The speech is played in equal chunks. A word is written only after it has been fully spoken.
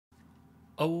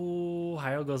Oh,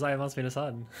 Hayo gozaimasu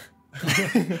minasan.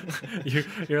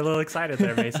 You're a little excited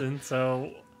there, Mason.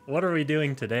 So, what are we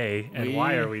doing today, and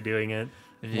why are we doing it?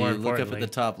 If you look up at the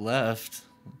top left,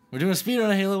 we're doing a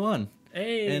speedrun of Halo 1.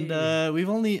 Hey! And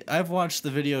I've watched the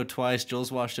video twice.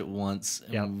 Joel's watched it once,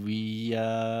 and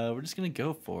we're just gonna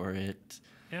go for it.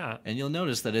 Yeah. And you'll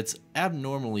notice that it's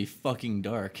abnormally fucking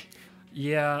dark.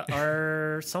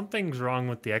 Yeah, something's wrong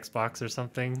with the Xbox or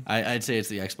something. I'd say it's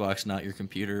the Xbox, not your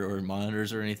computer or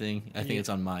monitors or anything. I think it's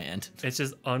on my end. It's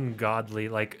just ungodly.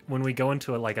 Like, when we go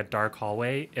into a dark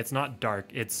hallway, it's not dark.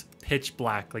 It's pitch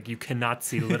black. Like, you cannot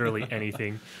see literally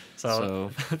anything.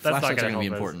 So that's not going to be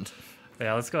important.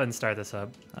 Yeah, let's go ahead and start this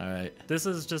up. All right. This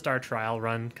is just our trial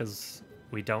run because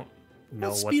we don't know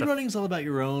what speedrunning's all about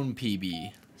your own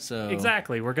PB. So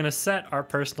exactly, we're gonna set our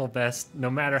personal best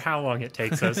no matter how long it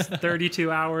takes us.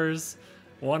 32 hours,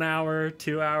 1 hour,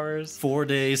 2 hours, 4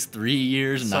 days, 3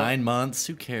 years, 9 months.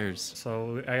 Who cares?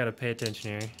 So I gotta pay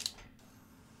attention here.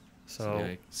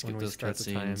 So skip those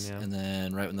cutscenes, and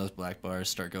then right when those black bars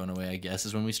start going away, I guess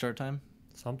is when we start time.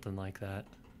 Something like that.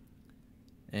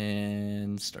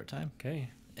 And start time.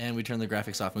 Okay. And we turn the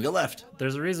graphics off and we go left.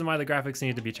 There's a reason why the graphics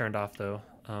need to be turned off, though.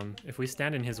 If we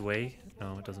stand in his way,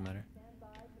 no, it doesn't matter.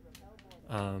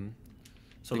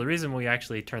 So the reason we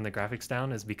actually turn the graphics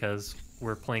down is because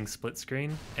we're playing split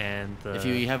screen, and if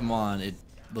you have them on, it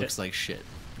looks like shit.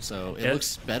 So it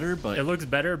looks better,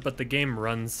 but the game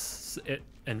runs it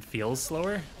and feels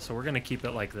slower. So we're gonna keep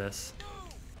it like this.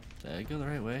 Did I go the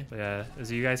right way? But yeah, as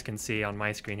you guys can see on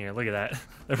my screen here, look at that.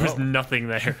 There was nothing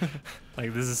there.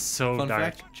 Like, this is so Fun dark.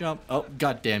 fact, jump. Oh,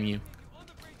 god damn you.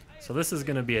 So this is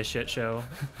going to be a shit show.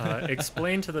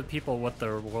 Explain to the people what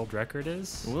the world record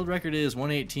is. The world record is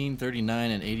 1:18:39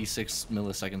 and 86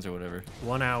 milliseconds or whatever.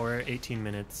 1 hour, 18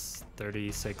 minutes,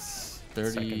 86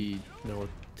 milliseconds.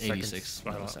 86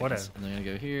 milliseconds. Whatever. And then I'm going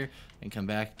to go here and come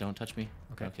back. Don't touch me.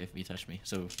 Okay. Okay, if you touch me.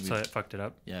 So it fucked it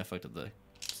up? Yeah, I fucked up the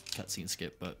cutscene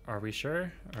skip, but... Are we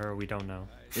sure? Or we don't know?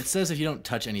 It says if you don't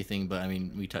touch anything, but I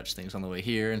mean, we touch things on the way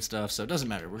here and stuff, so it doesn't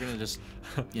matter. We're going to just,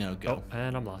 go. Oh,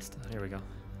 and I'm lost. Here we go.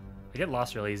 I get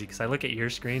lost really easy because I look at your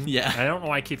screen. Yeah. I don't know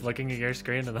why I keep looking at your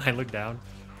screen and then I look down.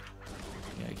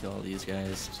 Yeah, kill all these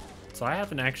guys. So I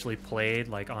haven't actually played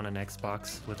on an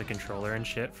Xbox with a controller and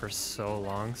shit for so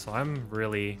long, so I'm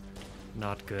really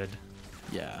not good.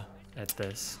 Yeah. At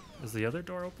this. Is the other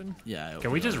door open? Yeah.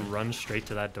 Can we just run straight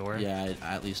to that door? Yeah,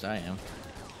 at least I am.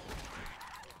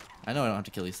 I know I don't have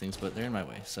to kill these things, but they're in my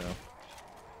way, so...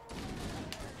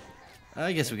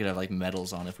 I guess we could have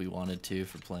medals on if we wanted to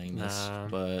for playing this,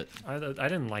 but I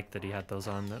didn't like that he had those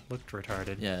on. That looked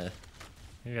retarded. Yeah.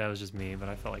 Maybe that was just me, but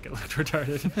I felt like it looked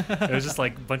retarded. It was just a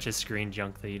bunch of screen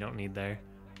junk that you don't need there.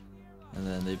 And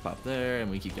then they pop there, and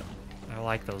we keep going. I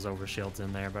like those overshields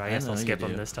in there, but I guess I'll skip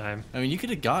them this time. I mean, you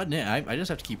could have gotten it. I just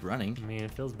have to keep running. I mean,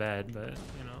 it feels bad, but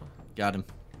Got him.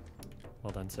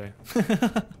 Well done, sir.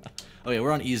 Oh yeah,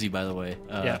 we're on easy, by the way.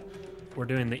 Yeah. We're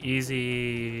doing the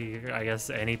easy, I guess,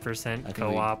 any %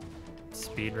 co-op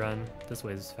speedrun. This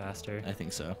way is faster. I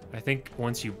think so. I think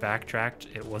once you backtracked,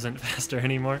 it wasn't faster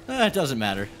anymore. It doesn't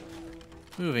matter.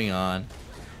 Moving on.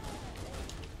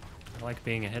 I like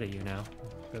being ahead of you now.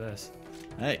 Look at this.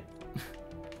 Hey.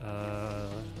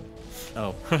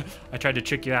 Oh. I tried to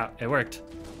trick you out. It worked.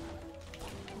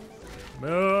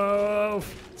 Move!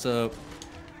 So...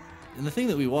 And the thing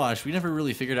that we watched, we never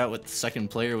really figured out what the second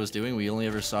player was doing. We only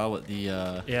ever saw what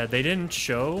the... Yeah, they didn't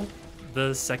show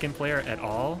the second player at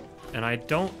all. And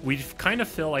we kind of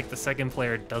feel like the second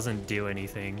player doesn't do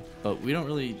anything. But we don't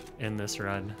really... In this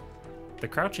run. The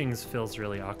crouching feels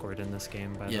really awkward in this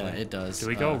game, by the way. Yeah, it does. Do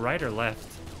we go right or left?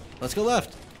 Let's go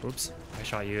left. Oops. I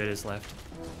shot you. It is left.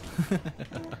 I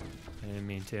didn't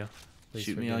mean to.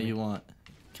 Shoot me all you want.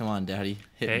 Come on, daddy.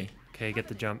 Hit me. Okay, get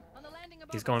the jump.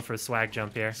 He's going for a swag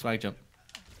jump here. Swag jump.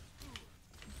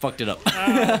 Fucked it up.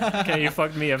 Okay, you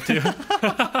fucked me up too.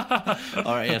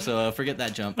 Alright, yeah, so forget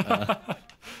that jump.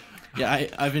 Yeah,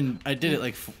 I did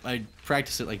it I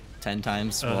practiced it 10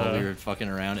 times while we were fucking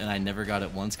around, and I never got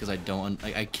it once because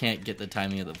I can't get the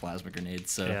timing of the plasma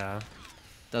grenades, so yeah.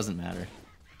 Doesn't matter.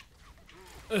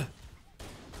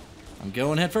 I'm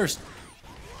going head first.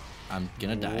 I'm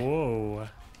gonna die. Whoa.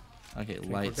 Okay,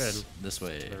 lights this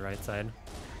way. To the right side.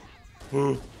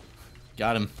 Ooh.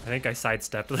 Got him. I think I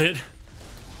sidestepped it.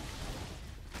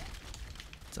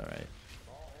 It's alright.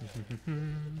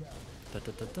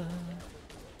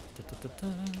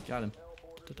 Got him.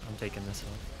 I'm taking this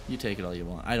one. You take it all you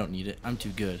want. I don't need it. I'm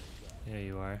too good. Yeah,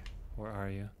 you are. Where are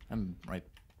you? I'm right.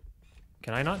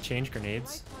 Can I not change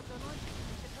grenades?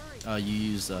 You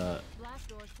use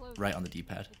right on the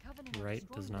D-pad. Right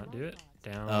does not do it.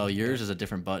 Down. Oh, yours is a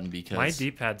different button because my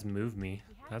D-pads move me.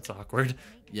 That's awkward.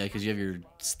 Yeah, because you have your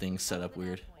thing set up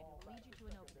weird.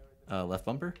 Left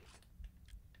bumper?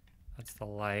 That's the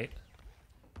light.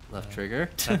 Left trigger?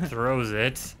 That throws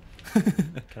it.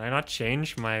 Can I not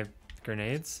change my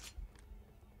grenades?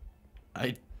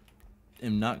 I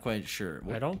am not quite sure.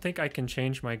 I don't think I can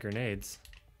change my grenades.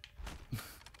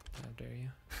 How dare you?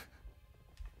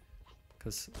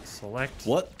 Because select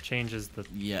changes the...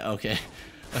 Yeah, okay.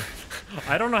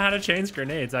 I don't know how to change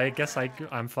grenades. I guess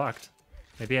I'm fucked.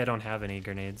 Maybe I don't have any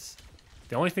grenades.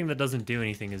 The only thing that doesn't do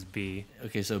anything is B.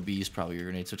 Okay, so B is probably your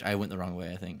grenade switch. I went the wrong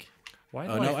way, I think. Why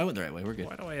oh, no, I went the right way. We're good.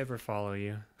 Why do I ever follow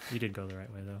you? You did go the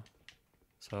right way, though.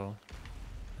 So,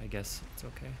 I guess it's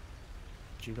okay.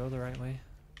 Did you go the right way?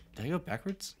 Did I go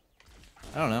backwards?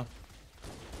 I don't know.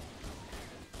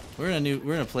 We're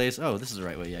in a place. Oh, this is the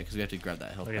right way, yeah, because we have to grab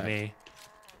that health pack. Look at me.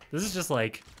 This is just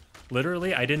like,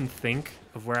 literally, I didn't think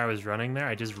of where I was running there.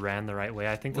 I just ran the right way.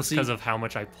 I think that's because of how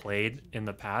much I played in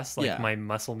the past. Like, my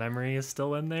muscle memory is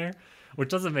still in there, which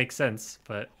doesn't make sense,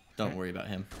 but... Don't worry about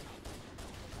him.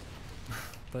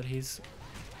 But he's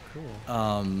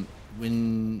cool.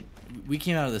 When we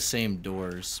came out of the same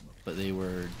doors, but they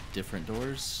were different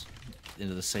doors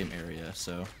into the same area,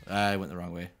 so I went the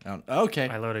wrong way. Okay.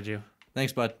 I loaded you.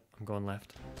 Thanks, bud. I'm going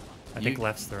left. I think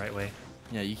left's the right way.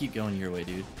 Yeah, you keep going your way,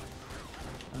 dude.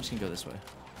 I'm just gonna go this way.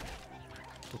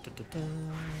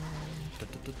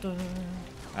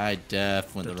 I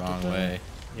went the wrong way.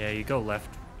 Yeah, you go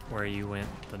left where you went,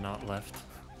 but not left.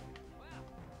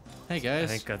 Hey, guys. I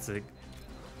think that's it.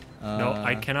 No,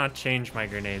 I cannot change my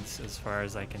grenades as far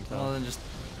as I can tell. Well, then just...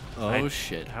 Oh,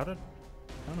 shit. How did...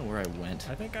 I don't know where I went.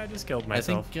 I think I just killed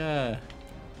myself. I think,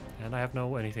 And I have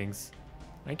no anythings.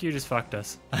 I think you just fucked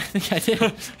us. I think I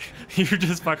did. You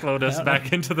just fuckload us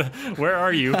back into the... Where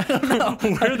are you? I don't know.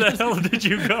 Where the hell did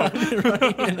you go? I've been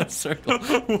running in a circle.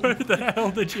 Where the hell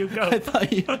did you go? I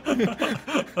thought you... I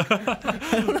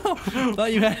don't know. I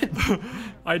thought you had...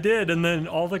 I did, and then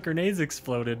all the grenades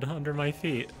exploded under my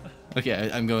feet.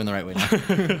 Okay, I'm going the right way now.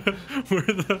 Where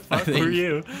the fuck were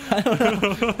you? I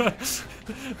don't know.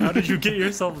 How did you get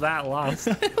yourself that lost?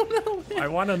 I don't know. I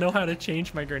want to know how to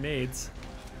change my grenades.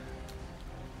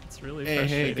 It's really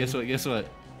frustrating. Hey, guess what?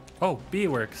 Oh, B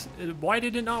works. Why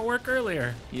did it not work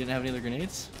earlier? You didn't have any other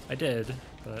grenades? I did,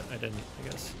 but I didn't, I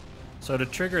guess. So to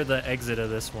trigger the exit of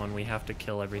this one, we have to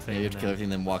kill everything. Yeah, you have to kill everything,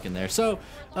 then walk in there. So,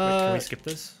 wait, can we skip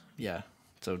this? Yeah.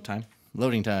 So time,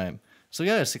 loading time. So we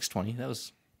got a 6:20. That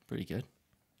was pretty good.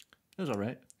 That was all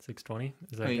right. 6:20.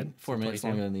 Is that good? 4 minutes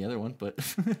longer than the other one, but.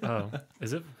 Oh,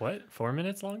 is it what? 4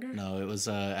 minutes longer? No, it was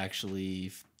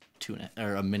actually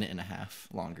a minute and a half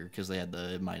longer because they had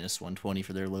the -120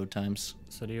 for their load times.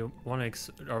 So do you want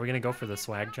to? Are we gonna go for the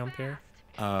swag jump here?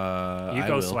 You I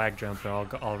go will. swag jump, and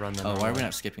I'll run the. Oh, why are we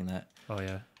not skipping that? Oh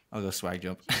yeah. I'll go swag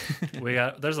jump.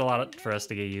 There's a lot for us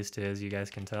to get used to, as you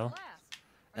guys can tell.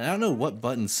 And I don't know what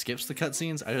button skips the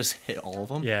cutscenes. I just hit all of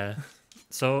them. Yeah.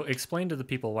 So explain to the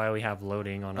people why we have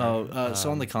loading on our...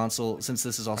 so on the console, since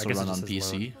this is also run on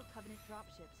PC,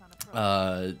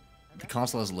 the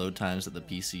console has load times that the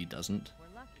PC doesn't.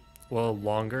 Well,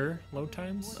 longer load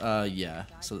times? Yeah.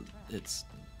 So it's...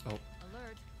 Oh.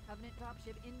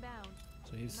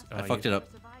 So he's... I fucked it up.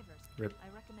 Rip.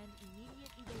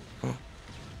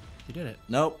 You did it.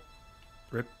 Nope.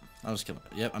 Rip. I was killing...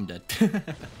 Yep, I'm dead.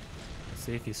 Let's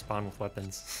see if you spawn with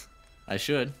weapons. I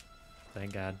should.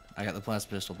 Thank God. I got the blast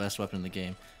pistol, best weapon in the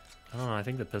game. I don't know, I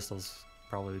think the pistol's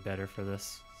probably better for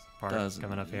this part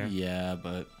coming up here. Yeah,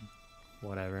 but...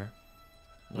 Whatever.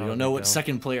 We don't know what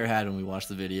second player had when we watched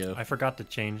the video. I forgot to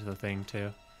change the thing,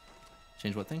 too.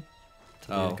 Change what thing? To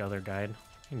the other guide.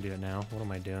 I can do it now. What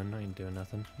am I doing? I ain't doing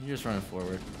nothing. You're just running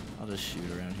forward. I'll just shoot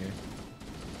around here.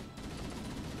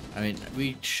 I mean,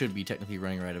 we should be technically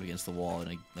running right up against the wall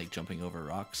and like jumping over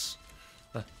rocks.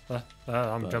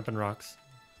 I'm jumping rocks.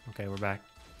 Okay, we're back.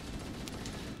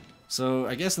 So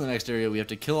I guess in the next area we have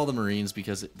to kill all the Marines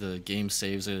because the game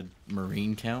saves a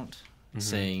Marine count,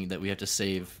 saying that we have to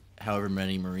save however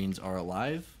many Marines are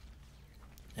alive,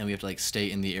 and we have to like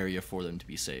stay in the area for them to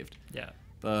be saved. Yeah.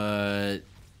 But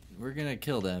we're gonna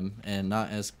kill them, and not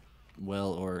as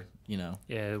well, or you know.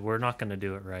 Yeah, we're not gonna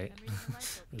do it right,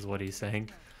 is what he's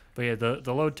saying. But yeah,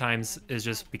 the load times is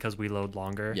just because we load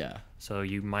longer. Yeah. So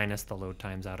you minus the load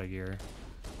times out of your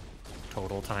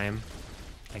total time,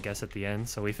 I guess, at the end.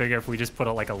 So we figure if we just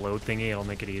put like a load thingy, it'll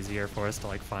make it easier for us to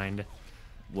like find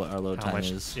what our load time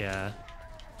is. Yeah.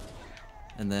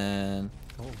 And then...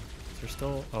 Oh, is there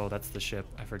still... Oh, that's the ship.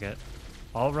 I forget.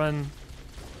 I'll run...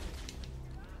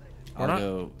 I'll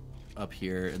go up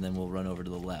here, and then we'll run over to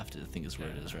the left. I think is where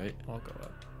it is, right? I'll go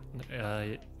up.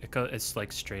 It's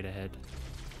like straight ahead.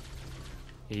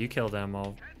 Yeah, you kill them.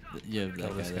 I'll You have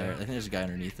that guy there. I think there's a guy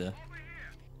underneath the.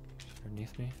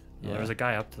 Underneath me? Yeah. Oh, there's a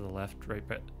guy up to the left, right.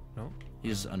 But no.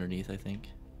 He's underneath, I think.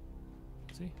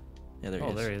 Is he? Yeah, there he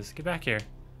is. Oh, there he is. Get back here.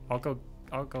 I'll go.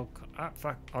 Ah,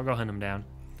 fuck. I'll go hunt him down.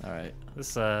 All right.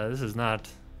 This is not.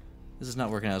 This is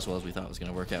not working out as well as we thought it was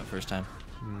gonna work out first time.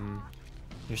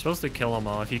 You're supposed to kill them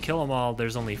all. If you kill them all,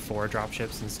 there's only 4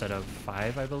 dropships instead of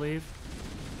 5, I believe.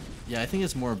 Yeah, I think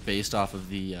it's more based off of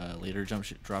the later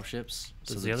dropships.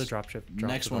 Does the other dropship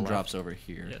drop next one drops over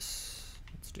here. Yes.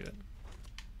 Let's do it.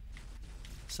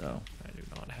 So. I do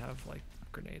not have like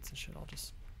grenades and shit. I'll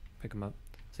just pick them up.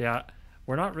 So yeah,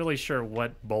 we're not really sure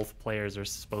what both players are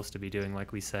supposed to be doing.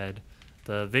 Like we said,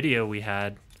 the video we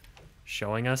had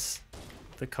showing us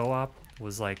the co-op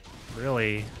was like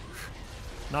really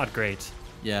not great.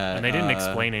 Yeah, and they didn't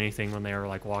explain anything when they were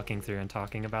like walking through and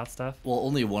talking about stuff. Well,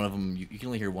 only one of them. You can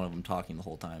only hear one of them talking the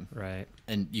whole time. Right.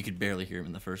 And you could barely hear him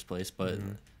in the first place. But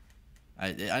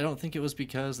I don't think it was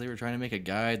because they were trying to make a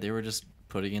guide. They were just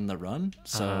putting in the run.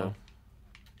 So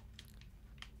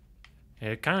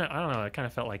it kind of, I don't know. It kind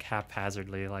of felt like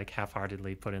haphazardly, like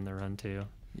half-heartedly put in the run too.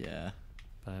 Yeah.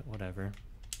 But whatever.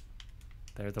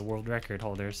 They're the world record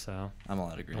holders, so I'm a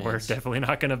lot of grenades. We're definitely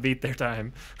not gonna beat their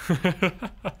time.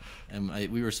 And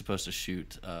we were supposed to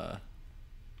shoot.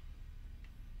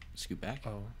 Scoot back.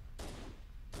 Oh.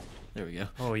 There we go.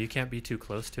 Oh, you can't be too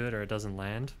close to it, or it doesn't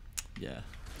land. Yeah.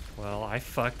 Well, I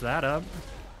fucked that up.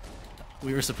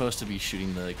 We were supposed to be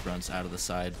shooting the like runs out of the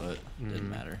side, but it didn't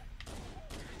matter.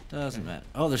 Doesn't matter.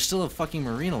 Oh, there's still a fucking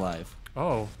Marine alive.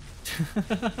 Oh.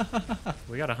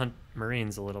 We gotta hunt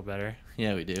Marines a little better.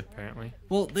 Yeah, we do. Apparently.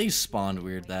 Well, they spawned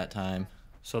weird that time.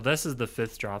 So this is the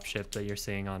 5th dropship that you're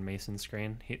seeing on Mason's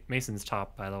screen. Mason's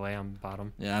top, by the way. I'm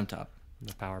bottom. Yeah, I'm top. I'm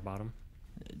the power bottom.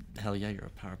 Hell yeah, you're a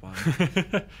power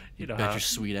bottom. You know bet how, your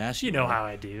sweet ass. You know how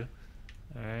I do.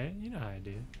 All right, you know how I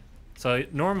do. So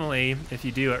normally, if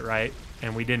you do it right,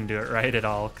 and we didn't do it right at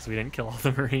all because we didn't kill all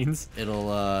the Marines, it'll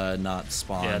not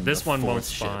spawn. Yeah, this one won't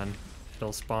ship. spawn.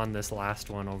 It'll spawn this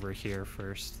last one over here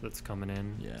first. That's coming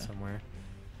in somewhere.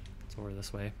 It's over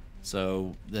this way.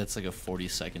 So that's like a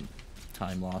 40-second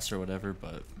time loss or whatever,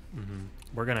 but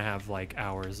we're gonna have like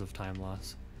hours of time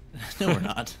loss. No, we're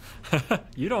not.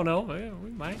 You don't know. Yeah,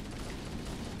 we might.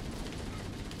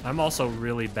 I'm also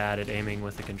really bad at aiming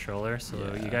with the controller, so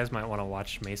you guys might want to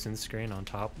watch Mason's screen on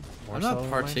top. I'm not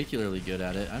particularly good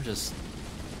at it. I'm just.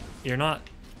 You're not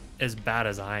as bad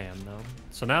as I am, though.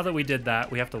 So now that we did that,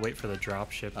 we have to wait for the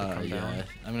drop ship to come down.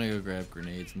 I'm gonna go grab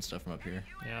grenades and stuff from up here.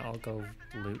 Yeah, I'll go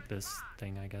loot this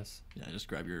thing, I guess. Yeah, just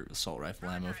grab your assault rifle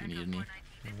ammo if you need any.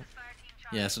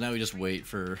 Yeah, so now we just wait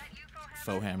for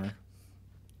faux hammer.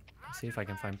 Let's see if I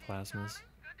can find plasmas.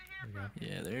 There we go.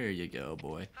 Yeah, there you go,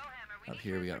 boy. Up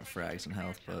here we got frags and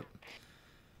health, but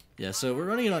yeah, so we're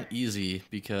running it on easy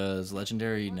because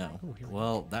legendary, no.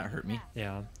 Well, that hurt me.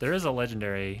 Yeah, there is a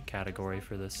legendary category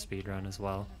for this speedrun as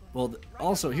well. Well,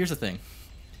 also, here's the thing.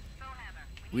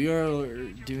 We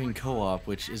are doing co-op,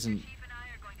 which isn't...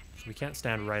 So we can't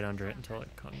stand right under it until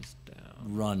it comes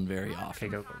down. Run very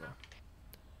often. Okay, go.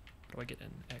 How do I get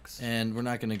in? X. And we're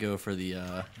not going to go for the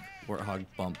Warthog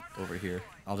bump over here.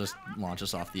 I'll just launch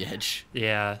us off the edge.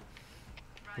 Yeah.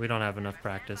 We don't have enough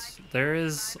practice. There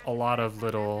is a lot of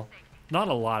little... Not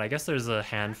a lot. I guess there's a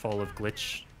handful of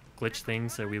glitch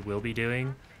things that we will be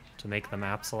doing to make the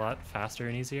maps a lot faster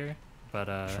and easier. But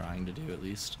trying to do at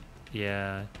least.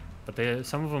 Yeah, but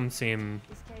some of them seem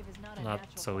not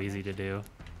so easy to do,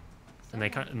 and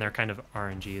they're kind of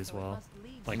RNG as well,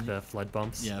 like the flood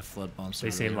bumps. Yeah, flood bumps.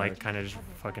 They seem really like kind of just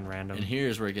fucking random. And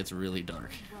here's where it gets really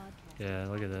dark. Yeah,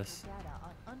 look at this.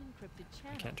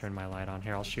 I can't turn my light on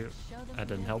here. I'll shoot. That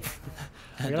didn't help.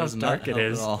 Look how dark it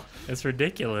is. It's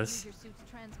ridiculous.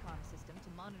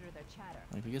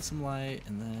 Like we get some light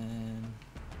and then.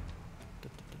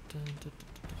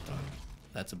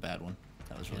 That's a bad one.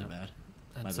 That was really bad.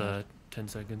 That's 10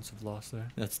 seconds of loss there.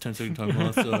 That's 10-second time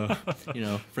loss. You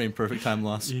know, frame perfect time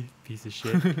loss. Piece of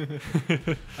shit.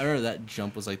 I remember that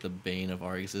jump was like the bane of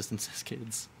our existence as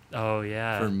kids. Oh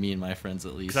yeah. For me and my friends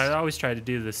at least. Because I always try to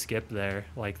do the skip there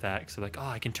like that. Because like, oh,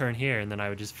 I can turn here, and then I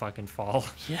would just fucking fall.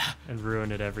 Yeah. And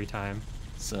ruin it every time.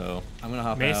 So I'm gonna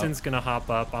hop out. Mason's gonna hop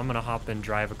up. I'm gonna hop and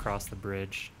drive across the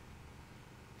bridge.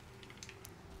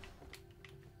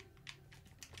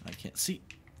 I can't see.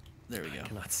 There we go. I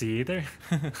cannot see either.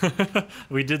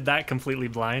 We did that completely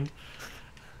blind.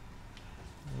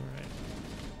 All right.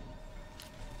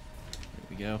 There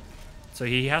we go. So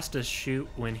he has to shoot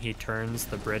when he turns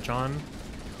the bridge on,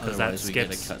 because that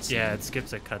skips. Yeah, it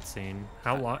skips a cutscene.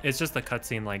 How long? It's just a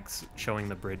cutscene like showing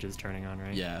the bridge is turning on,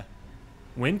 right? Yeah.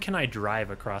 When can I drive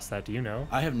across that? Do you know?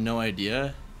 I have no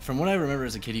idea. From what I remember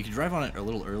as a kid, you could drive on it a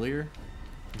little earlier.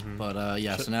 But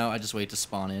yeah, so now I just wait to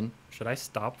spawn in. Should I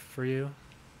stop for you?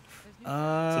 Is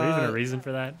there even a reason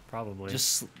for that? Probably.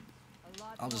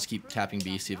 I'll just keep tapping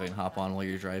B, see if I can hop on while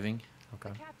you're driving.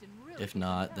 Okay. If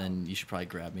not, then you should probably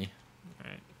grab me.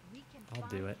 Alright. I'll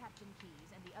do it.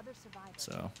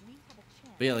 So.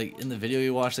 But yeah, like in the video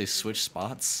you watched, they switch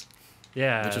spots.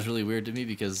 Yeah. Which is really weird to me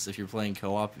because if you're playing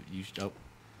co-op, you should... Oh.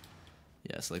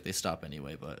 Yeah, so like they stop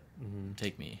anyway, but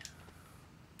take me.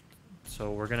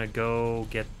 So we're gonna go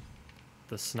get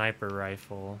the sniper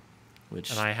rifle.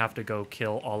 And I have to go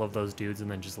kill all of those dudes and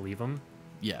then just leave them?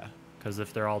 Yeah. Because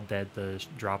if they're all dead, the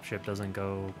dropship doesn't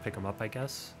go pick them up, I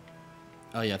guess?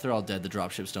 Oh yeah, if they're all dead, the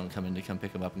dropships don't come in to come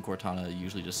pick them up, and Cortana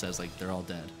usually just says, like, they're all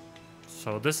dead.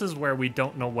 So this is where we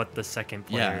don't know what the second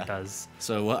player does.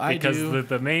 So what I do... Because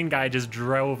the main guy just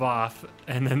drove off,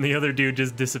 and then the other dude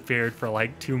just disappeared for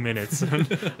like 2 minutes.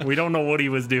 We don't know what he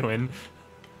was doing.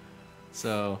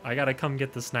 So... I gotta come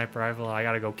get the sniper rifle. I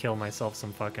gotta go kill myself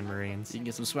some fucking Marines. You can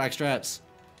get some swag straps.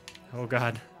 Oh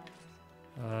god.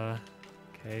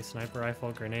 Okay, sniper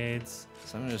rifle, grenades.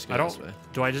 So I'm gonna just go this way.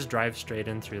 Do I just drive straight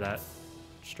in through that?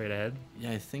 Straight ahead?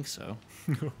 Yeah, I think so.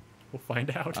 We'll find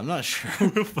out. I'm not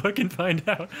sure. We'll fucking find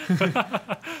out.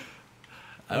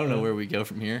 I don't know where we go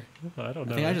from here. I don't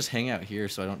know. I think I just hang out here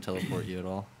so I don't teleport you at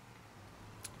all.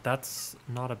 That's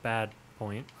not a bad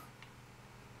point.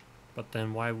 But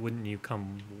then why wouldn't you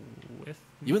come with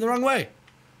me? You went the wrong way!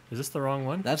 Is this the wrong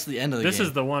one? That's the end of the game. This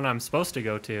is the one I'm supposed to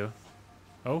go to.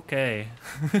 Okay.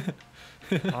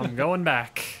 I'm going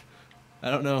back. I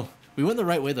don't know. We went the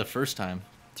right way the first time.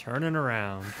 Turning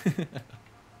around.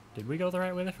 Did we go the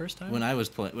right way the first time? When I was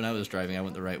driving, I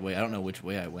went the right way. I don't know which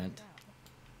way I went.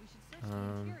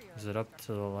 Is it up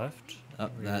to the left?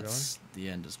 That's the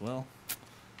end as well.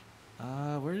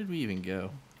 Where did we even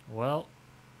go? Well,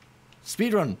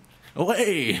 speedrun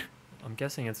away. I'm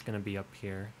guessing it's gonna be up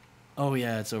here. Oh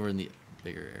yeah, it's over in the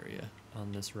bigger area.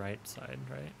 On this right side,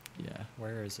 right? Yeah.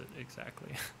 Where is it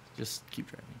exactly? Just keep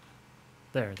driving.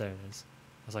 There it is.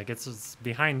 I was like, it's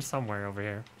behind somewhere over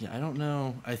here. Yeah, I don't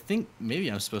know. I think maybe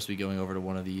I'm supposed to be going over to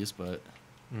one of these, but...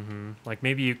 Like,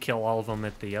 maybe you kill all of them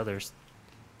at the other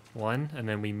one, and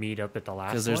then we meet up at the last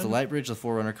one. Because there's the light bridge, the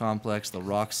Forerunner complex, the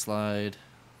rock slide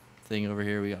thing over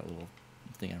here. We got a little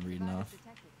thing I'm reading off.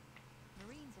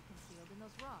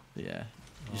 Yeah.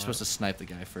 You're supposed to snipe the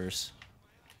guy first.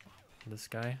 This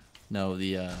guy? No, the,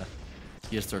 you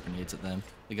just throw grenades at them.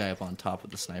 The guy up on top with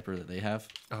the sniper that they have.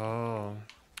 Oh.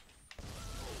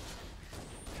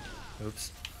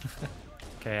 Oops.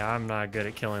 Okay, I'm not good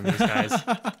at killing these guys.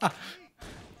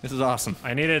 This is awesome.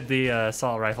 I needed the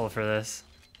assault rifle for this.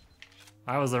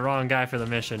 I was the wrong guy for the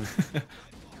mission.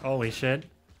 Holy shit.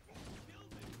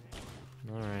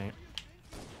 Alright.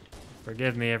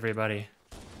 Forgive me, everybody.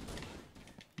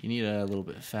 You need a little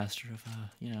bit faster of,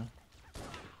 you know,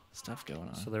 stuff going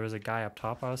on. So there was a guy up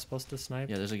top I was supposed to snipe?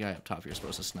 Yeah, there's a guy up top you're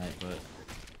supposed to snipe, but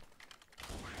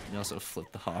you also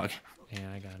flip the hog.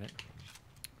 Yeah, I got it.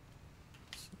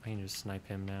 I can just snipe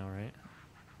him now, right?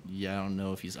 Yeah, I don't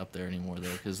know if he's up there anymore,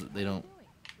 though, because they don't...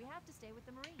 We have to stay with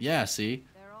the Marines. Yeah, see?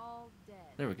 They're all dead.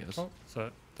 There we go. Oh,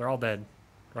 so they're all dead.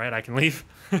 Right, I can leave?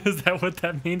 Is that what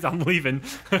that means? I'm leaving.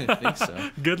 I think so.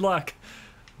 Good luck.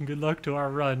 Good luck to our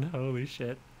run. Holy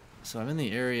shit. So I'm in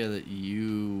the area that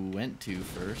you went to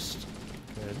first.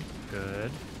 Good, good.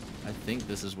 I think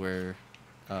this is where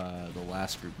the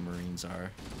last group of Marines are.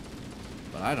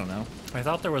 But I don't know. I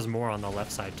thought there was more on the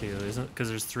left side too, isn't? Because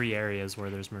there's 3 areas where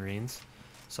there's Marines.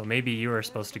 So maybe you were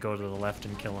supposed to go to the left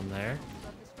and kill them there.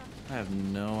 I have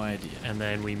no idea. And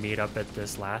then we meet up at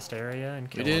this last area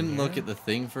and kill them. We didn't look at the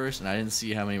thing first, and I didn't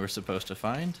see how many we're supposed to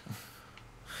find.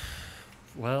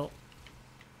 Well,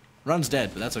 Run's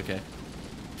dead, but that's okay.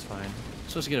 It's fine. We're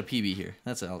supposed to get a PB here.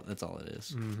 That's all it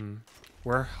is.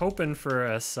 We're hoping for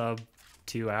a sub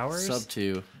 2 hours. Sub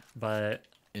 2. But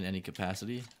in any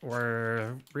capacity.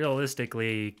 We're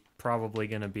realistically probably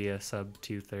gonna be a sub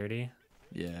 2:30.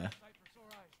 Yeah.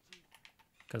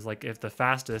 Because like if the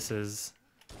fastest is,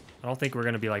 I don't think we're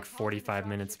gonna be like 45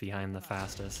 minutes behind the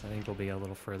fastest. I think we'll be a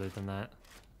little further than that.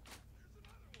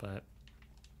 But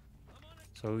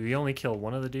so we only kill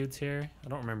one of the dudes here. I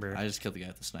don't remember. I just killed the guy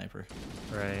with the sniper.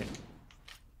 Right.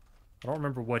 I don't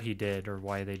remember what he did or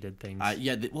why they did things.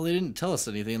 Yeah, well, they didn't tell us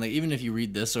anything. Like, even if you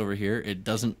read this over here, it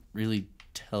doesn't really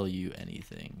tell you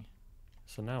anything.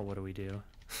 So now what do we do?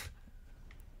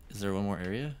 Is there one more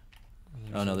area?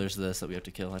 Oh, no, there's this that we have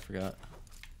to kill. I forgot.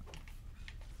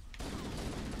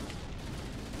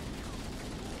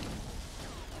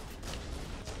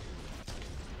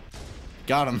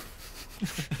 Got him.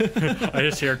 I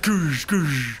just hear goosh,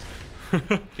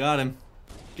 goosh. Got him.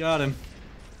 Got him.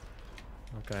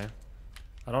 Okay.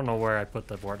 I don't know where I put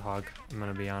the warthog. I'm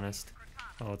gonna be honest.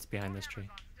 Oh, it's behind this tree.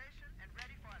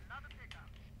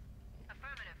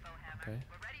 Okay.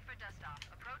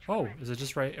 Oh, is it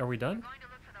just right? Are we done?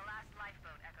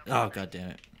 Oh, god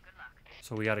damn it.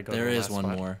 So we gotta go. There to the is last one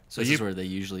spot. more. So This you is where they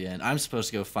usually end. I'm supposed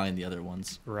to go find the other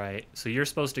ones. right. So you're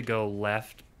supposed to go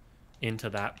left into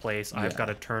that place. I've Yeah. got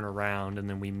to turn around, and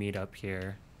then we meet up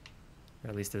here. Or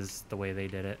at least is the way they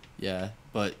did it. Yeah,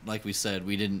 but like we said,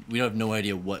 we have no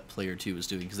idea what player 2 was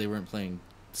doing because they weren't playing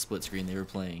split screen. They were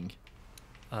playing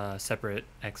Separate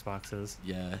Xboxes.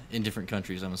 yeah, in different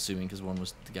countries. I'm assuming because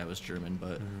the guy was German,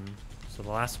 but So the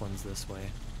last one's this way.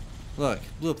 look,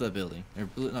 blew up that building or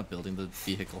not building, the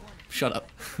vehicle. Shut up.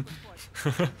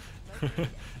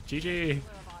 GG.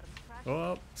 Go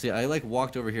up. See, I like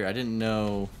walked over here. I didn't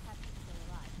know.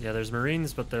 Yeah, there's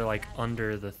Marines, but they're like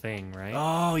under the thing, right?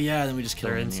 Oh yeah, then we just killed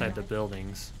They're them inside here. the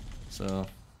buildings. So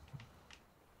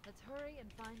Let's hurry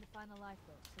and find the final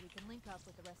lifeboat so we can link up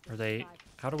with the rest Are of they? the survivors.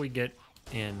 How do we get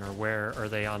in, or where are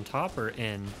they? On top or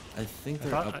in? I think I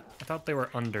they're thought, up. I thought they were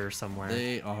under somewhere.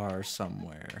 They are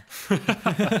somewhere.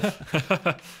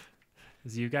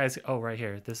 Is you guys? Oh, right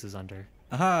here. This is under.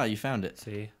 Aha! You found it.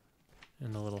 See,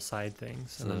 and the little side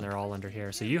things, and So- then they're all under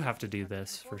here. So you have to do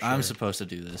this for sure. I'm supposed to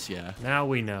do this. Yeah. Now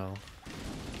we know.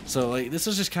 So like this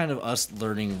is just kind of us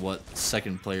learning what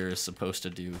second player is supposed to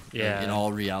do. Yeah. Like, in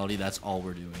all reality, that's all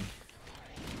we're doing.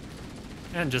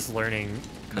 And just learning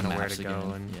The kind of where maps to go.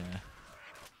 again, And yeah.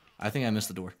 I think I missed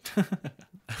the door.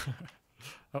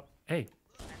 oh, hey.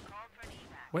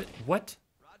 What?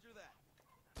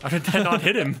 How did that not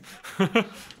hit him?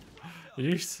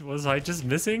 Was I just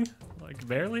missing? Like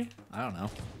barely? I don't know.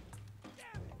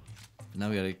 Now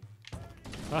we gotta.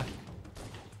 Ah.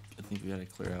 I think we gotta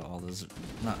clear out all those.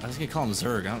 Not, I was gonna call him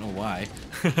Zerg. I don't know why.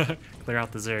 Clear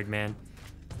out the Zerg, man.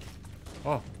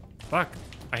 Oh, fuck.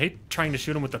 I hate trying to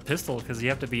shoot him with a pistol because you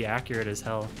have to be accurate as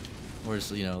hell. Or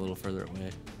just a little further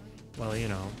away. Well, you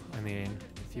know, I mean,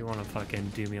 if you want to fucking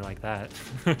do me like that.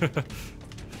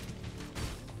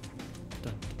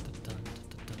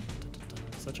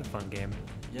 Such a fun game.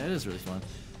 Yeah, it is really fun.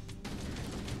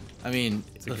 I mean,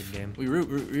 It's a good game. We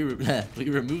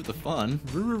removed the fun.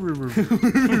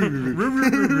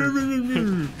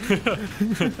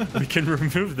 We can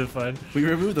remove the fun. We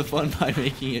removed the fun by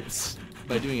making it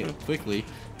by doing it quickly,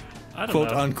 I don't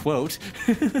quote know. unquote.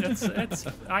 It's.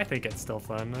 I think it's still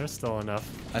fun. There's still enough.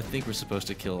 I think we're supposed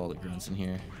to kill all the grunts in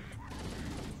here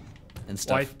and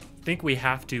Well, I stuff. think we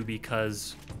have to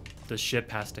because the ship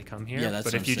has to come here. Yeah, that's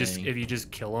but what if I'm you saying.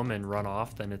 just kill them and run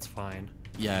off, then it's fine.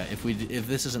 Yeah, if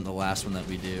this isn't the last one that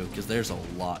we do, because there's a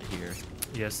lot here.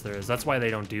 Yes, there is. That's why they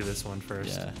don't do this one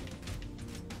first. Yeah.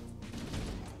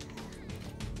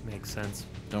 Makes sense.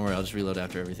 Don't worry, I'll just reload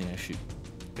after everything I shoot.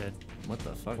 Good. What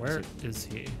the fuck? Where is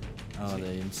he? Oh, are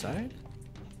they inside?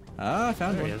 Ah, I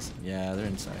found There one. he is. Yeah, they're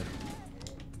inside.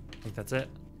 I think that's it.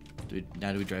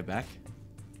 Now do we drive back?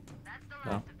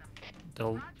 No.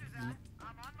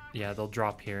 They'll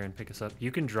drop here and pick us up.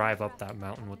 You can drive up that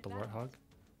mountain with the warthog.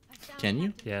 Can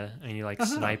you? Yeah, and you like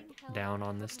Uh-huh. snipe down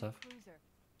on this stuff.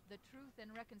 The Truth and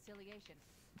Reconciliation.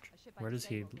 A ship I Where does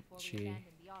sailed he- before we she- abandoned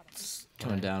the Autumn. It's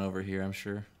coming down over here, I'm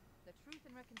sure. The Truth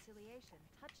and Reconciliation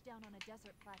touched down on a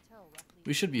desert plateau roughly.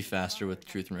 We should be faster with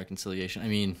Truth and Reconciliation. I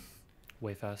mean,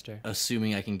 Way faster.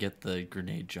 assuming I can get the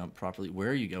grenade jump properly. Where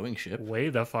are you going, ship? Way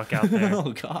the fuck out there.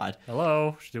 Oh, God.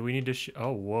 Hello? Do we need to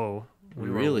oh, whoa. We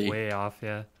Really? were way off,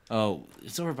 yeah. Oh,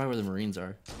 it's over by where the Marines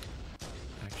are.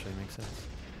 Actually makes sense.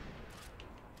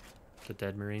 The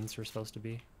dead Marines were supposed to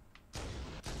be.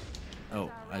 Oh,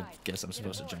 I guess I'm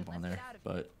supposed to jump on there,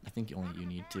 but I think only you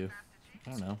need to.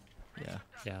 I don't know. Yeah.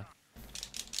 Yeah.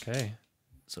 Okay.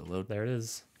 So load. There it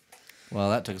is. Well,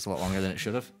 that took us a lot longer than it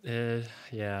should have.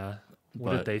 Yeah.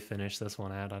 What But- did they finish this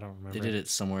one at? I don't remember. They did it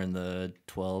somewhere in the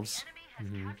 12s.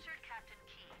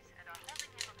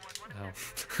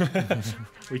 Oh.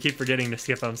 We keep forgetting to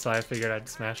skip them, so I figured I'd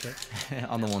smash it.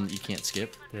 On the one that you can't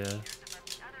skip. Yeah.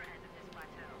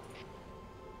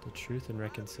 The Truth and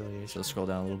Reconciliation. So scroll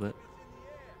down a little bit.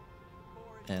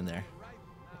 And there.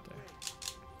 Right there.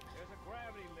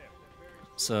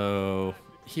 So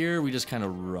here we just kind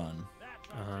of run.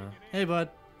 Uh-huh. Hey, bud.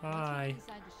 Hi.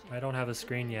 I don't have a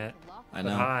screen yet. I But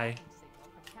know. hi.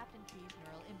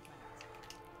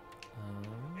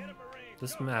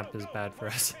 This map is bad for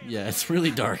us. Yeah, it's really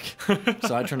dark.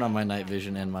 So I turned on my night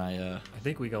vision and my. I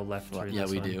think we go left Well, through yeah,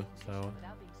 this we one, do. So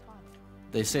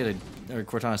They say to, or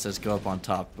Cortana says go up on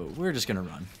top, but we're just gonna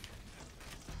run.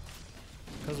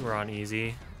 because we're on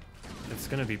easy, it's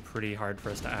gonna be pretty hard for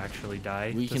us to actually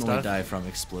die. We to can only stuff. die from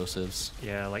explosives.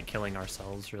 Yeah, like killing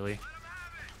ourselves, really.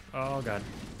 Oh god.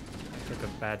 I took a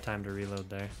bad time to reload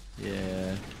there.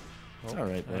 Yeah. It's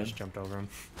alright, I bud. just jumped over him.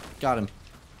 Got him.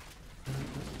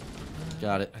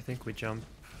 Got it. I think we jump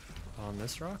on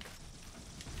this rock.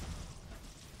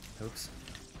 Oops.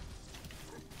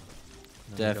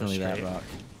 Definitely that rock.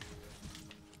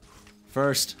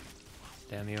 First.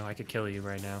 Damn you, I could kill you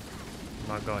right now. I'm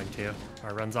not going to.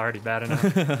 Our run's already bad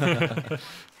enough.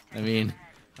 I mean,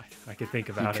 I could think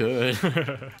about it. You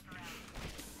could.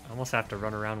 I almost have to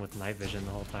run around with night vision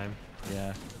the whole time.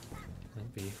 Yeah.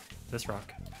 That'd be this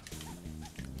rock.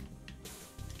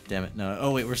 Damn it. No.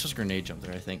 Oh, wait. We're supposed to grenade jump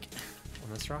there, I think.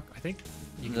 On this rock? I think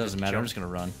you It can doesn't matter. jump. I'm just going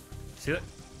to run. See that?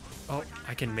 Oh,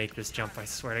 I can make this jump, I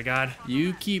swear to God.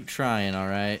 You keep trying,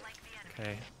 alright?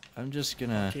 Okay. I'm just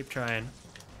going to... Keep trying.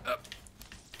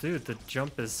 Dude, the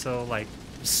jump is so, like...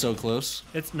 So close.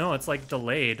 It's like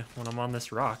delayed when I'm on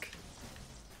this rock.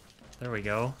 There we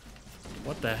go.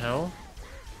 What the hell?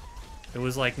 It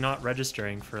was like not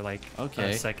registering for like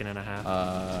a second and a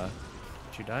half.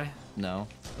 Did you die? No.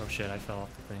 Oh shit, I fell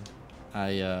off the thing.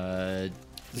 I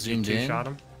zoomed Did you in. shot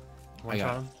him? One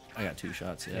shot him? I got 2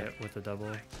 shots, yeah. Yeah, with a double,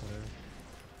 whatever.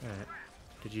 Alright.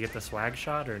 Did you get the swag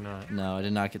shot or not? No, I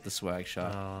did not get the swag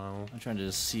shot. Oh. I'm trying to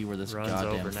just see where this Run's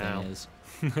goddamn over thing now. is.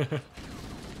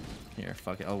 Here,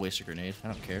 fuck it. I'll waste a grenade. I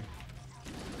don't care.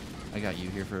 I got you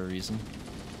here for a reason.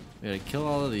 We gotta kill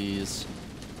all of these,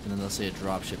 and then they'll say a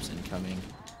dropship's incoming.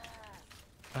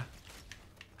 Ah.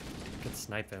 Could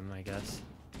snipe him, I guess.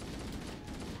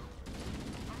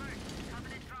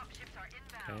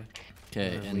 Okay.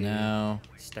 Okay, and now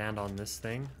stand on this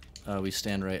thing. we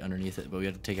stand right underneath it, but we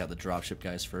have to take out the dropship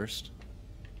guys first.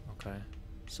 Okay.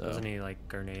 So doesn't he like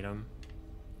grenade him?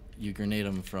 You grenade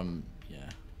them from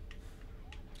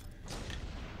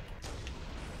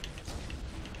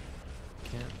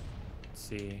Can't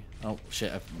see. Oh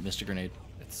shit! I missed a grenade.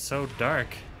 It's so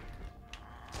dark.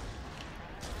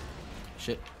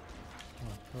 Shit. Oh,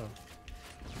 hello.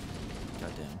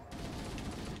 Goddamn.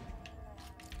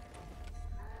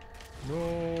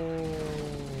 No.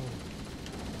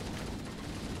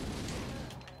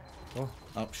 Oh.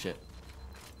 Oh shit.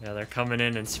 Yeah, they're coming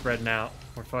in and spreading out.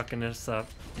 We're fucking this up.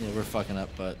 Yeah, we're fucking up,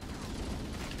 but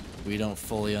we don't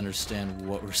fully understand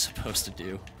what we're supposed to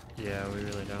do. Yeah, we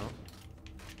really don't.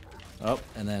 Oh,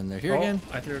 and then they're here again.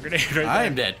 I threw a grenade right there. I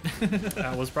am dead.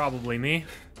 That was probably me.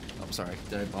 Oh, sorry.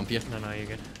 Did I bump you? No, you're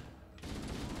good.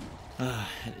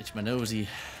 It's my nosy.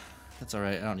 That's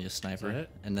alright. I don't need a sniper. Is that it?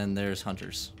 And then there's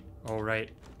hunters. Oh, right.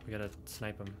 We gotta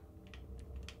snipe them.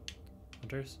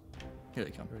 Hunters? Here they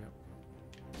come. Here we go.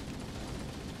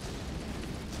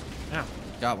 Ow.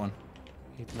 Got one.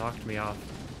 He knocked me off.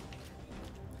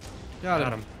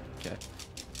 Got him. Okay.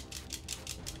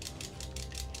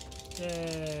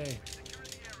 Yay.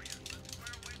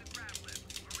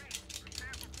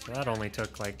 So that only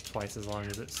took like twice as long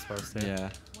as it's supposed to.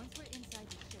 Yeah. Once we're inside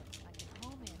the ship, I can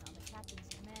home in on the captain's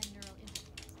command neural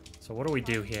interface. So what do we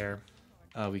do here?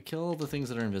 We kill the things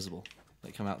that are invisible.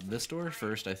 They come out this door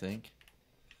first, I think.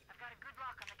 I've got a good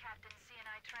lock on the captain's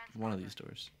CNI transport. One of these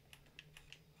doors.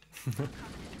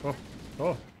 Oh.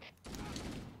 Oh.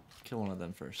 Kill one of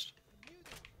them first.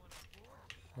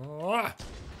 Oh.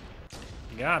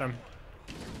 You got him.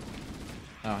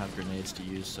 I don't have grenades to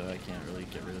use, so I can't really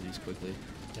get rid of these quickly.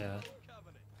 Yeah.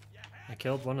 I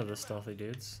killed one of the stealthy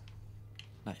dudes.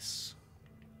 Nice.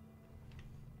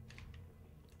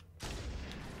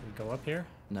 We go up here?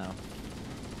 No.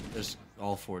 There's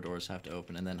all 4 doors have to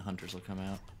open, and then hunters will come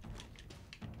out.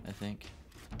 I think.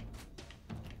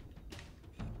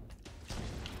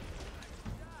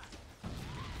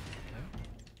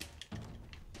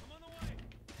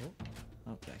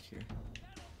 Oh, back here.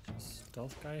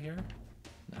 Stealth guy here?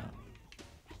 No.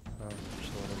 Oh,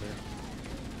 just a little bit.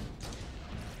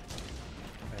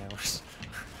 Okay,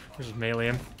 we're just melee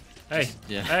him. Hey!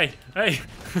 Yeah. Hey! Hey!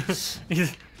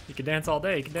 He can dance all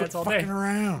day. He can dance all day. Fucking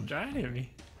around. Giant at me.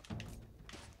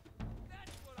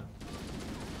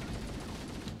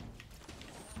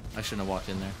 I shouldn't have walked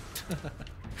in there.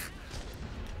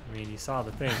 I mean, you saw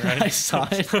the thing, right? I saw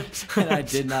it, and I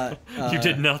did not. You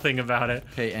did nothing about it.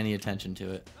 Pay any attention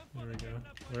to it. There we go.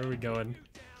 Where are we going?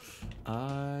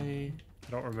 I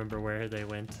don't remember where they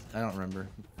went. I don't remember.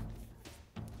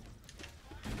 I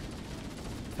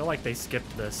feel like they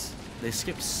skipped this. They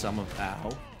skipped some of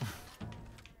ow.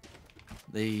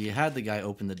 They had the guy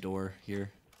open the door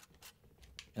here,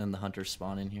 and the hunters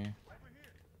spawn in here.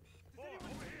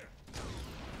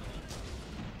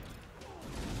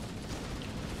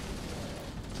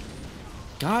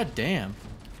 God damn.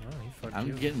 Oh, he fucked I'm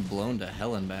you. getting blown to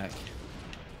hell and back.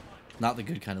 Not the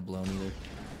good kind of blown either.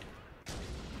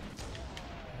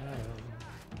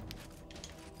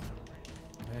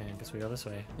 Okay. guess we go this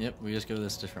way. Yep, we just go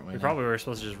this different way. We probably were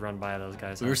supposed to just run by those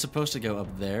guys. We were supposed to go up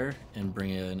there and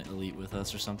bring an elite with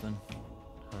us or something.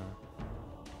 Huh.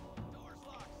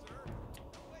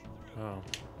 Oh.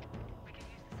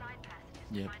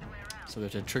 Yep. So we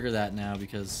have to trigger that now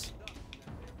because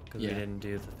we didn't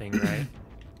do the thing right.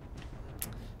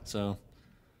 So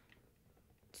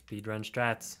speedrun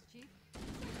strats.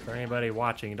 For anybody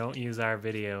watching, don't use our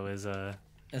video as a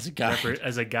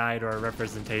guide or a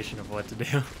representation of what to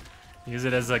do. Use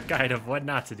it as a guide of what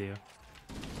not to do,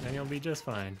 and you'll be just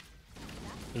fine.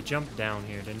 He jumped down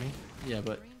here, didn't he? Yeah,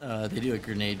 but they do a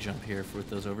grenade jump here with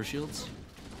those overshields.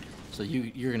 So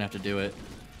you're gonna have to do it.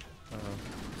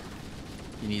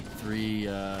 You need 3.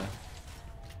 What am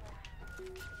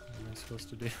I supposed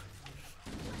to do?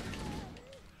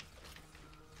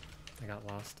 I got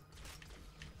lost.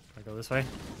 I go this way?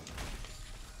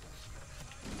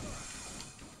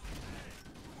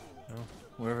 No.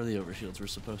 Wherever the overshields were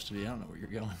supposed to be, I don't know where you're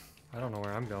going. I don't know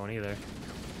where I'm going either.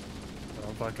 But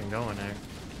I'm fucking going there.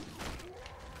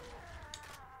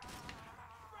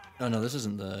 Oh no, this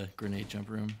isn't the grenade jump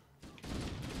room.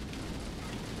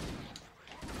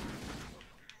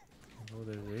 Oh,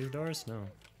 there's these doors? No.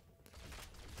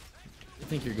 I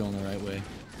think you're going the right way.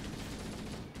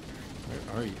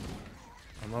 Where are you?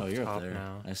 I'm up you're top up there.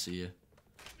 now. I see you.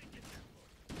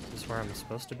 Is this where I'm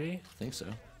supposed to be? I think so.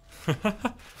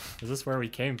 Is this where we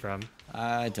came from?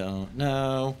 I don't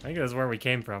know. I think it was where we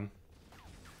came from.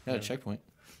 Got a checkpoint.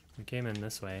 We came in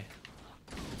this way.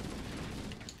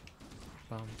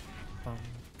 Bum, bum,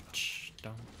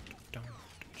 dum, dum,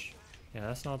 yeah,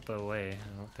 that's not the way,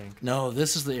 I don't think. No,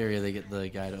 this is the area they get the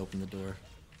guy to open the door.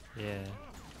 Yeah.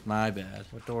 My bad.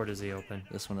 What door does he open?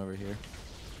 This one over here.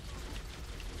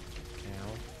 Okay,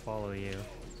 I'll follow you.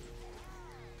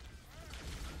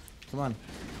 Come on.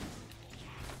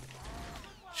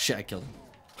 Shit, I killed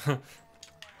him.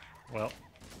 Well,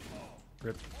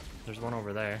 rip. There's one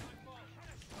over there.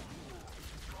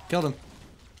 Killed him.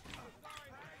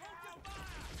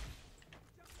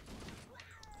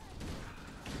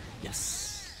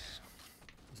 Yes.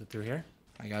 Is it through here?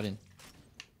 I got in.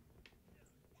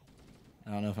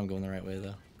 I don't know if I'm going the right way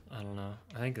though. I don't know.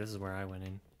 I think this is where I went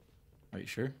in. Are you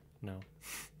sure? No.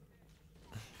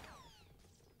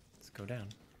 Let's go down.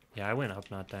 Yeah, I went up,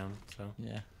 not down, so.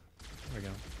 Yeah. There we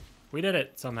go. We did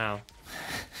it somehow.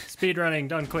 Speedrunning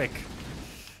done quick.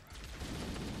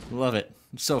 Love it.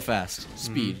 So fast.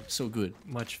 Speed. So good.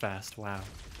 Much fast. Wow.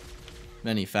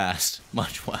 Many fast.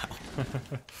 Much wow.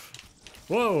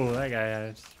 Whoa, that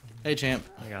guy. Hey, champ.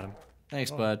 I got him.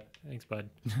 Thanks, bud. Thanks, bud.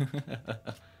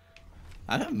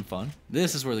 I'm having fun.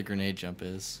 This is where the grenade jump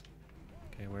is.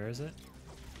 Okay, where is it?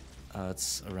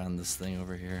 It's around this thing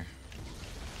over here.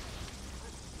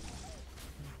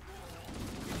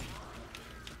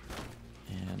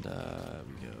 And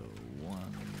we go 1,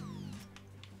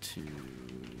 2,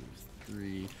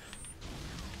 3.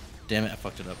 Damn it, I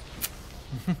fucked it up.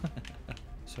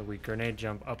 So we grenade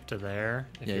jump up to there.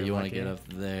 Yeah, you want to get up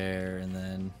there and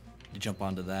then you jump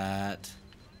onto that.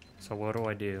 So what do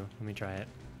I do? Let me try it.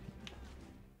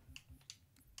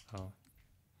 Oh.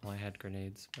 Well, I had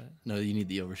grenades, but... No, you need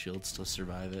the overshields to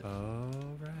survive it. Oh,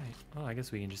 right. Oh, I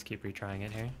guess we can just keep retrying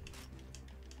it here.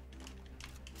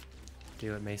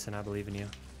 Do it, Mason. I believe in you.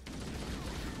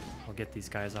 I'll get these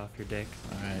guys off your dick.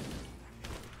 Alright.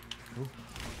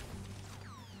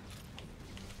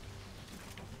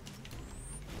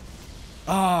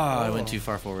 Oh, I went too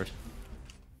far forward.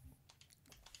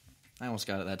 I almost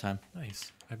got it that time.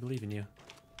 Nice. I believe in you.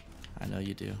 I know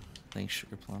you do. Thanks,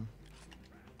 Sugar Plum.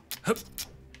 Hup.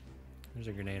 There's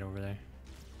a grenade over there.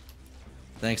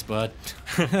 Thanks, bud.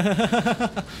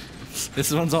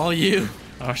 This one's all you.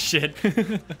 Oh, shit.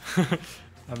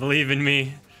 I believe in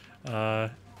me.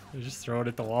 Just throw it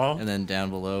at the wall. And then down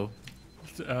below.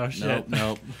 Oh, shit.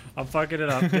 Nope. I'm fucking it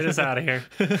up. Get us out of here.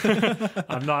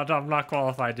 I'm not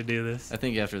qualified to do this. I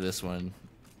think after this one,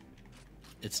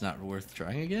 it's not worth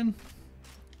trying again.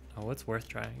 Oh, what's worth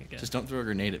trying again? Just don't throw a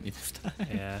grenade at me this time.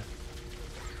 Yeah.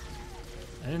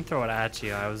 I didn't throw it at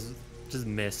you. I was just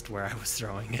missed where I was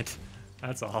throwing it.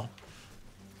 That's all.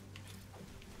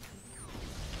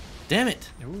 Damn it!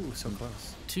 Ooh, so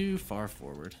close. Too far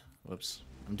forward. Whoops.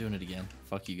 I'm doing it again.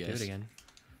 Fuck you guys. Do it again.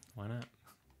 Why not?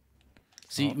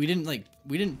 See, we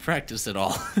didn't practice at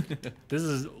all. This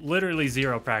is literally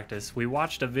zero practice. We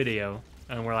watched a video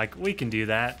and we're like, we can do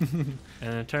that. And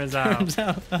it turns out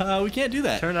we can't do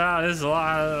that. Turned out this is a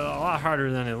lot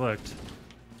harder than it looked.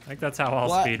 I think that's how all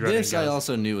speedrunning goes. This I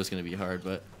also knew was going to be hard,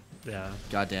 but yeah.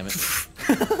 God damn it.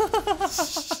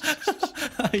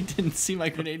 I didn't see my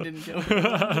grenade didn't go.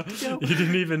 You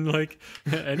didn't even like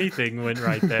anything went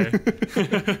right there.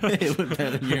 It went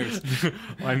better than yours.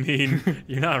 I mean,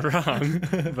 you're not wrong,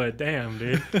 but damn,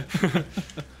 dude.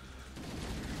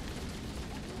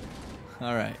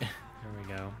 All right. There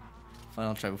we go.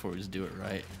 Final try before we just do it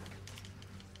right.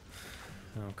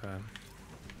 Okay.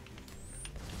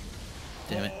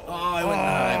 Damn it. Oh, I went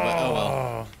high, but oh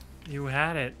well. Oh, you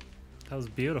had it. That was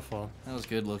beautiful. That was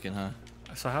good looking, huh?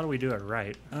 So how do we do it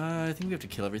right? I think we have to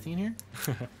kill everything in here.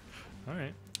 All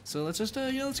right. So let's just,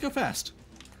 let's go fast.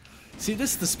 See,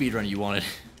 this is the speedrun you wanted.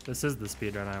 This is the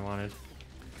speedrun I wanted.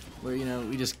 Where,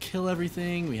 we just kill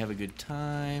everything, we have a good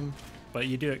time. But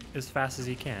you do it as fast as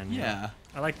you can. Yeah.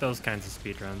 I like those kinds of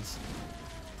speedruns.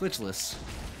 Glitchless.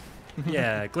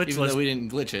 Yeah, glitchless. Even though we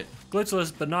didn't glitch it.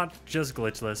 Glitchless, but not just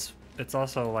glitchless. It's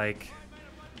also like...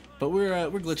 But we're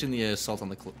glitching the assault on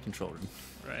the control room.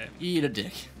 Right. Eat a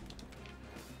dick.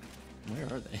 Where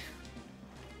are they?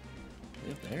 Are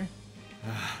they up there?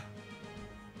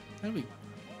 How do we...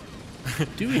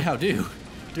 Do we how do?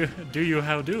 Do you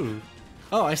how do?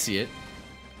 Oh, I see it.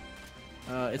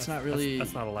 It's not really...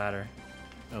 That's not a ladder.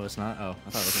 Oh, it's not? Oh, I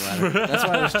thought it was a ladder. That's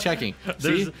why I was checking.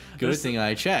 See? Good thing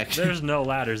I checked. There's no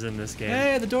ladders in this game.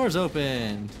 Hey, the door's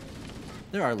open.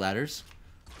 There are ladders.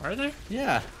 Are there?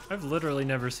 Yeah. I've literally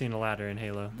never seen a ladder in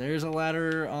Halo. There's a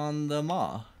ladder on the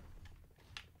Maw.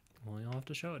 Well, you'll have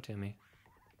to show it to me.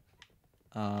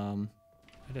 I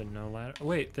I didn't know ladder. Oh,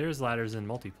 wait, there's ladders in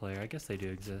multiplayer. I guess they do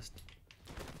exist.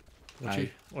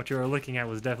 What you were looking at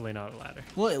was definitely not a ladder.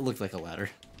 Well, it looked like a ladder.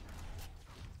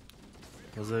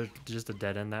 Was it just a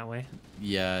dead end that way?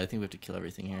 Yeah, I think we have to kill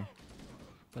everything here.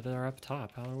 But they're up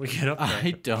top. How do we get up there?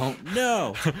 I don't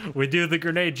know. We do the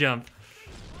grenade jump.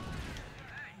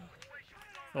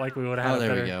 Like we would have. Oh,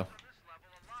 there we go.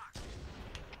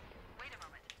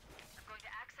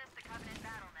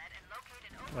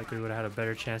 Like we would have had a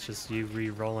better chance just you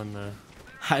re-rolling the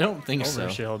I don't think so.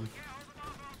 overshield.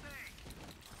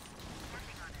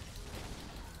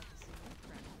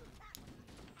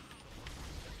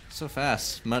 So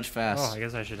fast, much fast. Oh, I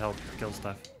guess I should help kill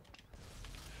stuff.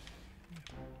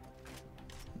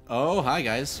 Oh, hi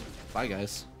guys. Bye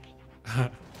guys.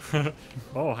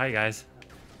 Oh, hi guys.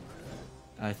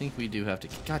 I think we do have to.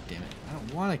 God damn it! I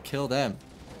don't want to kill them.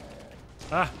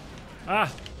 Ah,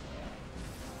 ah.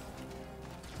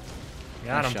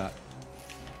 Got Nice him. shot.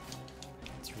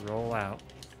 Let's roll out.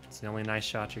 It's the only nice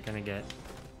shot you're gonna get.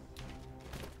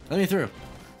 Let me through.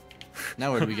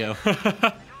 Now where do we go?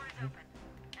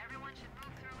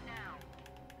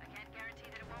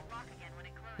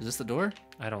 Is this the door?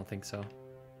 I don't think so.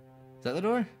 Is that the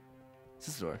door? Is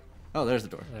this the door? Oh, there's the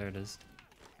door. There it is.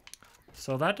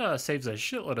 So that saves a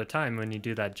shitload of time when you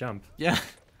do that jump. Yeah,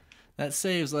 that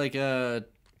saves like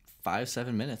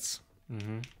 5-7 minutes.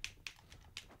 Mm-hmm.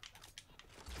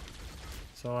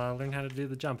 So learn how to do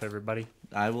the jump, everybody.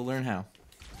 I will learn how.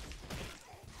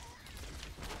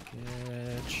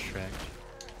 Get Shrek.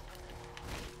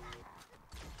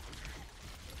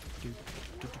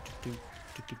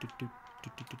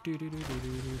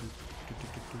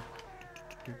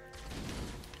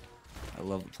 I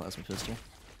love the plasma pistol.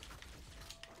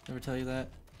 Ever tell you that?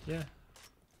 Yeah,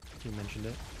 you mentioned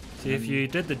it. See, if you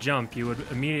did the jump, you would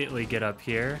immediately get up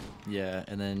here. Yeah,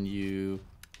 and then you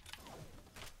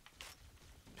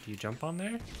jump on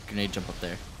there? grenade jump up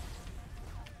there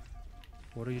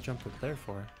What do you jump up there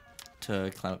for?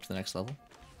 to climb up to the next level.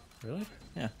 Really?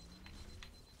 Yeah.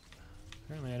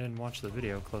 Apparently I didn't watch the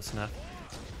video close enough.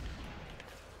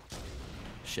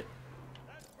 Shit.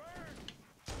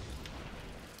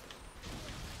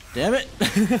 Damn it!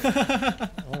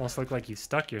 Almost looked like you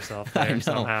stuck yourself I know. there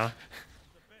somehow.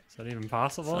 Is that even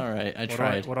possible? All right, I What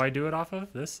tried. do I do it off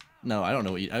of? This? No, I don't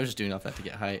know what I was just doing off that to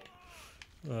get height.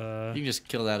 You Uh, can just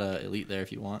kill that elite there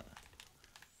if you want.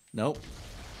 Nope.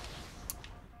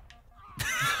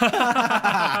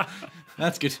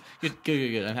 That's good.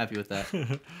 Good. I'm happy with that.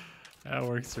 that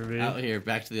works for me. Out here,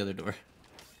 back to the other door.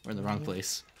 We're in the wrong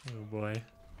place. Oh boy.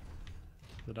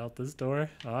 Is it out this door?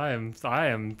 I am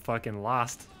fucking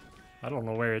lost. I don't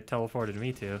know where it teleported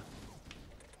me to.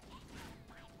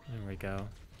 There we go.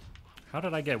 How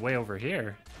did I get way over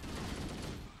here?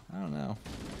 I don't know.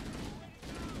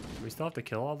 Do we still have to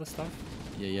kill all this stuff?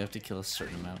 Yeah, you have to kill a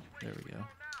certain amount. There we go.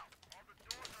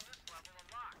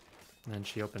 And then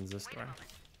she opens this door.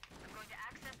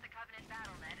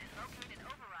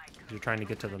 You're trying to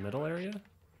get to the middle area?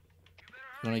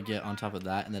 You want to get on top of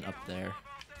that and then up there.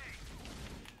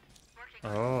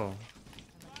 Oh.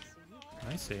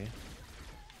 I see.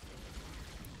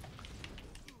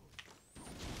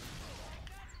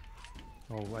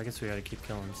 Oh, I guess we gotta keep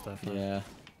killing stuff. Huh? Yeah.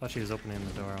 Thought she was opening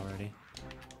the door already.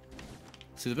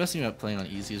 See, the best thing about playing on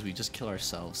easy is we just kill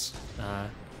ourselves.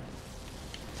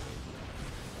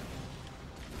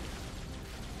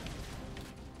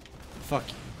 Fuck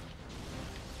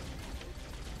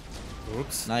you.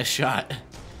 Oops. Nice shot.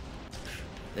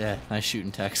 Yeah, nice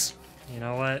shooting, Tex. You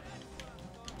know what?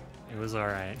 It was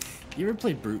alright. You ever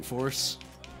played Brute Force?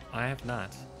 I have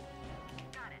not.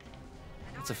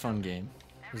 It's a fun game.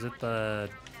 Is it the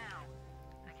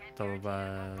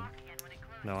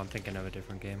no, I'm thinking of a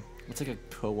different game. It's like a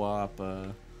co-op, I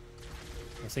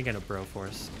was thinking of Bro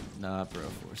Force. Nah, Bro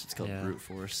Force. It's called Brute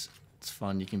Force. It's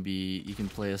fun. You can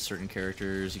play as certain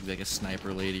characters. You can be like a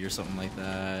sniper lady or something like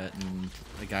that, and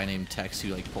a guy named Tex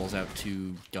who like pulls out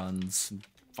 2 guns and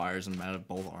fires them out of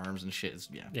both arms and shit.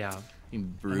 Yeah.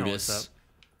 Brutus.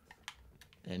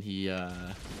 And he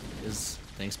is.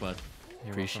 Thanks, bud.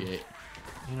 You're Appreciate. welcome.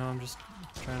 You know, I'm just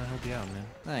trying to help you out, man.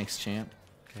 Thanks, champ.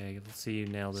 Okay, let's see you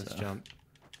nail this jump.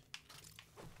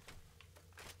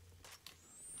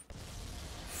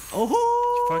 Oh!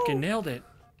 You fucking nailed it.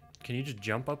 Can you just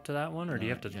jump up to that one, or do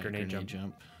you have to grenade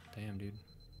jump? Damn, dude.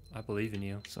 I believe in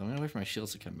you. So I'm gonna wait for my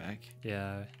shields to come back.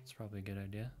 Yeah, it's probably a good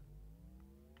idea.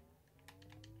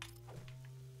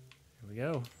 Here we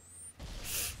go.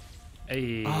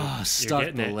 Hey. Oh,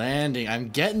 stuck the landing. I'm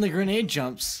getting the grenade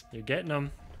jumps. You're getting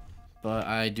them. But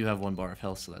I do have 1 bar of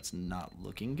health, so that's not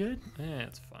looking good. Eh,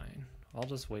 it's fine. I'll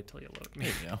just wait till you load me.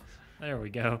 There you go. There we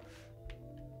go.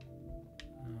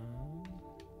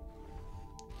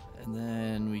 And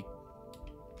then we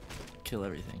kill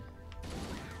everything.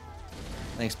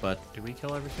 Thanks, bud. Did we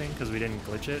kill everything? Because we didn't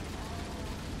glitch it?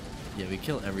 Yeah, we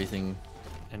kill everything.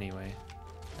 Anyway.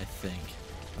 I think.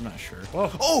 I'm not sure. Whoa.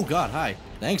 Oh, God, hi.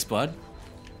 Thanks, bud.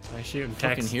 Nice shooting,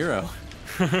 Fucking Tex. hero.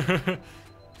 Sudden,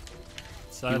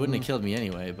 He wouldn't have killed me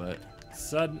anyway, but...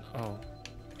 Sudden... Oh.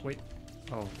 Wait.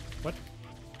 Oh. What?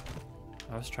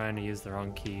 I was trying to use the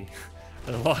wrong key.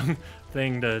 The long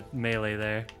thing to melee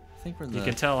there. I think we're in the... You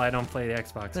can tell I don't play the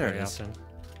Xbox There very it is. often.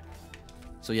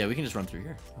 So yeah, we can just run through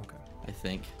here. Okay. I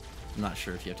think. I'm not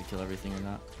sure if you have to kill everything or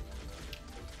not.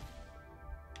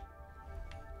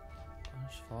 I'll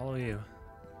just follow you.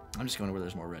 I'm just going to where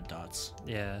there's more red dots.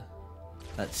 Yeah.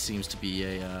 That seems to be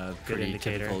a Good pretty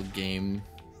indicator. typical game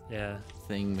Yeah.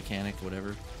 thing, mechanic,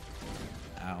 whatever.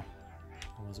 Ow. It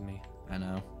wasn't me. I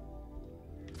know.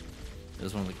 It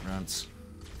was one of the grunts.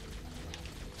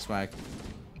 Swag.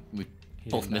 We He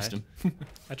both didn't missed die. him.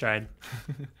 I tried.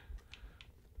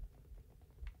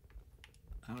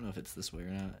 I don't know if it's this way or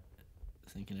not.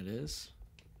 Thinking it is.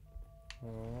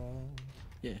 Oh.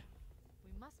 Yeah.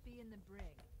 We must be in the brig.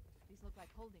 These look like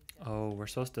holding cells. Oh, we're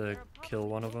supposed to kill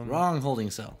one of them. Wrong holding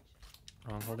cell.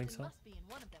 Wrong holding We cell? must be in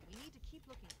one of them. We need to keep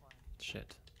looking for him.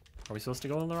 Shit. Are we supposed to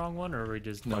go in the wrong one, or we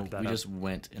just No, fucked that we up? just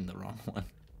went in the wrong one.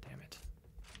 Damn it.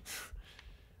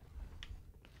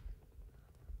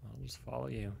 I'll just follow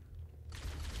you.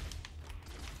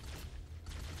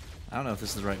 I don't know if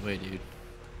this is the right way, dude.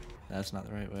 That's not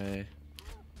the right way.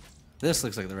 This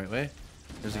looks like the right way.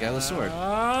 There's a guy with a sword.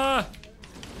 Ah!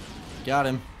 Got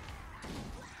him.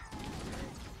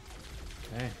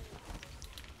 Okay.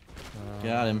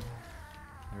 Got him.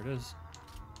 There it is.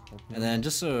 And then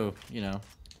just so, you know,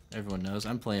 everyone knows,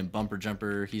 I'm playing bumper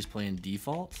jumper. He's playing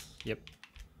default. Yep.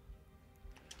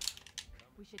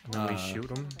 We should And then we shoot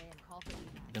them. and call for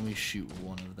evac. Then we shoot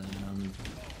one of them.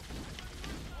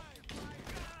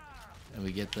 And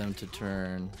we get them to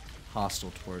turn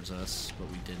hostile towards us, but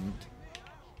we didn't.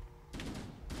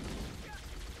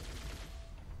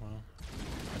 Well,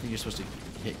 I think you're supposed to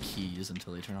hit keys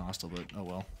until they turn hostile, but oh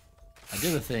well. I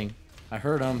did the thing. I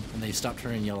heard them, and they stopped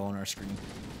turning yellow on our screen.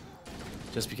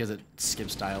 Just because it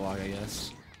skips dialogue, I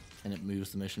guess. And it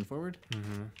moves the mission forward.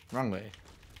 mm-hmm. Wrong way. I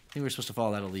think we were supposed to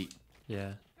follow that elite.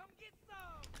 Yeah.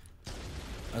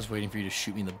 I was waiting for you to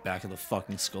shoot me in the back of the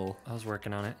fucking skull. I was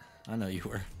working on it. I know you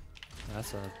were.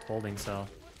 That's a holding cell.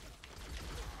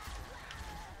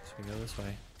 So we go this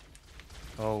way.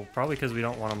 Oh, probably because we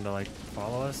don't want them to, like,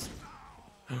 follow us.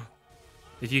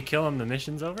 If you kill them, the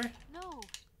mission's over? No. Without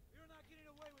the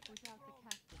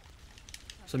captain.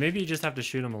 So maybe you just have to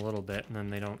shoot them a little bit, and then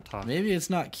they don't talk. Maybe it's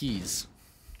not keys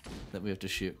that we have to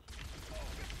shoot.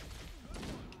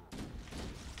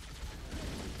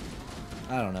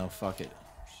 I don't know. Fuck it.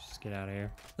 Just get out of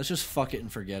here. Let's just fuck it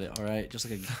and forget it, alright? Just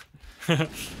like a...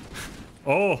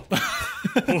 Oh!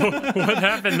 What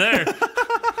happened there?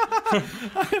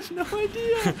 I have no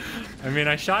idea. I mean,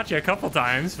 I shot you a couple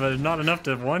times, but not enough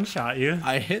to one-shot you.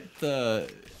 I hit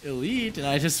the elite and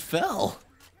I just fell.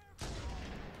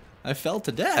 I fell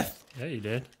to death. Yeah, you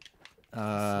did. It's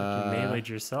like you meleeed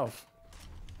yourself.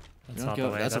 That's not the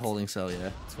way. That's a holding cell, yeah.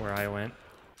 That's where I went.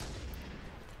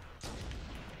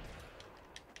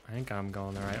 I think I'm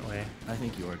going the right way. I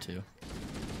think you are too.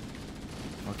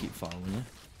 I'll keep following you.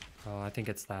 Oh, I think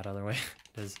it's that other way.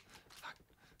 It is.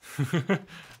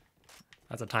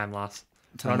 That's a time loss.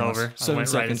 Run over. 7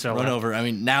 seconds. Run over. I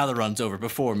mean, now the run's over.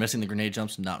 Before missing the grenade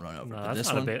jumps, not run over. No,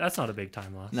 that's not a big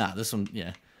time loss. Nah, this one,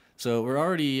 yeah. So we're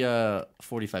already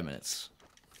 45 minutes.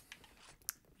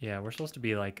 Yeah, we're supposed to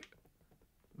be like.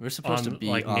 We're supposed to be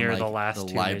like on near like, the last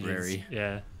two library. Midges.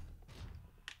 Yeah.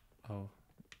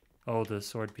 Oh, the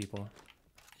sword people.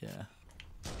 Yeah.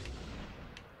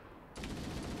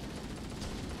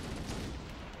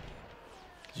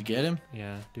 Did you get him?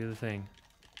 Yeah, do the thing.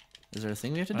 Is there a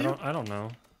thing we have to do? I don't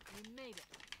know. We made it.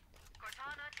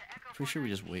 Cortana to Echo Pretty sure we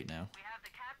just Formation. wait now. We have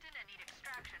the captain and need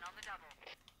extraction on the double.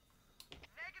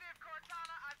 Negative,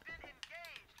 Cortana. I've been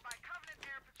engaged by Covenant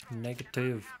Air Patrol. Negative.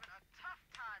 And I'm having a tough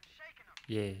time shaking them.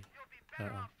 Yeah. You'll be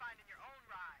better off finding your own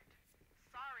ride.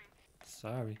 Sorry.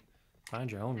 Sorry. Find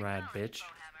your own ride, bitch.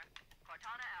 Bowhammer.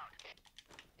 Cortana out.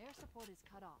 Air support is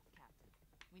cut off, Captain.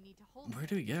 We need to hold. Where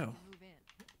do we go? Move in.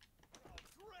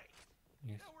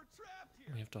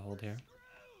 We have to hold here.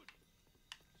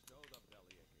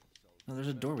 Oh, there's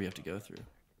a door we have to go through.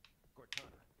 Cortana,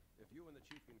 if you and the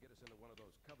chief can get us into one of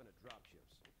those Covenant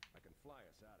dropships, I can fly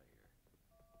us out of here.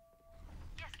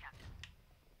 Yes, Captain.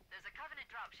 There's a Covenant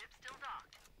dropship still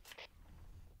docked.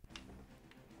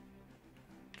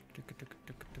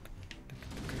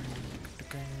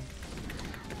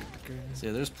 So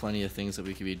yeah, there's plenty of things that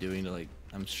we could be doing to like,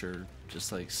 I'm sure,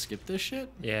 just like skip this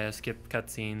shit. Yeah, skip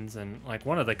cutscenes and like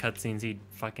one of the cutscenes he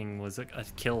fucking was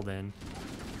killed in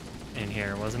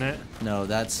here, wasn't it? No,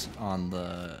 that's on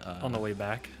the way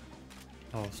back.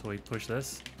 Oh, so we push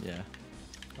this? Yeah.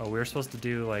 Oh, we were supposed to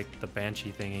do like the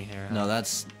banshee thingy here. Huh? No,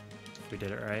 that's If we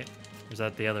did it right. Or is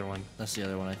that the other one? that's the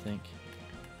other one, I think.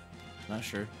 Not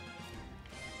sure.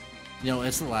 You know,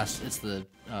 it's the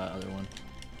other one,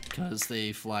 because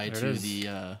they fly There it to is.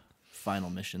 the final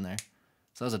mission there.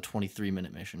 So that was a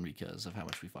 23-minute mission because of how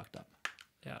much we fucked up.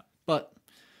 Yeah. But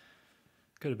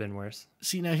Could have been worse.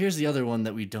 see, now here's the other one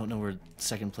that we don't know where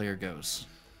second player goes.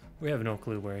 We have no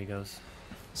clue where he goes.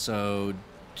 So,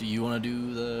 do you want to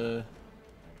do the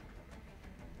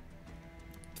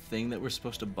thing that we're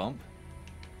supposed to bump?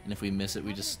 And if we miss it,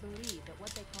 we just Believe that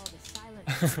what they call the silent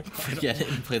forget it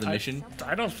and play the mission?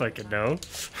 I don't fucking know.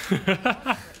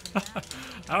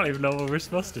 I don't even know what we're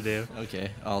supposed to do.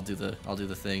 Okay, I'll do the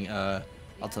thing. I'll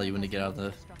tell you when to get out of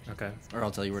the, Okay. or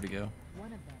I'll tell you where to go.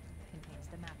 One of them contains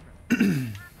the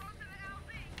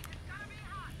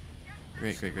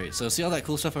macro. Great. So see all that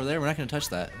cool stuff over there? We're not going to touch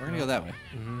that. We're going to go that way.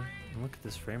 Mm-hmm. Look at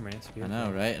this frame rate. It's I beautiful.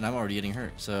 know, right? And I'm already getting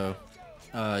hurt. So,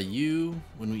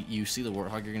 when you see the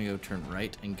Warthog, you're going to go turn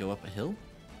right and go up a hill.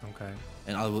 Okay.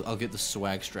 And I'll get the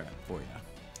swag strap for you.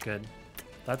 Good.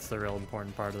 That's the real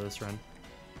important part of this run.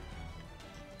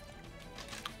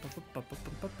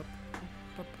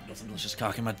 Let's just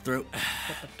cock in my throat.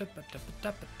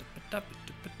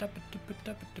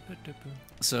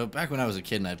 So back when I was a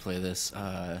kid and I'd play this,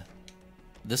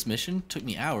 this mission took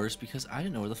me hours because I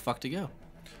didn't know where the fuck to go.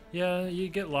 Yeah, you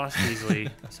get lost easily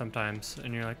sometimes,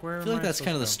 and you're like, where I am feel I like that's supposed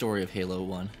kind of to the go? story of Halo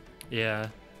 1. Yeah,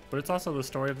 but it's also the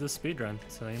story of this speedrun,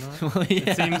 so you know what? Well,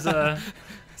 yeah. It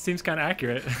seems kind of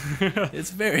accurate.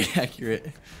 It's very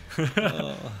accurate.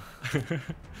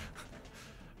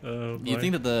 Oh, boy. You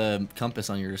think that the compass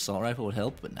on your assault rifle would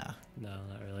help, but nah. No,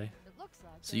 not really. It looks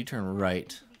like So you turn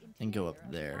right and go up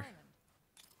there.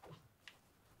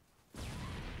 Do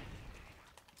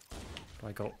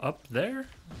I go up there?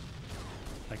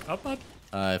 Like up?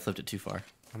 I flipped it too far.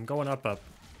 I'm going up.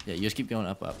 Yeah, you just keep going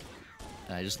up.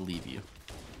 And I just leave you.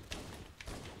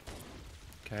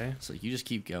 Okay. So you just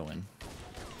keep going.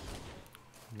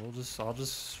 I'll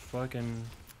just fucking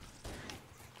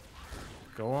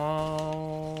go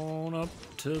on up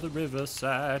to the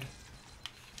riverside.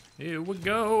 Here we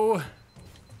go.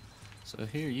 So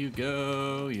here you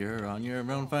go. You're on your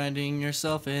own, finding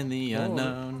yourself in the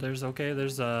unknown. There's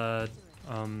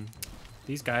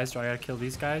these guys. Do I gotta kill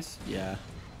these guys? Yeah.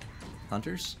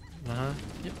 Hunters? Uh-huh.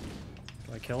 Yep.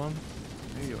 Do I kill them?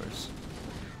 They're yours.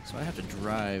 So I have to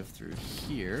drive through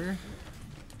here.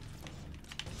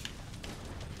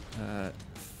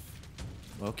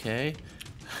 Okay.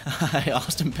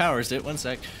 Austin powers it. 1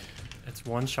 sec. It's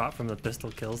one shot from the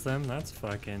pistol kills them. That's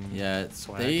fucking Yeah,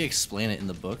 swag. they explain it in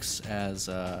the books as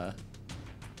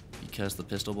because the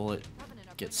pistol bullet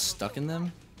gets stuck in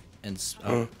them and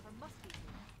oh,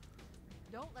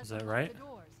 Is that right?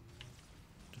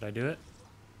 Did I do it?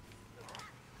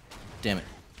 damn it.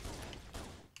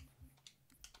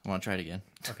 I want to try it again.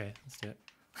 Okay, let's do it.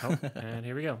 Oh, and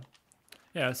here we go.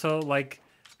 Yeah, so like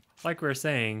we were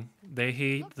saying,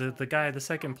 the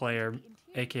second player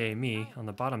aka me, on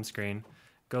the bottom screen,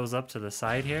 goes up to the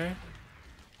side here,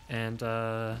 and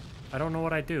I don't know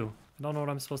what I do. I don't know what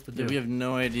I'm supposed to do. Yeah, we have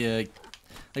no idea.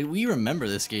 Like, we remember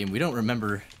this game. We don't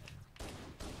remember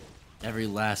every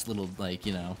last little, like,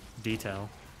 you know... detail.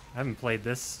 I haven't played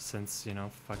this since, you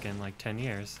know, fucking like 10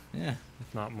 years. Yeah.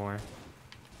 If not more.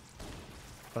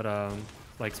 But,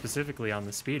 like, specifically on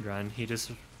the speedrun, he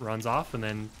just runs off and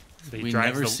then he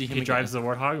drives the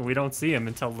Warthog, and we don't see him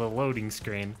until the loading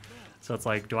screen. So it's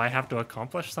like, do I have to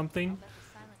accomplish something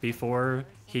before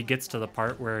he gets to the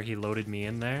part where he loaded me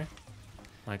in there?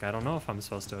 Like, I don't know if I'm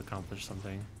supposed to accomplish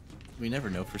something. We never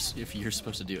know if you're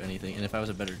supposed to do anything, and if I was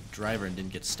a better driver and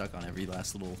didn't get stuck on every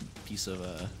last little piece of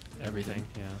everything.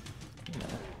 Yeah. You know.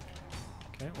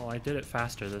 Okay, well, I did it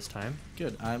faster this time.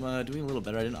 Good. I'm doing a little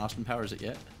better. I didn't Austin Powers it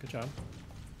yet. Good job.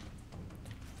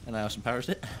 And I Austin Powers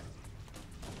it.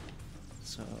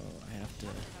 So I have to...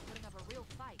 Putting up a real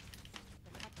fight.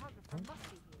 The cartographer must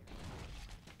be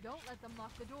here. Don't let them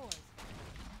lock the doors.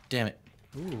 Damn it.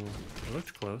 Ooh, it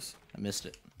looked close. I missed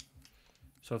it.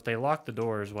 So if they lock the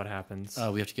doors, what happens?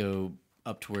 We have to go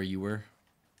up to where you were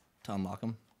to unlock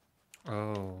them.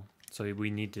 Oh, so we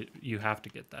need to. You have to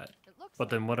get that. It looks But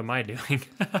then what am I doing?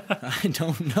 I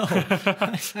don't know.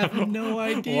 I have no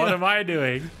idea. What am I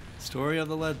doing? Story of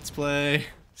the Let's Play,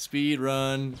 speed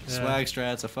run, Yeah. swag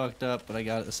strats. I fucked up, but I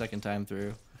got it the second time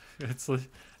through. It's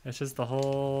just the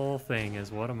whole thing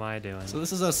is what am I doing? So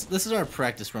this is us. This is our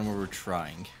practice run where we're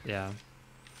trying Yeah.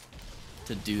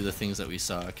 to do the things that we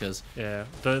saw. Cause Yeah.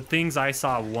 The things I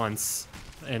saw once,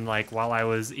 and like while I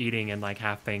was eating and like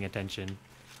half paying attention.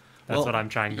 That's well, what I'm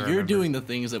trying to You're remember. doing the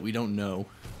things that we don't know.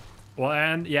 Well,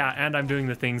 and yeah, and I'm doing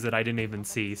the things that I didn't even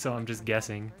see, so I'm just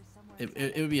guessing.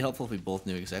 It would be helpful if we both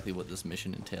knew exactly what this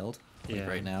mission entailed, like Yeah.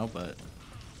 right now. But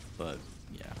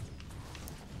yeah.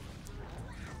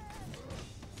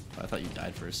 I thought you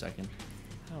died for a second.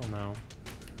 Hell no.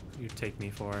 You take me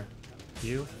for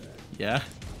you. Yeah.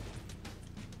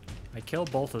 I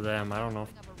killed both of them. I don't know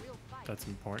if putting up a real fight. that's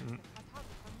important. The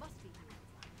cartographer must be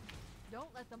here. Don't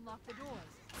let them lock the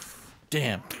doors.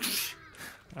 Damn.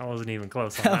 I wasn't even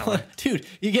close on that one. Dude,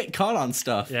 you get caught on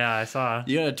stuff. Yeah, I saw.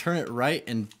 You gotta turn it right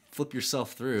and flip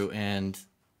yourself through, and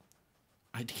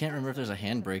I can't remember if there's a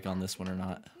handbrake on this one or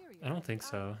not. I don't think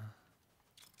so.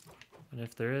 And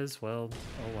if there is, well,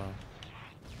 oh well.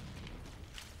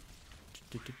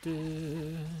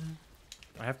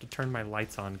 I have to turn my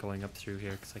lights on going up through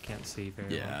here because I can't see very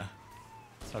well. Yeah.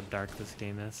 That's how dark this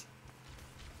game is.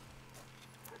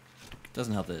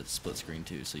 Doesn't help that it's split screen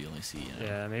too, so you only see, you know.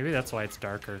 Yeah, maybe that's why it's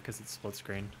darker, because it's split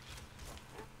screen.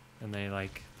 And they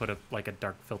like put a a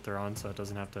dark filter on so it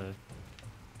doesn't have to.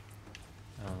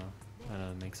 I don't know. That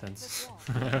doesn't make sense.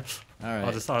 All right.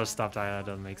 I'll just stop that. That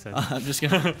doesn't make sense. I'm just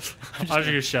gonna. I'll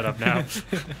just shut up now. Just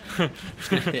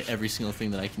gonna hit every single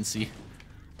thing that I can see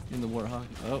in the Warthog.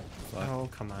 Oh, fuck. Oh,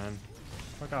 come on.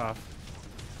 Fuck off.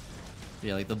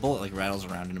 Yeah, like the bullet like rattles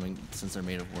around, and I mean, since they're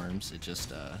made of worms, it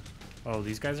just Oh,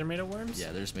 these guys are made of worms?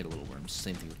 yeah, they're just made of little worms.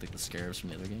 Same thing with like the scarabs from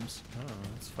the other games. Oh,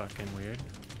 that's fucking weird.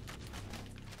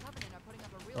 Covenant are putting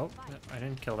up a real Oh, fight. I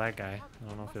didn't kill that guy. I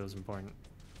don't know if it was important.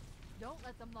 Don't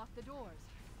let them lock the doors.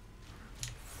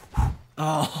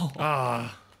 Oh,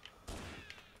 Ah.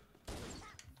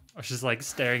 I was just like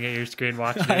staring at your screen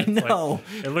watching it. I It's like- know.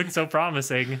 it looked so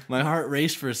promising. My heart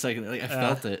raced for a second. Like I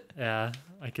felt it. Yeah,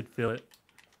 I could feel it.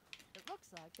 It looks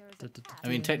like there is a path I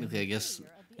mean, technically, I to the guess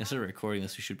interior of the instead of recording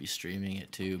this, we should be streaming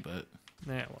it too. But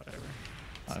Nah, whatever.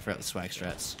 oh, I forgot the swag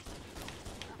strats.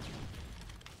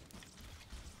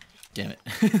 Damn it.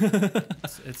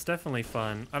 It's definitely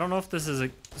fun. I don't know if this is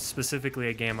specifically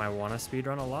a game I want to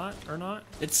speedrun a lot or not.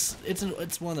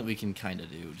 it's one that we can kind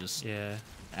of do just Yeah.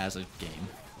 as a game.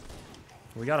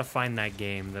 We gotta find that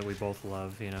game that we both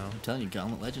love, you know? I'm telling you,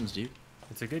 Gauntlet Legends, dude.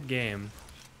 It's a good game,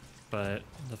 but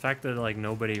the fact that like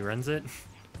nobody runs it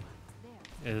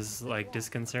is like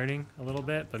disconcerting a little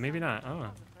bit, but maybe not. I don't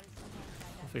know.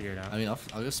 We'll figure it out. I mean, I'll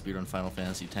go speedrun Final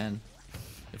Fantasy X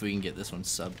if we can get this one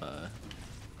sub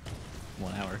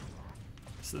 1 hour.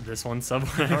 So this one sub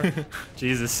 1 hour?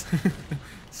 Jesus.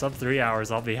 Sub 3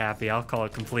 hours, I'll be happy. I'll call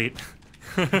it complete.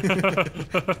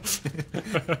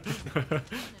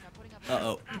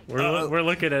 Uh-oh. We're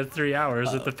looking at 3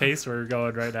 hours at the pace we're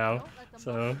going right now.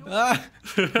 So Ah!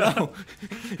 No!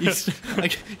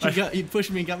 You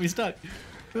pushed me and got me stuck.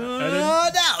 No!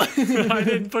 I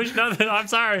didn't push nothing. I'm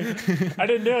sorry. I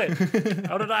didn't do it.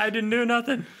 How did I didn't do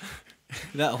nothing.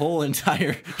 That whole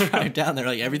entire drive down there,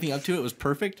 like everything up to it was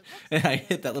perfect, and I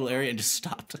hit that little area and just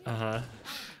stopped. Uh-huh.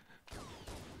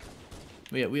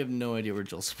 But yeah, we have no idea where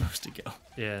Joel's supposed to go.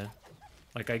 Yeah.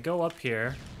 Like I go up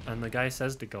here and the guy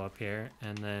says to go up here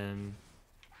and then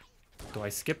Do I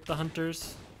skip the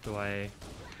hunters? Do I...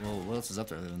 Well, what else is up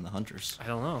there other than the hunters? I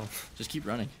don't know. Just keep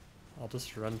running. I'll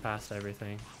just run past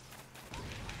everything.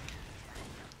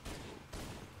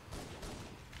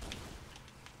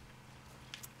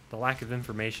 The lack of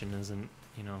information isn't,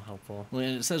 you know, helpful. Well,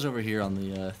 and it says over here on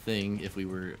the thing, if we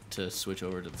were to switch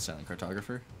over to the silent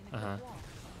cartographer,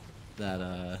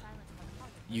 that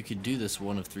you could do this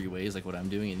one of 3 ways, like what I'm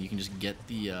doing, and you can just get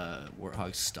the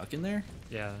warthog stuck in there.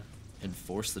 Yeah. And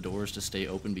force the doors to stay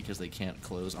open because they can't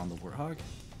close on the warthog.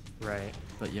 Right.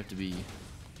 But you have to be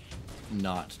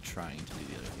not trying to do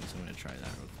the other thing, so I'm going to try that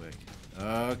real quick.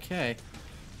 Okay.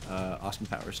 Austin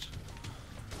Powers.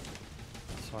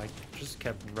 So I just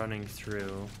kept running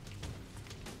through.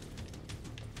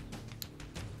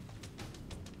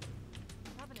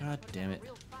 God damn it. The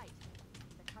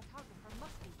cartographer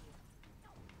must be here.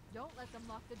 Don't let them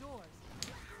lock the doors.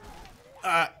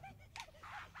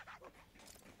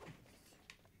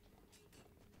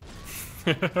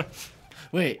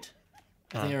 Wait.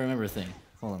 I think I remember a thing.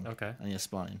 Hold on. Okay. I need to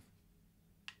spawn in.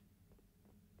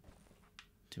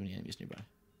 Too many enemies nearby.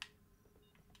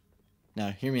 Now,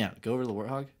 hear me out. Go over to the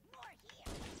warthog.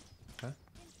 Okay.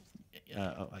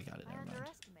 Oh, I got it. I Never mind.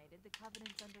 underestimated the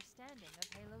Covenant's understanding of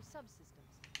Halo subsystems.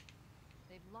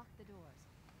 They've locked the doors,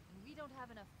 and we don't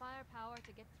have enough firepower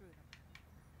to get through them.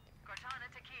 Cortana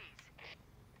to Keys.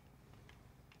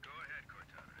 Go ahead,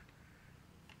 Cortana.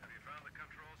 Have you found the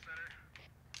control center?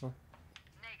 Oh.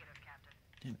 Negative, Captain.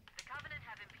 Damn it. The Covenant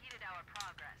have impeded our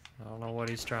progress. I don't know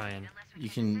what he's trying. Unless we You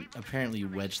can apparently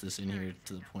wedge this in here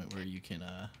to the point where you can,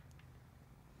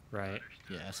 Right.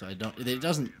 yeah, so I don't, it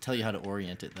doesn't tell you how to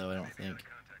orient it, though, I don't think.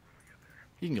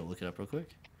 You can go look it up real quick.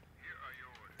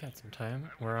 Got some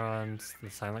time. We're on the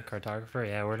silent cartographer.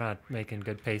 Yeah, we're not making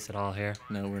good pace at all here.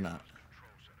 No, we're not.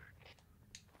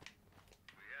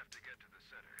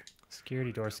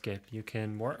 Security door skip. You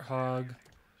can warthog,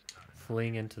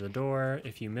 fling into the door.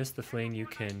 If you miss the fling, you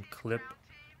can clip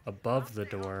above the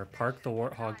door, park the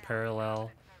warthog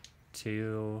parallel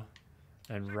to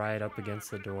and right up against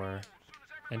the door.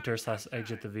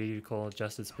 Enter/exit the vehicle,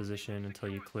 adjust its position until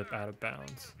you clip out of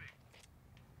bounds.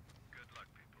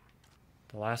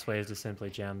 The last way is to simply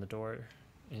jam the door,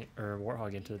 or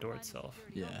warthog into the door itself.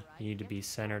 Yeah. You need to be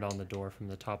centered on the door from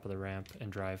the top of the ramp and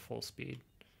drive full speed.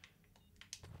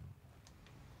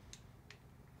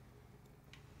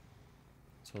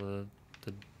 So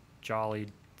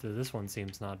this one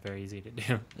seems not very easy to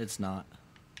do. It's not.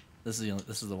 This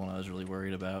is the one I was really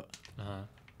worried about.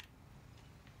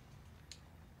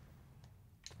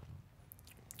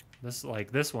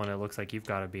 This one, it looks like you've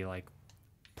got to be like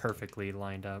perfectly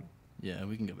lined up. Yeah,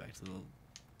 we can go back to the.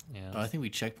 Yeah. Oh, I think we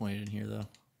checkpointed in here though.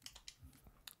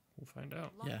 We'll find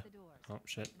out. Lock Yeah. the doors, Oh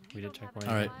shit, and we did don't have checkpoint.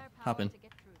 enough All right, firepower hop in. to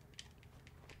get through them.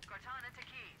 Cortana to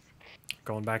Keys.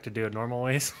 Going back to do it normal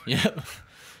ways. Yep.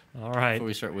 All right. Before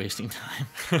we start wasting time.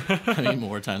 I mean,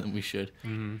 more time than we should.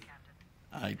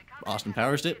 I Austin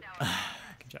Powers it. Good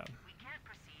job. We can't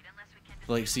proceed unless we can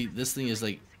Like, see, this thing is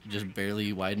like just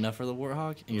barely wide enough for the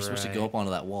warthog, and you're supposed to go Right. up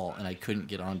onto that wall, and I couldn't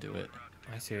get onto it.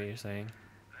 I see what you're saying.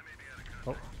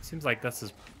 Oh, seems like this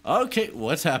is Okay,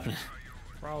 what's happening?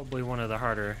 probably one of the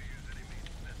harder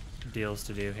deals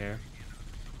to do here.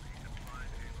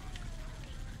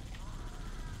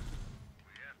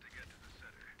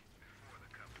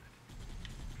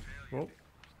 Whoa.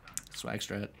 Swag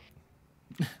strat.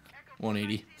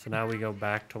 180. So now we go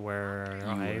back to where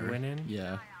I were. went in?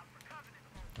 Yeah.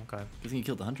 Okay. Good thing you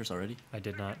killed the hunters already. I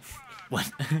did not.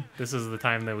 What? This is the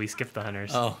time that we skipped the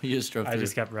hunters. Oh, you just drove through. I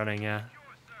just kept running, yeah.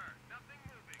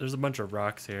 There's a bunch of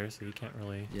rocks here, so you can't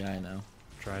really Yeah, I know.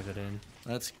 drive it in.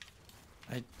 That's.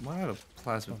 Why do I have a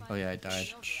plasma? Oh yeah, I died.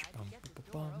 Bum,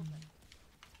 bum, bum.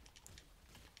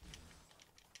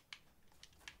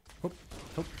 Whoop,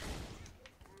 whoop.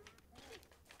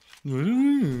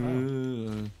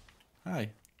 Hi.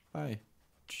 Bye.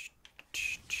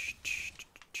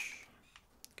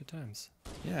 Good times.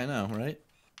 Yeah, I know, right?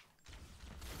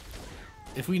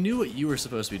 If we knew what you were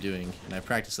supposed to be doing, and I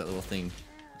practiced that little thing,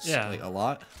 Yeah. like a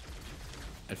lot,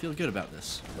 I'd feel good about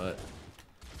this. But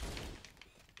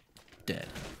dead.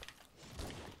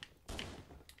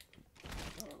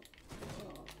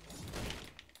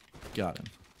 Got him.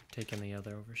 Taking the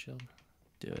other overshield.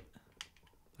 Do it.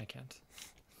 I can't.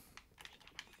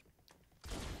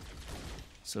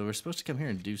 So we're supposed to come here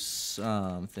and do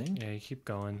something. Yeah, you keep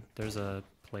going. There's a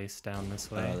place down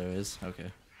this way. Oh, there is. Okay.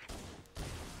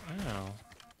 Wow.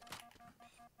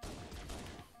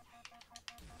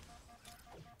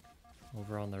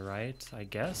 Over on the right, I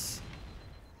guess.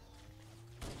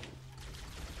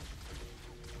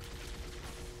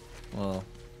 Well,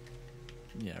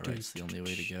 Yeah, right. It's the only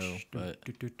way to go. But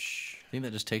I think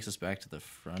that just takes us back to the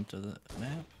front of the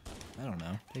map. I don't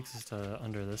know. Takes us to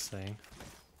under this thing.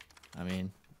 I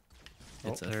mean,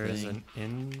 it's a there thing. is an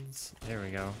ins. There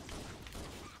we go.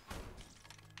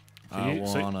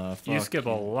 You skip a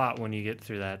lot when you get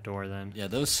through that door then. Yeah,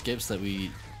 those skips that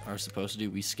we are supposed to do,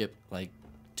 we skip like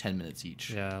 10 minutes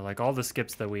each. Yeah, like all the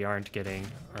skips that we aren't getting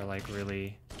are like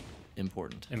really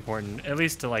important. At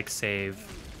least to like save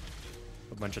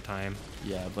a bunch of time.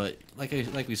 Yeah, but like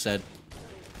we said,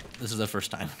 this is the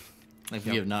first time. Like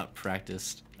we have not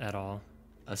practiced at all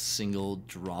a single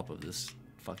drop of this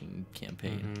fucking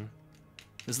campaign.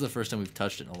 This is the first time we've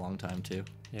touched it in a long time too.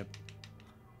 Yep.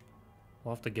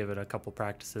 We'll have to give it a couple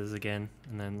practices again,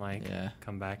 and then like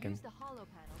come back and. Use the holo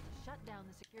panel to shut down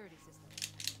the security system.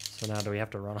 So now do we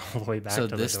have to run all the way back so to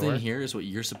the door? So this thing here is what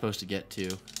you're supposed to get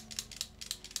to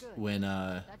when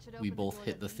we both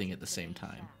hit the thing at the same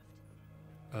time.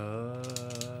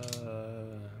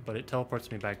 But it teleports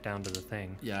me back down to the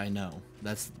thing. Yeah, I know.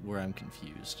 That's where I'm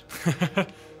confused. Okay,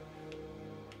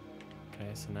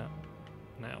 so now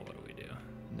what do we do?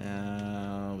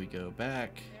 Now we go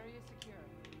back.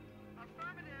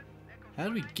 How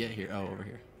did we get here? Oh, over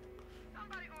here.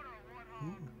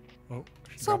 Oh,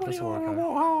 somebody order a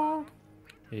warthog.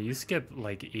 Yeah, you skip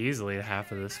like easily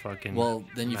half of this fucking. Well,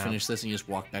 then you map. finish this and you just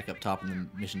walk back up top, and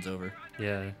the mission's over.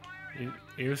 Yeah,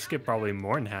 you skip probably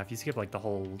more than half. You skip like the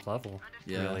whole level,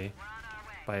 really,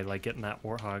 by like getting that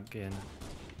warthog in.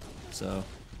 So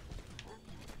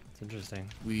it's interesting.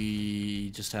 We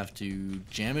just have to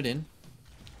jam it in.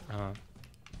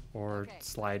 Or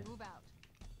slide,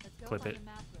 clip it.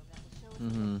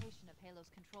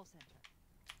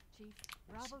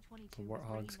 The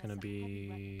warthog's gonna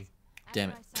be.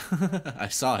 Damn it! I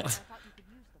saw it.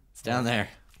 It's down there.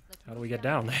 How do we get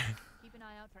down there?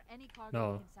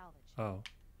 No. Oh.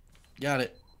 Got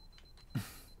it.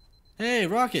 Hey,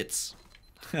 rockets!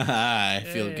 I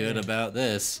feel good about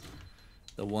this.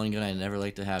 The one gun I never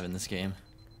like to have in this game.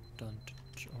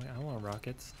 Wait, I want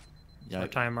rockets. Yeah, our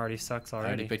time already sucks already. I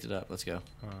already picked it up. Let's go.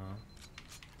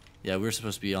 Yeah, we're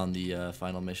supposed to be on the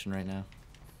final mission right now.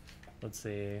 Let's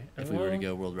see. If we were to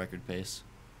go world record pace.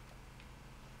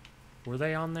 Were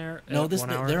they on there? No,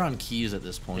 they're on keys at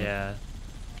this point. Yeah.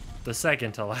 The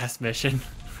second to last mission.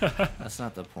 That's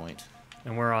not the point.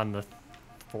 And we're on the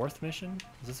fourth mission?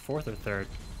 Is this fourth or third?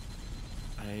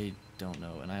 I don't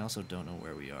know, and I also don't know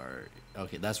where we are.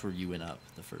 Okay, that's where you went up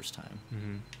the first time.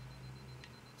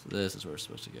 So this is where we're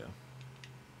supposed to go.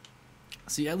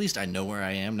 See, at least I know where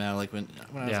I am now. Like when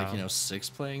I was like 6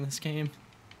 playing this game.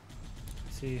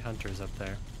 See hunters up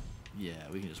there. Yeah,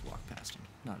 we can just walk past them.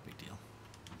 Not a big deal.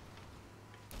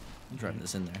 I'm driving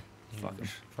this in there.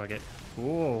 Fuck it.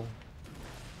 Whoa.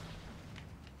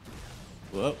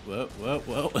 Whoa, whoa, whoa,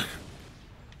 whoa.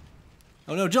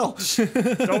 Oh no, Joel!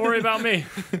 Don't worry about me.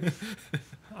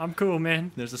 I'm cool,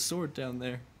 man. There's a sword down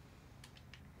there.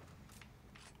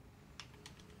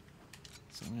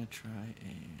 So I'm gonna try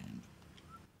and...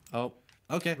 Oh,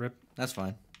 okay. Rip. That's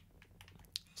fine.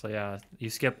 So yeah, you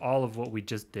skip all of what we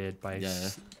just did by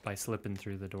slipping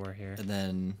through the door here. And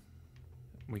then...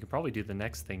 We could probably do the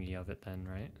next thingy of it then,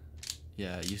 right?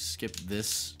 Yeah, you skip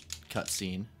this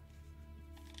cutscene.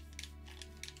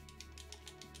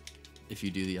 If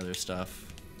you do the other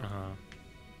stuff.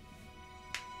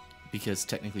 Because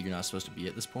technically you're not supposed to be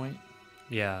at this point.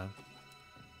 Yeah.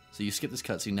 So you skip this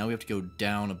cutscene. Now we have to go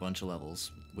down a bunch of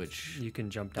levels, which... You can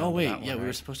jump down. Oh, wait. That one, yeah, we right?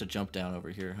 were supposed to jump down over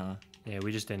here, huh? Yeah,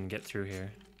 we just didn't get through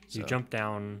here. You So- jump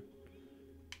down...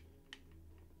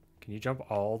 Can you jump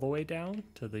all the way down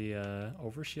to the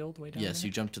overshield way down Yes, there?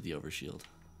 you jump to the overshield.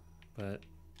 But...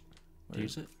 Where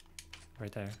is it?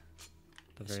 Right there.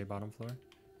 The very bottom floor.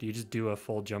 Do you just do a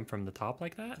full jump from the top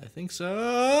like that? I think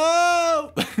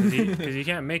so. Because you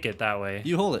can't make it that way.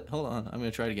 You hold it. Hold on. I'm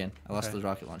going to try it again. I lost the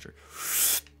rocket launcher.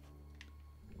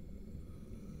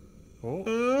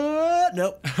 Oh.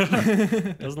 Nope.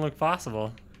 Doesn't look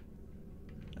possible.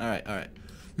 All right. All right.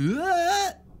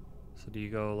 So do you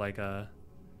go like a...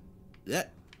 Yeah.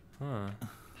 Huh.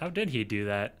 How did he do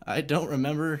that? I don't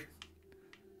remember.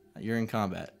 You're in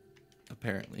combat,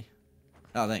 apparently.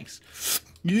 Oh, thanks.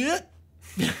 Yeah.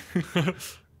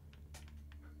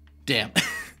 Damn.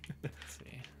 Let's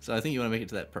see. So I think you want to make it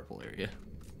to that purple area.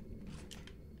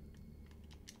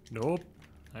 Nope.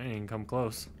 I didn't even come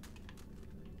close.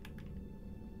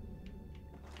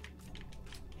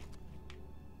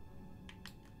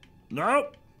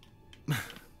 Nope.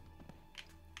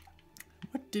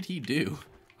 What did he do?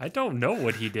 I don't know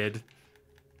what he did.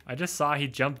 I just saw he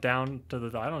jumped down to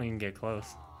the... I don't even get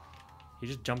close. He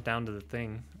just jumped down to the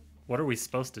thing. What are we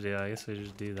supposed to do? I guess we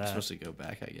just do that. We're supposed to go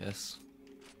back, I guess.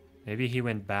 Maybe he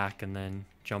went back and then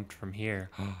jumped from here.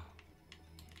 Can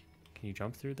you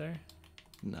jump through there?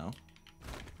 No.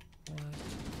 What?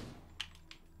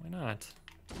 Why not?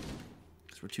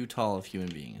 Because we're too tall of human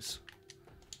beings.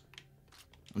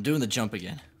 I'm doing the jump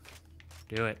again.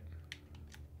 Do it.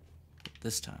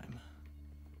 This time,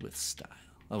 with style.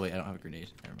 Oh wait, I don't have a grenade.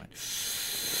 Never mind.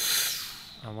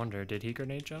 I wonder, did he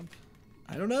grenade jump?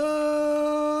 I don't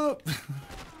know. So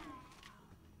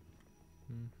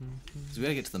we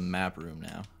gotta get to the map room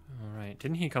now. All right.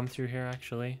 Didn't he come through here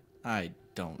actually? I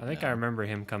don't know. I think I remember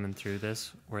him coming through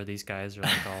this, where these guys are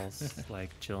like all like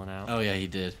chilling out. Oh yeah, he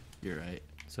did. You're right.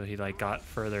 So he like got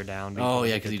further down. Oh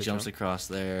yeah, because he jumps across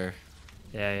there.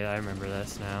 Yeah, I remember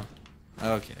this now.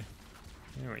 Okay.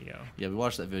 There we go. Yeah, we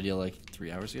watched that video like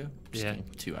 3 hours ago. Just Yeah. kidding,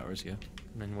 2 hours ago.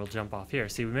 And then we'll jump off here.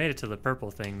 See, we made it to the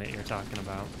purple thing that you're talking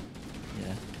about.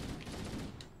 Yeah.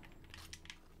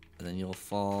 And then you'll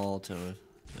fall to the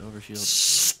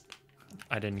overshield.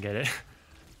 I didn't get it.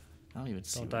 I don't even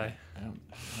see. Don't where die. I don't.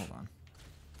 Hold on.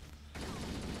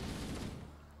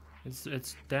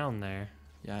 It's down there,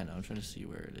 Yeah, I know. I'm trying to see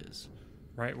where it is.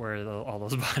 right where all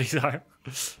those bodies are.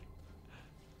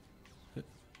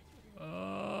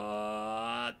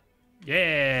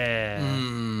 Yeah.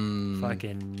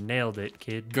 Fucking nailed it,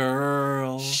 kid.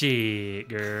 Girl. Shit,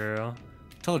 girl.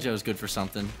 Told you I was good for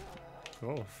something.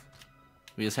 Cool.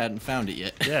 We just hadn't found it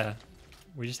yet. Yeah.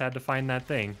 We just had to find that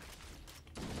thing.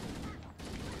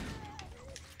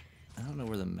 I don't know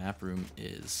where the map room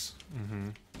is.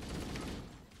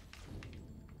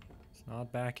 It's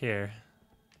not back here.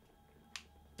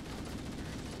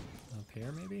 Up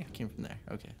here, maybe? Came from there.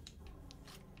 Okay.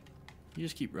 You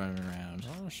just keep running around.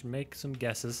 Well, I should make some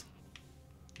guesses.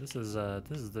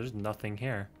 There's nothing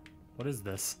here. What is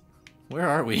this? Where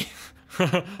are we?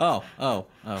 Oh,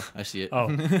 I see it. Oh,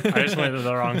 I just went to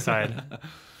the wrong side.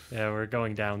 Yeah, we're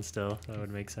going down still. That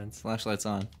would make sense. Flashlight's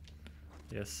on.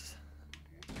 Yes.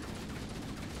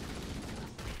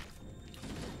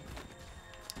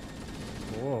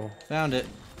 Whoa. Found it.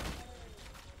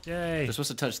 Yay. We're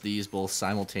supposed to touch these both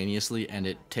simultaneously, and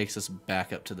it takes us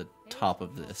back up to the top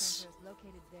of this.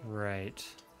 Right.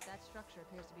 That structure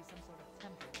appears to be some sort of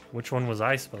temple. Which one was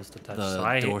I supposed to touch?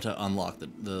 The door to unlock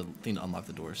the thing to unlock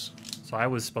the doors. So I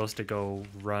was supposed to go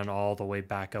run all the way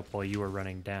back up while you were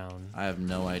running down. I have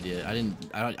no idea.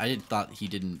 I thought he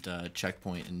didn't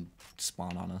checkpoint and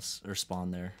spawn on us or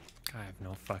spawn there. I have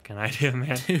no fucking idea,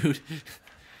 man. Dude.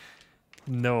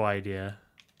 No idea.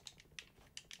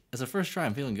 As a first try,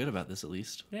 I'm feeling good about this at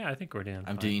least. Yeah, I think we're doing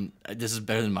I'm fine. doing. This is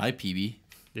better than my PB.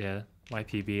 Yeah, my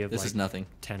PB of This like is nothing.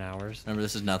 10 hours. Remember,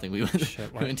 this is nothing. We went,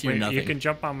 Shit, we went to your wait, nothing. you can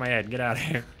jump on my head. Get out of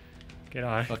here. Get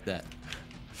on. Fuck that.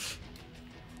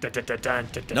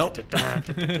 Nope.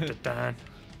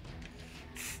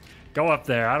 Go up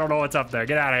there. I don't know what's up there.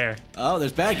 Get out of here. Oh,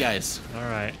 there's bad guys. All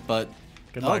right. But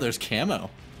Good oh, luck. there's camo.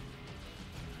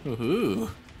 Woohoo!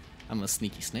 I'm a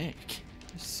sneaky snake.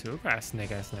 Super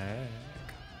snake.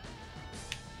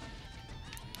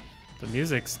 The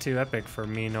music's too epic for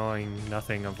me knowing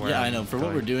nothing of where Yeah, I'm I know. For going.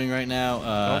 what we're doing right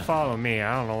now, Don't follow me.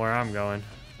 I don't know where I'm going.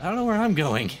 I don't know where I'm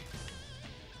going.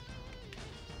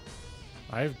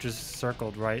 I've just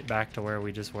circled right back to where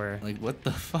we just were. Like, what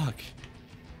the fuck?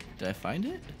 Did I find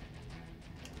it?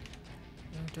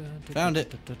 Found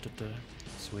it.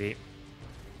 Sweet.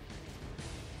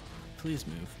 Please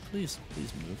move. Please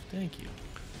move. Thank you.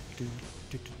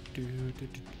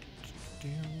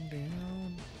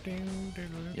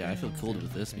 Yeah, I feel cool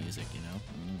with this music, you know?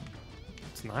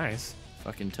 It's nice.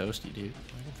 Fucking toasty, dude.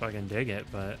 I can fucking dig it,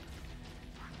 but...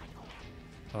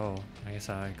 Oh, I guess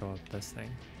I go up this thing.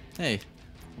 Hey,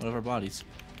 one of our bodies.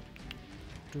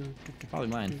 Probably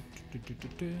mine.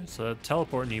 So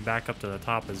teleporting you back up to the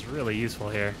top is really useful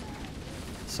here.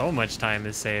 So much time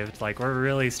is saved. Like, we're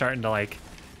really starting to, like,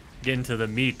 get into the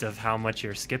meat of how much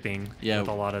you're skipping with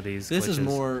a lot of these This is glitches.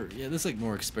 more, yeah, this is like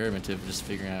more experimentative, just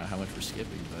figuring out how much we're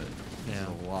skipping, but this Yeah. is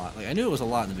a lot. Like, I knew it was a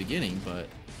lot in the beginning, but...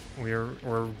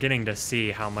 We're getting to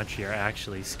see how much you're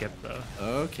actually skipped, though.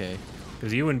 Okay.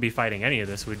 Because you wouldn't be fighting any of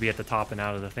this. We'd be at the top and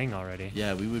out of the thing already.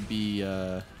 Yeah, we would be,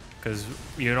 Because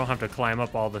you don't have to climb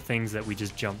up all the things that we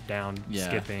just jumped down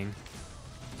skipping.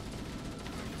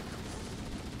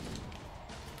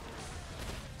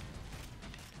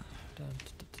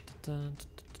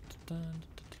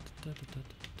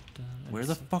 Where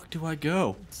the fuck do I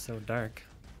go? It's so dark.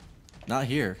 Not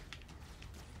here.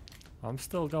 I'm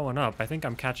still going up. I think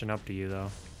I'm catching up to you, though.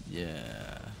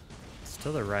 Yeah. It's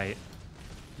to the right,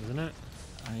 isn't it?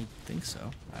 I think so.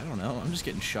 I don't know. I'm just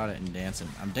getting shot at and dancing.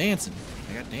 I'm dancing.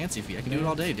 I got dancing feet. I can do it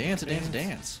all day. Dance, dance,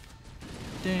 dance.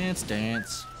 Dance,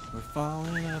 dance. We're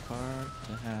falling apart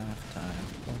to halftime.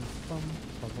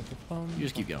 You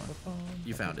just keep going.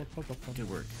 You found it. Good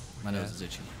work. My nose is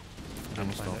itchy. I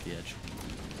almost fell off the edge.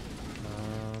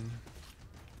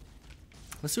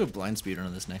 Let's do a blind speedrun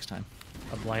of this next time.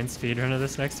 A blind speedrun of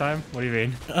this next time? What do you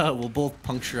mean? We'll both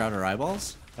puncture out our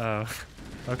eyeballs. Oh,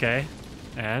 okay.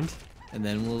 And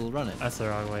then we'll run it. that's the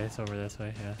wrong way. It's over this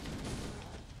way. Yeah.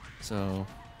 So,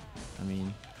 I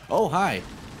mean... Oh, hi!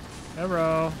 Hey,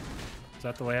 bro. Is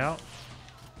that the way out?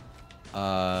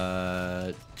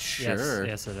 Sure.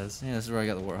 Yes, it is. Yeah, this is where I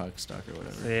got the Warthog stock or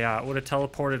whatever. So yeah, it would have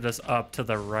teleported us up to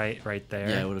the right there.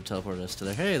 Yeah, it would have teleported us to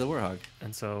there. Hey, the Warthog.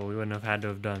 And so we wouldn't have had to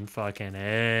have done fucking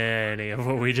any of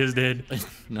what we just did.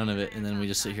 None of it. And then we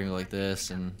just sit here and go like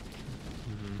this and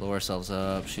blow ourselves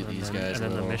up, shoot these guys and a then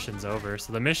little. the mission's over.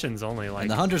 So the mission's only like... And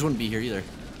the hunters wouldn't be here either.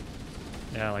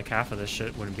 Yeah, like half of this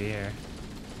shit wouldn't be here.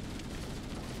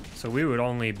 So we would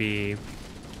only be...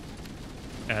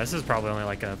 Yeah, this is probably only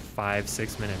like a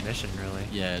 5-6 minute mission, really.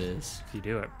 Yeah, it is. If you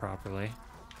do it properly.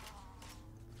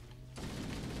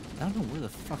 I don't know where the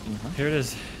fucking hunter... Here it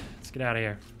is. Let's get out of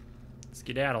here.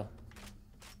 Skedaddle.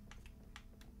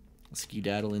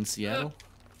 Skedaddle in Seattle?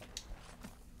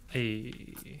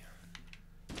 Hey.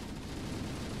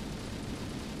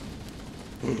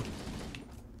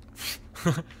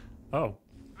 Oh,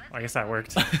 I guess that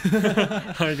worked.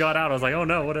 I got out. I was like, oh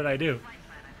no, what did I do?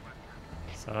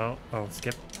 So, oh,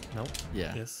 skip. Nope.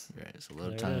 Yeah. Yes. Right, it's a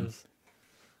load There time. it is.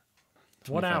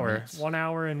 1 hour. minutes. 1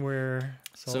 hour, and we're...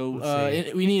 So let's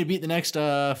see. we need to beat the next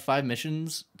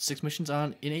 6 missions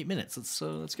in 8 minutes.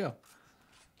 Let's go.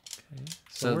 Okay.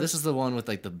 So we're- this is the one with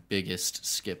like the biggest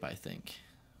skip, I think.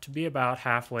 to be about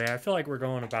halfway. I feel like we're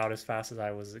going about as fast as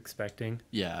I was expecting.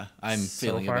 Yeah, I'm So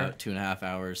feeling far? about 2.5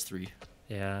 hours, 3.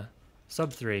 Yeah.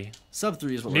 Sub 3. Sub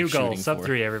 3 is what New we're goal, shooting sub for.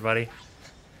 3, everybody.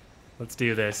 Let's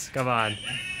do this. Come on.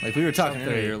 Like we were talking Sub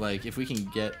 3. earlier, like if we can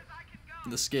get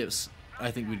the skips,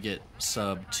 I think we'd get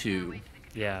sub 2.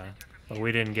 Yeah. But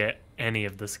we didn't get any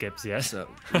of the skips yet. So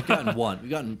we've gotten one. We've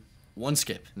gotten one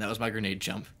skip, and that was my grenade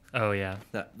jump. Oh, yeah.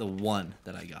 The one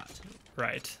that I got.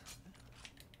 Right.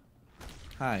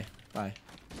 Hi. Bye.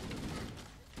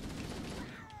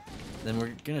 Then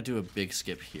we're gonna do a big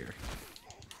skip here.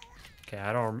 Okay,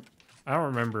 I don't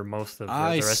remember most of the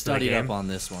I rest of the studied game. up on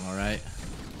this one, all right?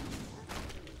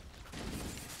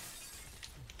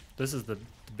 This is the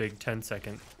big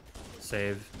 10-second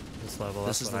save this level.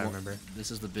 That's what I remember.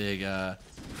 This is the big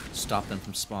stop them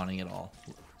from spawning at all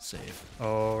save.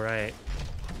 Oh, right.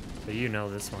 But you know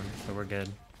this one, so we're good.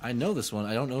 I know this one.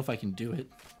 I don't know if I can do it.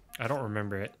 I don't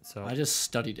remember it, so... I just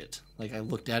studied it. Like I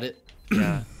looked at it.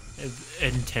 Yeah.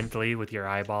 Intently with your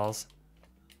eyeballs.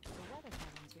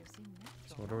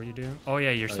 So what are you doing? Oh,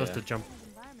 yeah, you're supposed to jump...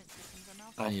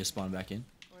 I need to spawn back in.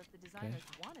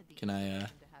 Can I,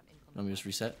 let me just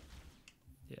reset?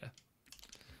 Yeah.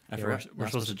 I Yeah, forgot. we're We're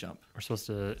supposed to jump. We're supposed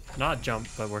to... Not jump,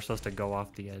 but we're supposed to go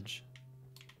off the edge.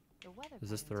 Is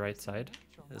this the right side?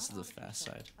 This is the fast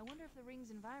side. I wonder if the ring's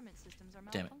environment systems are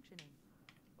Damn it. malfunctioning,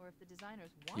 or if the designers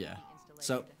want Yeah. the installation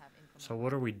So- to have incremental. So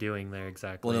what are we doing there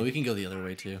exactly? Well, no, we can go the other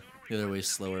way too. The other way is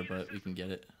slower, but we can get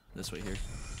it this way here.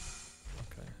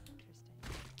 Okay. Interesting.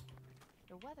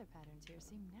 The weather patterns here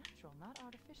seem natural, not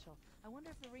artificial. I wonder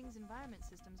if the ring's environment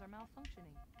systems are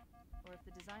malfunctioning, or if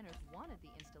the designers wanted the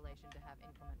installation to have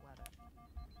inclement weather.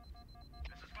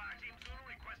 This is Fire Team Zulu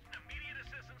requesting immediate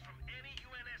assistance from any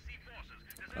UNSC forces.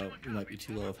 Does Oh, anyone we might copy? be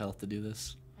too low of health to do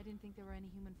this. I didn't think there were any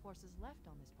human forces left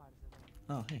on this part of the ring.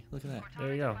 Oh, hey, look at that.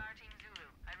 There you go. Fire Team Zulu,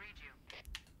 I read you.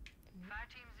 Fire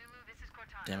Team Zulu, this is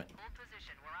Cortana. Damn it. Hold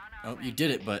position. We're on our Oh, way. you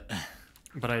did it, but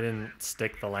But I didn't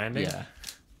stick the landing? yeah.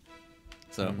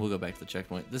 So we'll go back to the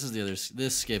checkpoint. This is the other.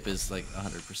 This skip is like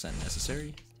 100%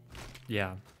 necessary.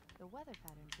 Yeah. The weather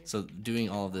patterns here So seem doing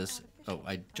all of natural, this. not Oh,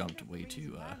 I artificial. jumped I wonder way if the too.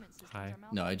 ring's environment systems high. are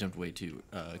No, I malfunctioning, jumped way too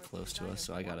or if the close to us. designers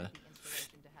So I gotta. wanted the installation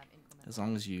to have inclement As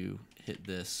long as you hit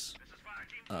this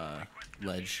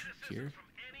ledge here. From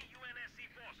any UNSC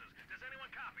forces. Does anyone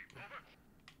copy? Over.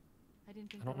 I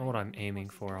didn't think I don't there know were what any I'm human aiming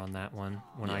forces for left on that one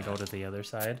when I Yeah. go to the other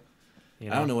side.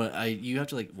 You I don't know what you have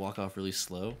to like walk off really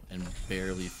slow and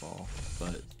barely fall.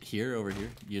 But here, over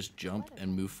here, you just jump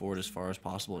and move forward as far as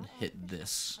possible and hit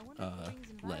this I wonder if the ring's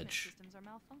environment ledge. systems are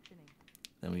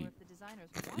malfunctioning, Then or we. if the designers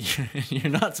wanted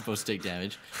You're not supposed to take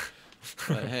damage.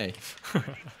 But hey.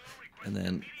 And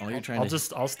then all you're trying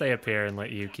to. I'll stay up here and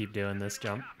let you keep doing this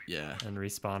jump Yeah. and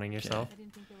respawning yourself. I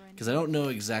didn't think there were any Because I don't know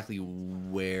exactly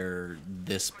where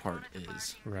this part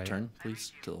is. Right. Turn,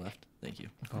 please, to the left. Thank you.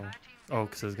 Oh,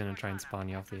 because it's gonna try and spawn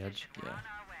you off the edge. Yeah.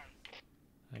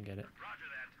 I get it. Roger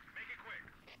that. Make it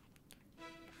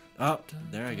quick. Oh,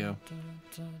 there I go.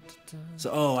 So,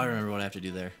 oh, I remember what I have to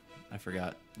do there. I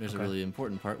forgot. There's a really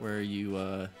important part where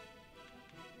you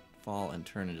fall and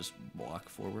turn and just walk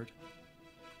forward.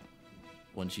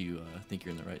 Once you think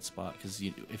you're in the right spot, because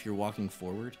if you're walking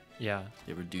forward, yeah,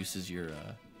 it reduces your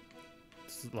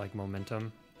it's like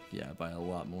momentum. Yeah, by a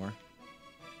lot more.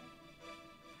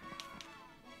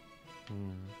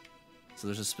 So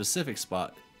there's a specific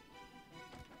spot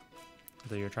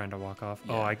that you're trying to walk off.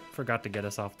 Yeah. Oh, I forgot to get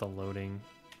us off the loading.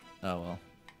 Oh well.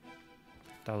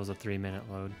 That was a 3-minute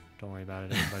load. Don't worry about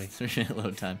it, everybody. 3-minute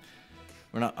load time.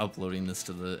 We're not uploading this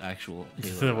to the actual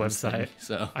Halo the Runs website. thing,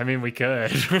 so I mean, we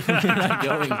could. we're not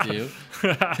going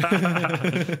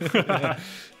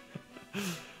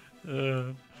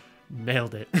to.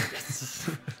 Nailed it.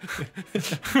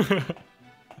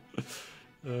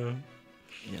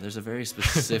 Yeah, there's a very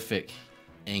specific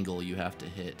angle you have to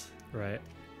hit. Right.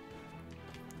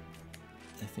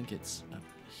 I think it's up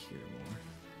here more.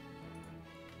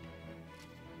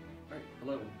 Alright,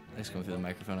 hello. Thanks for coming through the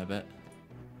microphone, I bet.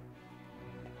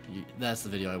 That's the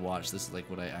video I watched. This is like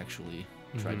what I actually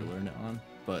tried to learn it on.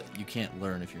 But you can't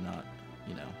learn if you're not,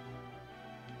 you know.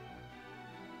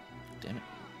 Damn it.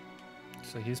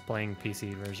 So he's playing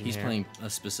PC version. He's here. playing a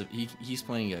specific. He's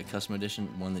playing a custom edition,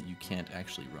 one that you can't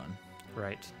actually run.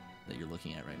 Right. That you're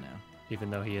looking at right now. Even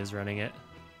though he is running it.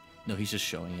 No, he's just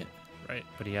showing it. Right.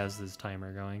 But he has his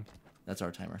timer going. That's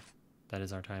our timer. That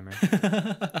is our timer.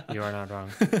 You are not wrong.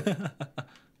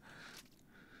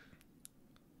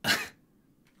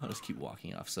 I'll just keep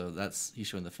walking off. So he's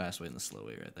showing the fast way and the slow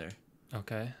way right there.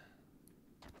 Okay.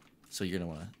 So you're gonna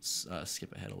want to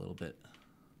skip ahead a little bit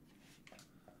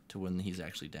to when he's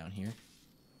actually down here.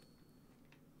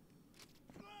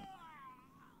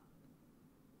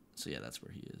 So yeah, that's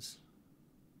where he is.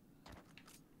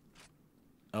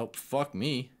 Oh, fuck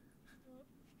me.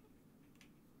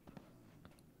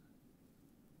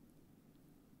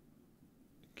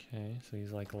 Okay, so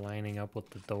he's like lining up with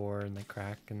the door and the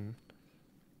crack and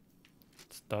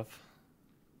stuff.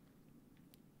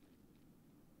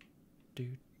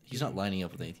 Dude. He's not lining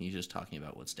up with anything. He's just talking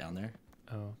about what's down there.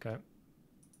 Oh, okay.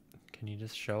 Can you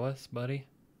just show us, buddy?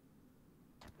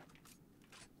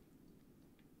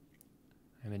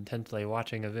 I'm intently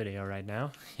watching a video right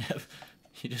now. Yeah,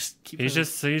 you just keep. He's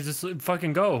just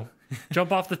fucking go.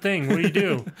 Jump off the thing. What do you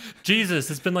do? Jesus,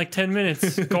 it's been like 10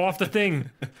 minutes. Go off the thing.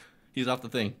 He's off the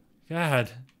thing. God.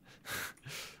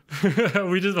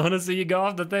 We just want to see you go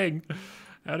off the thing.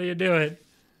 How do you do it?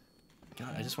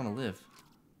 God, I just want to live.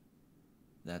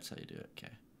 That's how you do it.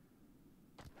 Okay.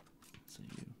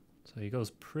 So he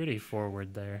goes pretty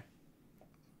forward there.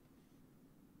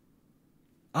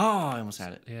 Oh, I almost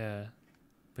had it. Yeah.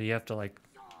 But you have to like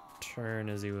turn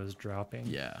as he was dropping.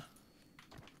 Yeah.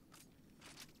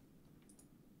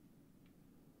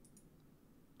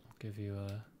 I'll give you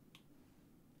a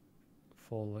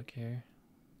full look here.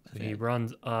 So he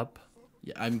runs up.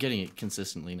 Yeah, I'm getting it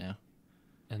consistently now.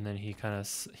 And then he kind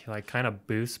of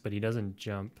boosts, but he doesn't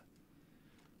jump.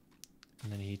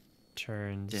 And then he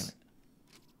turns. Damn it.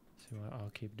 See what?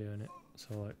 I'll keep doing it.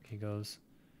 So look, he goes.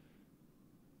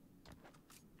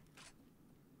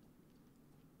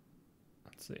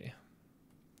 Let's see.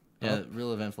 Yeah, Up.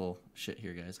 real eventful shit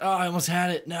here, guys. Oh, I almost had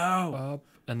it. No. Up,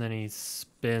 and then he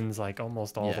spins like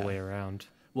almost all the way around.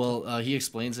 Well, he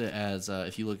explains it as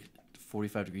if you look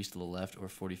 45 degrees to the left or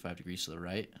 45 degrees to the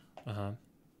right,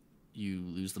 you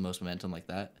lose the most momentum like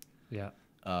that. Yeah.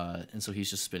 And so he's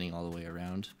just spinning all the way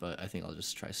around, but I think I'll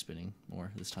just try spinning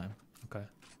more this time. Okay.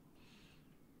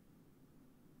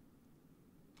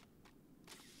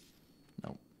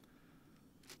 Nope.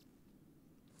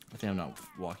 I think I'm not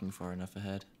walking far enough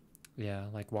ahead. Yeah,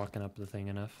 like walking up the thing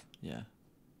enough. Yeah.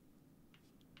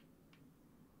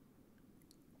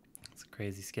 It's a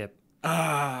crazy skip.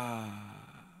 Ah.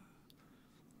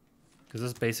 Because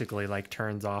this basically like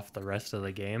turns off the rest of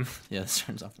the game. Yeah, this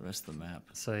turns off the rest of the map.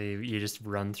 So you just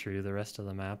run through the rest of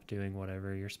the map doing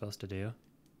whatever you're supposed to do.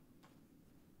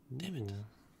 Damn it.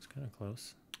 It's kind of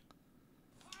close.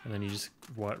 And then you just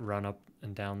run up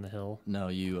and down the hill. No,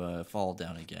 you fall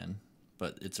down again,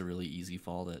 but it's a really easy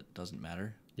fall that doesn't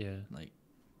matter. Yeah. Like,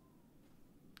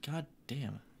 god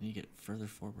damn, I need to get further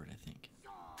forward, I think.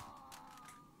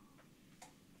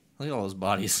 Look at all those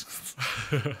bodies.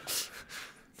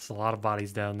 There's a lot of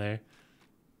bodies down there.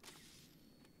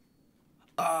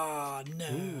 Oh, no.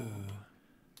 Ooh.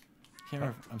 Can't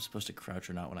remember if I'm supposed to crouch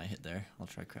or not when I hit there. I'll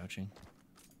try crouching.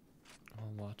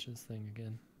 I'll watch this thing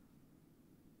again.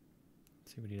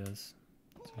 See what he does.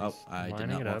 So oh, I did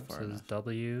not walk far so enough.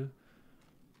 W,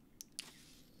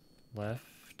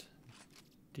 left,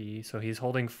 D. So he's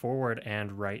holding forward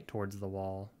and right towards the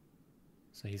wall.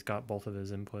 So he's got both of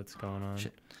his inputs going on.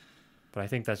 Shit. But I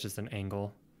think that's just an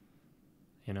angle.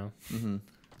 you know? Mm-hmm.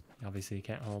 Obviously, you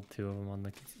can't hold 2 of them on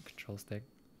the control stick.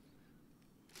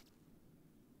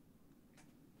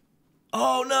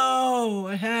 Oh no!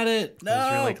 I had it. No. It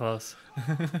was really close.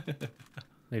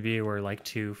 Maybe you were like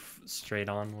too straight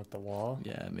on with the wall.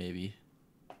 Yeah, maybe.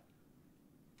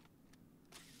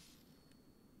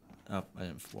 Oh, I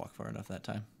didn't walk far enough that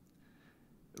time.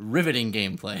 Riveting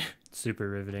gameplay. Super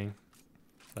riveting.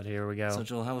 But here we go. So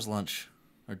Joel, how was lunch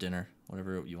or dinner,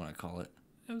 whatever you want to call it?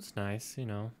 It was nice, you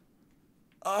know.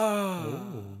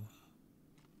 Oh.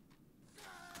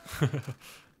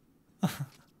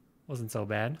 Wasn't so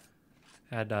bad.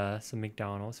 Had some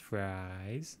McDonald's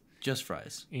fries. Just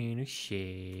fries. In a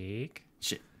shake.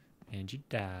 Shit. And you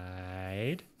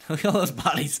died. Look at all those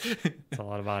bodies. It's a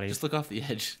lot of bodies. Just look off the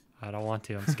edge. I don't want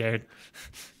to. I'm scared.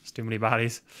 There's too many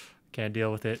bodies. Can't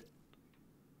deal with it.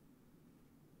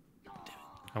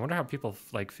 I wonder how people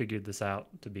like figured this out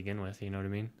to begin with. You know what I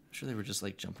mean? I'm sure they were just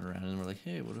like jumping around and we're like,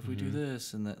 hey, what if we do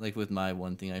this? And that, like with my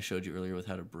one thing I showed you earlier with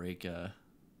how to break.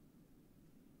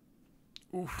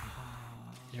 Oof.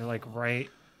 You're like right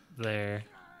there.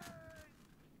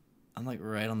 I'm like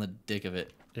right on the dick of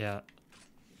it. Yeah.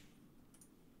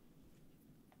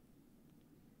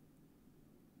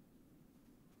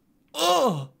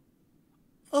 Oh!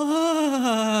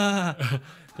 Ah!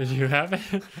 Did you have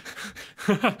it?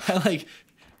 I like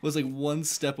was like one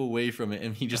step away from it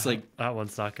and he just like that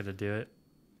one's not gonna do it.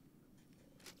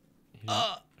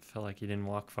 I felt like you didn't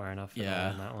walk far enough on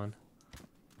that one.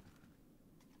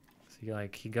 So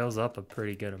he goes up a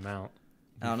pretty good amount.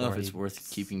 I don't know if it's worth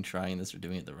keeping trying this or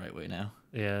doing it the right way now.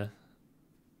 Yeah.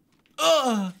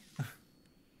 Kind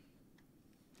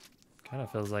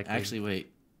of feels like actually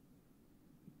wait.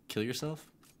 Kill yourself?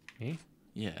 Me?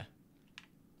 Yeah.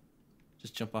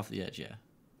 Just jump off the edge, yeah.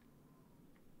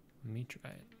 Let me try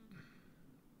it.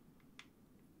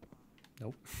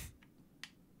 Nope.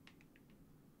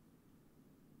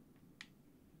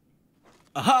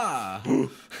 Aha!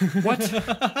 What?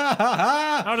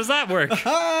 How does that work?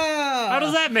 How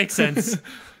does that make sense?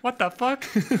 What the fuck?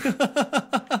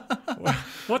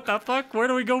 What the fuck? Where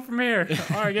do we go from here?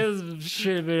 Alright, get this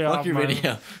shitty video Fuck your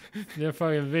video. Your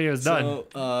fucking video's done.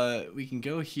 So, we can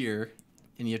go here,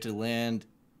 and you have to land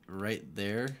right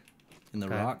there in the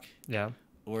rock. Yeah.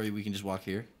 Or we can just walk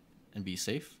here and be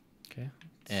safe. Okay.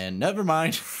 And never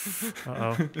mind.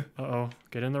 Uh-oh. Uh-oh.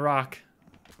 Get in the rock.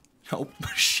 Oh,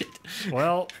 shit.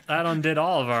 Well, that undid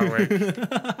all of our work.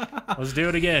 Let's do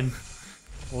it again.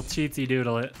 We'll cheatsy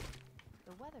doodle it.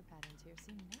 The weather patterns here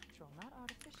seem natural, not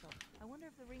artificial. I wonder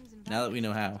if the rings and Now that we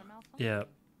know how. Yeah.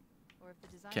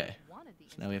 Okay.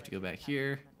 So now we have to go back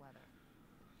here.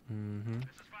 Mm-hmm.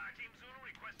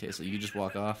 Okay, so you just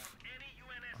walk off.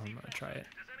 I'm gonna try it.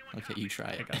 Okay, you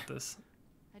try it. I got this.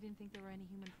 I didn't think there were any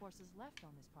human forces left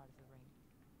on this part of the ring.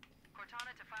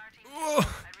 Cortana to Fire Team Zulu,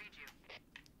 I read you.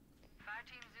 Fire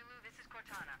Team Zulu, this is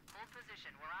Cortana. Hold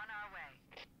position. We're on our way.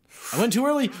 I went too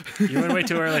early. You went way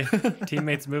too early.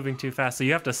 Teammates moving too fast, so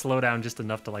you have to slow down just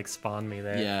enough to like spawn me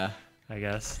there. Yeah. I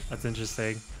guess that's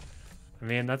interesting. I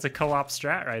mean, that's a co-op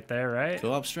strat right there, right?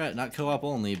 Co-op strat, not co-op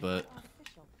only, but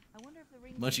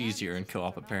much easier in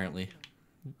co-op apparently.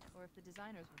 Or if the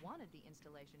designers wanted the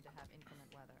installation to have inclement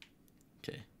weather.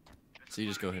 Okay. So you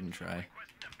just go ahead and try.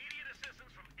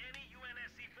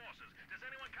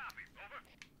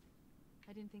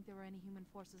 I didn't think there were any human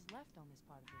forces left on this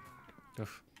part of the ring.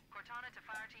 Oof. Cortana to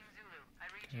Fire Team Zulu, I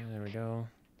read you. Okay, there we go.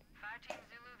 Fire Team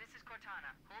Zulu, this is Cortana.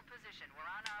 Hold position. We're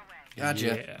on our way. Gotcha.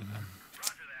 Yeah.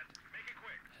 Roger that. Make it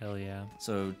quick. Hell yeah.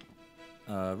 So,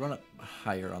 run up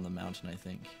higher on the mountain, I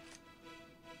think.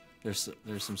 There's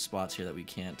some spots here that we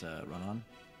can't run on.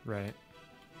 Right.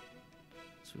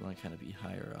 So we want to kind of be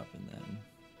higher up, and then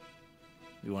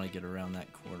we want to get around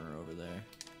that corner over there.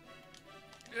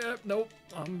 Yep, nope.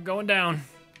 I'm going down.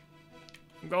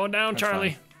 I'm going down, That's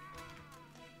Charlie.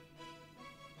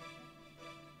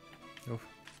 Oof.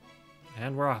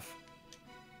 And we're off.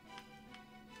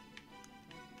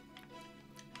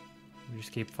 We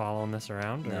just keep following this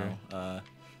around? Or? No.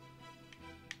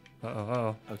 Uh-oh,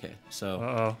 uh-oh. Okay, so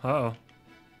Uh-oh, uh-oh.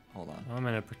 hold on. I'm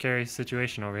in a precarious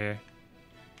situation over here.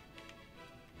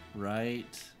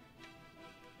 Right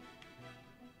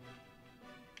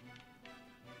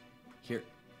here.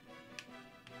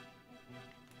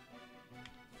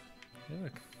 Hey,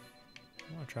 look.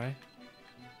 I want to try.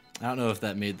 I don't know if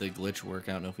that made the glitch work.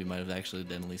 I don't know if we might have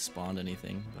accidentally spawned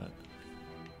anything, but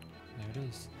There it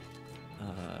is.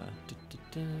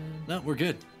 no, we're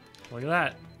good. Look at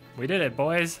that. We did it,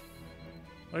 boys.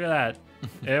 Look at that.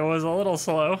 It was a little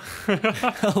slow.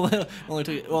 Only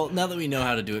took well, now that we know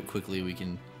how to do it quickly, we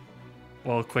can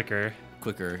Well, quicker.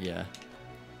 quicker. Yeah,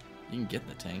 you can get in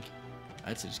the tank.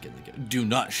 I'd say just get in the gun. Do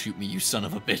not shoot me, you son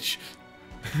of a bitch.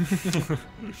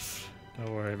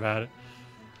 Don't worry about it.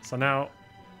 So now,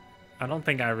 I don't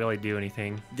think I really do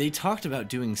anything. They talked about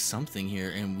doing something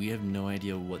here, and we have no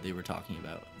idea what they were talking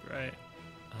about. Right.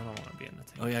 I don't want to be in the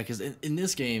tank. Oh yeah, because in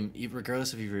this game,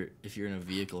 regardless if you're in a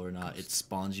vehicle or not, it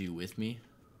spawns you with me.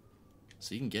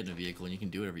 So you can get in a vehicle and you can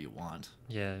do whatever you want.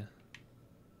 Yeah.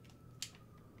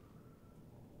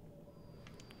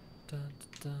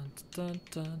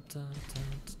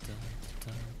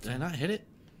 Did I not hit it?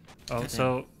 Oh,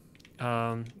 so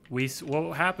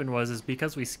what happened was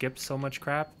because we skipped so much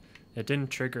crap, it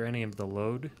didn't trigger any of the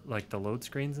load, like the load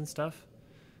screens and stuff,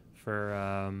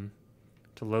 for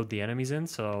to load the enemies in.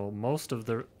 So most of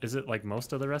the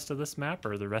most of the rest of this map,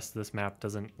 or the rest of this map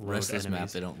doesn't load the rest of enemies. this map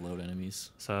they don't load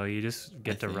enemies. So you just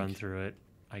get to run through it,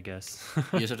 I guess.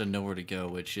 You just have to know where to go,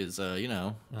 which is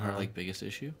our like biggest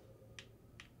issue.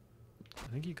 I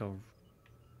think you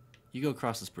go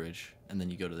across this bridge and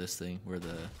then you go to this thing where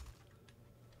the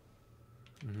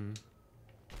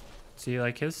See,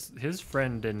 like his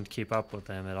friend didn't keep up with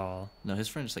them at all. No, his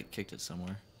friend just like kicked it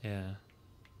somewhere. Yeah.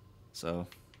 So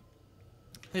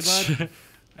hey bud.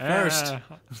 First.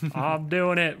 I'm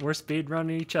doing it. We're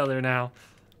speedrunning each other now.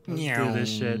 Let's do this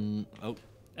shit. Oh.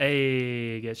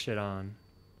 Hey, get shit on.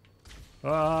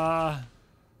 Ah,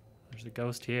 there's a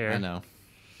ghost here. I know.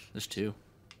 There's two.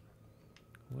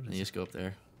 What and is you just go up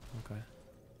there. Okay.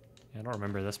 Yeah, I don't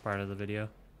remember this part of the video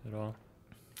at all.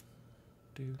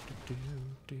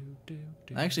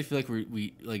 I actually feel like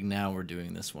we now we're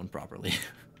doing this one properly.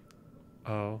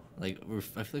 Oh. Like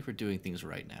I feel like we're doing things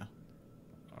right now.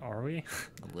 Are we?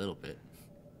 A little bit.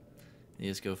 You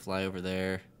just go fly over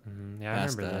there. Yeah, I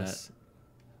remember this.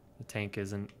 The tank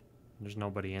isn't. There's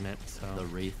nobody in it, so. The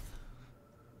Wraith.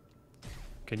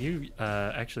 Can you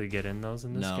actually get in those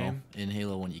in this game? No, in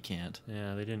Halo 1 you can't.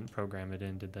 Yeah, they didn't program it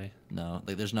in, did they? No,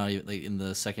 like there's not even like in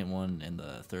the second one and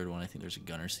the third one. I think there's a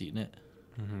gunner seat in it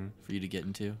for you to get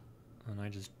into. And I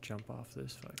just jump off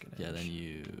this fucking edge. Yeah, then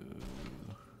you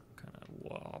kind of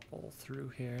wobble through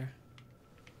here.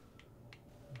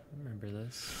 I remember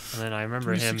this. And then I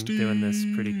remember him doing this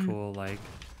pretty cool, like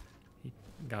he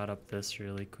got up this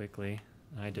really quickly.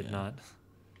 I did not.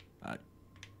 I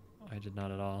did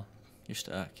not at all. You're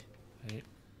stuck. Right.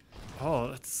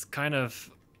 Oh, it's kind of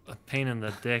a pain in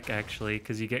the dick, actually,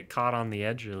 because you get caught on the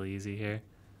edge really easy here.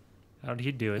 How did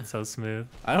he do it so smooth?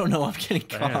 I don't know. I'm getting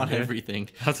caught on everything.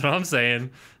 That's what I'm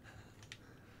saying.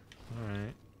 All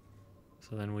right.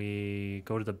 So then we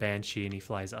go to the Banshee and he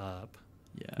flies up.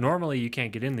 Yeah. Normally you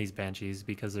can't get in these Banshees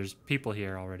because there's people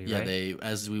here already, right? Yeah,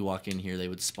 as we walk in here, they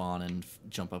would spawn and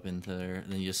jump up into there,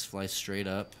 and then you just fly straight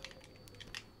up.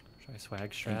 Try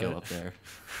swag strat and go up there.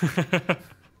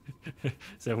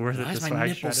 Is it worth it to swag strat? Why is my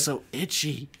nipple so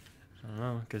itchy? I don't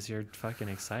know, because you're fucking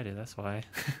excited, that's why.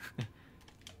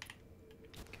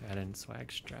 Okay, I didn't swag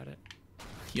strat it.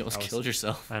 You almost killed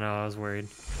yourself. I know, I was worried.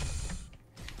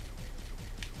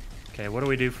 Okay, what do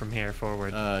we do from here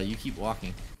forward? You keep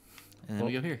walking. And then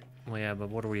we go here. Well, yeah, but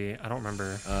what do we... I don't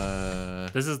remember.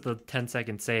 This is the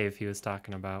 10-second save he was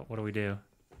talking about. What do we do?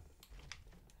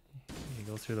 You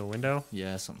go through the window?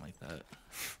 Yeah, something like that.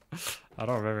 I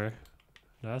don't remember.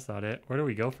 No, that's not it. Where do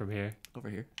we go from here? Over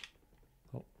here.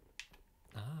 Oh.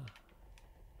 Ah.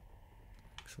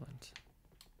 Excellent.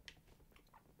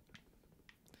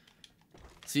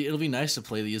 See, it'll be nice to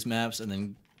play these maps and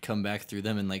then come back through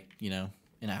them in like,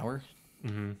 an hour.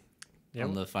 Mm-hmm. Yep.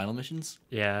 On the final missions.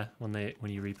 Yeah, when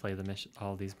you replay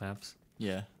all these maps.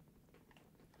 Yeah.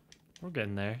 We're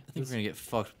getting there. I think we're gonna get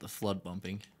fucked with the flood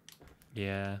bumping.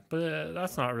 Yeah, but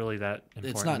that's not really that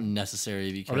important. It's not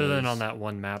necessary because... Other than on that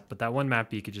one map, but that one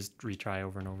map you could just retry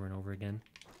over and over and over again.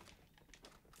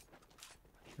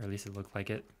 Or at least it looked like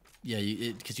it. Yeah,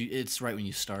 because it's right when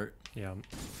you start. Yeah.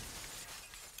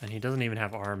 And he doesn't even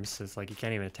have arms, so it's like he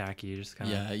can't even attack you. You just kind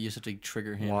of... Yeah, you just have to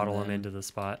trigger him. Waddle him into the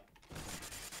spot.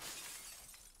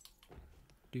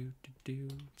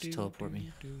 Just teleport me.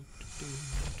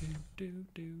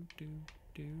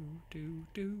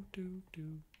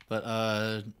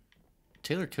 But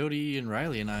Taylor, Cody, and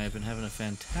Riley and I have been having a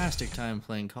fantastic time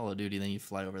playing Call of Duty. Then you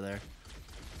fly over there.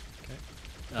 Okay.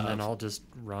 And then I'll just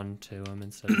run to him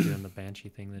instead of doing the Banshee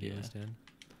thing that he was doing.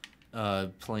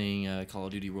 Playing Call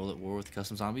of Duty World at War with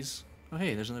Custom Zombies. Oh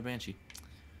hey, there's another Banshee.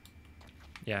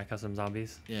 Yeah, Custom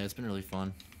Zombies. Yeah, it's been really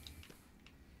fun.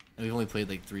 And we've only played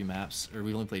like 3 maps, or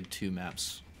we've only played 2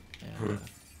 maps. And,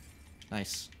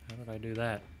 nice. How did I do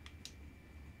that?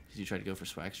 Did you try to go for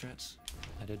swag strats?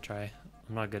 I did try.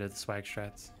 I'm not good at the swag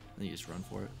strats. Then you just run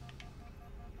for it.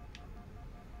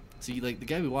 See, like, the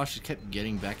guy we watched just kept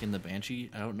getting back in the Banshee.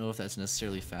 I don't know if that's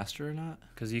necessarily faster or not.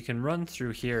 Because you can run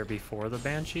through here before the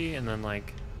Banshee, and then,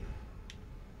 like,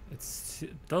 it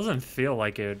doesn't feel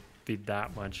like it would be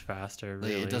that much faster,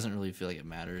 really. Like, it doesn't really feel like it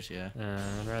matters, yeah.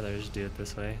 I'd rather just do it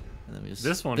this way. And then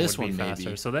this one would be faster.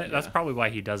 Maybe. So that's probably why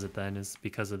he does it then, is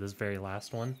because of this very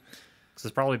last one. Because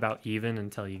it's probably about even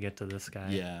until you get to this guy.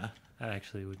 Yeah. That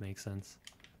actually would make sense.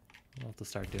 We'll have to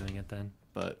start doing it then.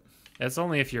 But it's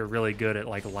only if you're really good at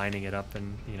like lining it up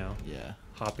and, you know, yeah,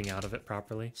 hopping out of it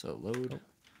properly. So load.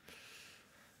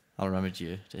 I'll remind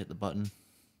you to hit the button.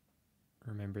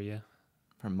 Remember you.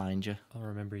 Remind you. I'll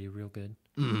remember you real good.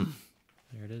 Mm.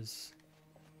 There it is.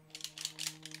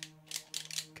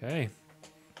 Okay.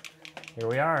 Here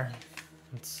we are.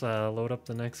 Let's load up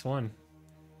the next one.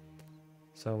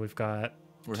 So we've got...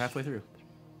 We're halfway through.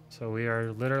 So we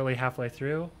are literally halfway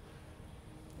through.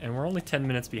 And we're only 10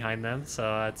 minutes behind them,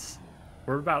 so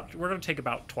we're gonna take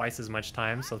about twice as much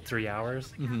time, so 3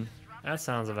 hours. Mm-hmm. That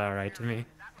sounds about right to me.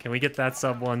 Can we get that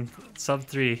sub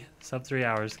 3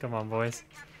 hours? Come on, boys.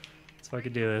 Let's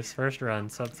fucking do this. First run,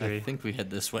 sub 3. I think we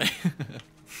head this way.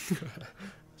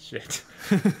 Shit.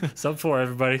 Sub 4,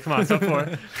 everybody. Come on, sub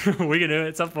 4. We can do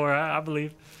it. Sub 4, I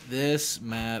believe. This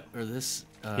map, or this...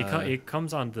 He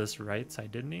comes on this right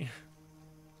side, didn't he?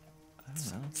 I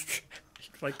don't know. He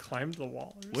like climbed the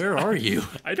wall. Where are you?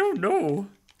 I don't know.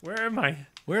 Where am I?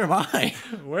 Where am I?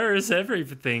 Where is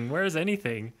everything? Where is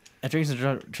anything? After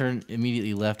you turn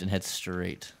immediately left and head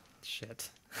straight.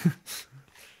 Shit.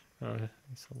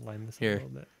 Let's line this Here. a little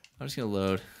bit. I'm just gonna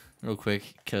load real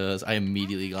quick because I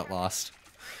immediately got lost.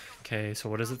 Okay, so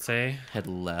what does it say? Head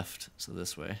left, so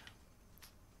this way.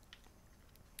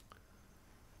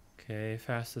 Okay,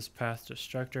 fastest path to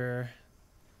structure.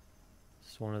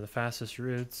 It's one of the fastest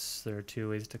routes. There are 2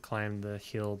 ways to climb the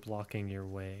hill blocking your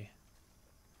way.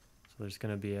 So there's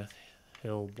going to be a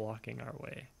hill blocking our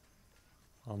way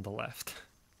on the left.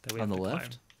 That we On have the to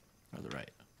left? climb. Or the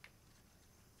right?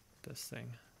 This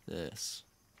thing. This.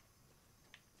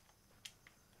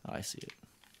 Oh, I see it.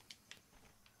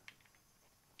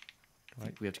 I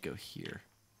think we have to go here.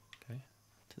 Okay.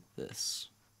 To this.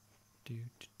 Do.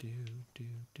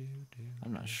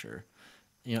 I'm not sure.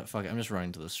 You know, fuck it, I'm just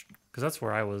running to this. Because that's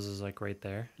where I was, is like right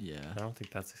there. Yeah. I don't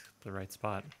think that's the right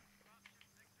spot.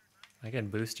 I can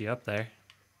boost you up there.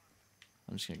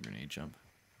 I'm just gonna grenade jump.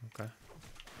 Okay.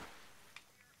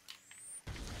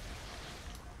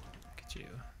 Look at you.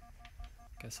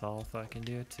 Guess I'll fucking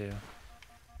do it too.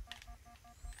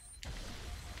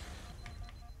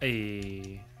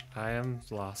 Hey, I am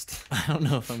lost. I don't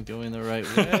know if I'm going the right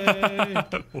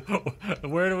way.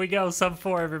 Where do we go? Sub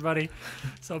 4, everybody.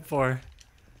 Sub 4.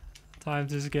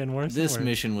 Time's just getting worse. This and worse.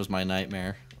 mission was my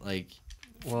nightmare. Like,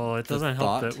 well, it doesn't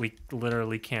help that we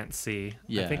literally can't see.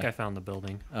 Yeah. I think I found the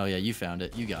building. oh yeah, you found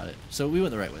it. You got it. So we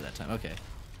went the right way that time. Okay.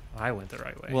 I went the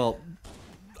right way. Well,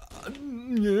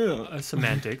 yeah.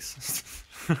 Semantics.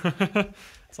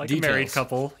 It's like a married Details.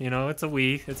 couple, you know. It's a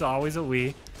we. It's always a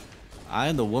we.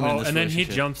 I'm the woman in this and then he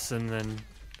relationship. jumps, and then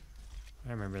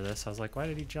I remember this. I was like, why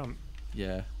did he jump?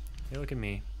 Yeah. Hey, look at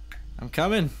me. I'm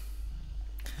coming.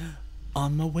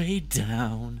 On my way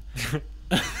down.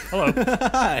 Hello.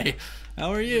 Hi.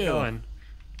 How are you? How's it going?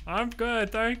 I'm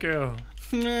good, thank you.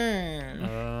 We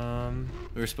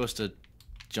were supposed to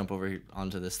jump over here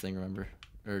onto this thing, remember?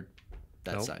 Or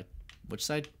that Nope. side. Which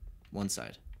side? One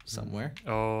side. Somewhere.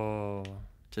 Oh.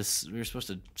 Just we were supposed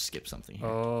to skip something here.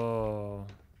 Oh.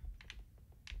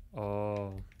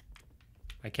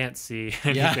 I can't see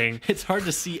Yeah, anything. it's hard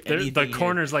to see anything. The here.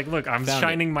 corner's like, look, I'm Found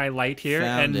shining it. my light here,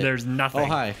 Found and it. there's nothing. Oh,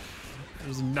 hi.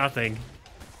 There's nothing.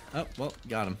 Oh, well,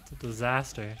 got him. It's a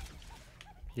disaster.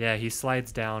 Yeah, he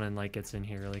slides down and like gets in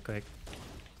here really quick.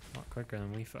 A lot quicker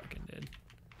than we fucking did.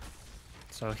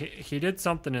 So he did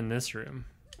something in this room.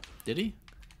 Did he?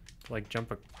 Like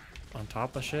jump on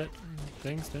top of shit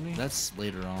things, didn't he? That's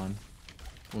later on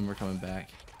when we're coming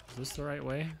back. Is this the right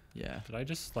way? Yeah. Did I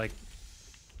just like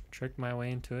trick my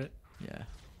way into it? Yeah.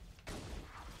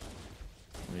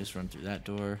 We just run through that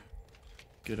door.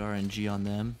 Good RNG on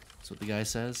them. That's what the guy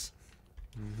says.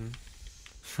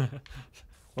 Mm-hmm.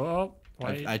 Well,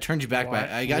 why? I turned you back why,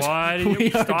 by. I got why you.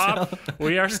 did you stop?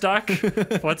 We are stuck.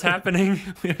 What's happening?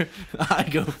 I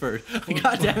go first.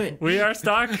 God damn it. We are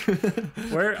stuck.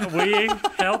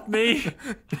 Help me.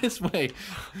 This way.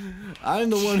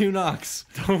 I'm the one who knocks.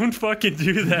 Don't fucking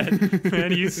do that,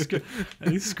 man.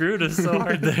 You screwed us so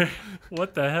hard there.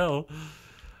 What the hell?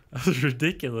 That was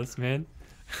ridiculous, man.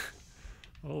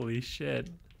 Holy shit.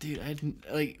 Dude, I didn't,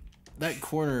 like, that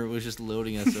corner was just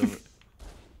loading us over.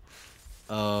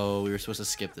 Oh, we were supposed to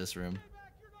skip this room.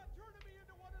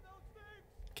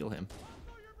 Kill him.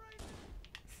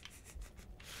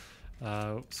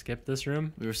 Skip this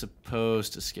room? We were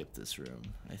supposed to skip this room,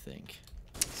 I think.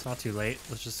 It's not too late.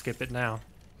 Let's just skip it now.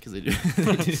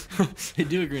 Because they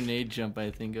do a grenade jump,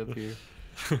 I think, up here.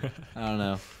 I don't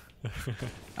know.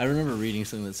 I remember reading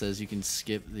something that says you can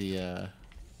skip the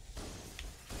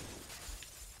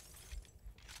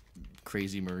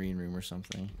crazy marine room or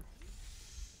something.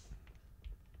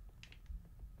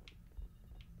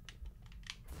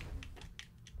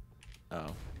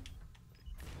 Oh.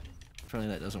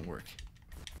 Apparently that doesn't work.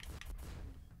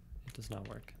 It does not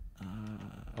work.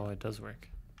 Oh, it does work.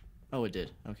 Oh, it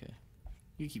did. Okay.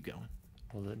 You keep going.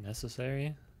 Was it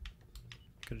necessary?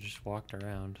 Could have just walked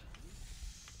around.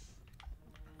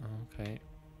 Okay.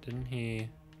 Didn't he...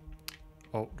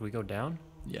 Oh, do we go down?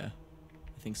 Yeah.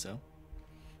 I think so.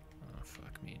 Oh,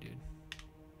 fuck me, dude.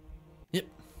 Yep.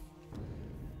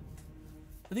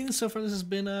 I think so far this has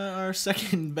been our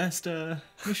second best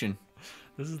mission.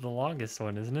 This is the longest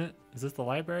one, isn't it? Is this the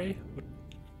library?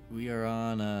 We are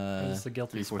on This is the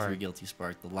Guilty 343 Spark. Guilty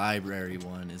Spark. The library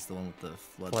one is the one with the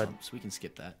flood pumps. We can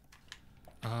skip that.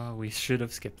 We should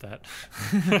have skipped that.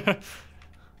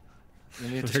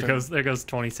 Then we have to There goes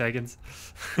 20 seconds.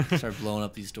 start blowing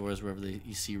up these doors wherever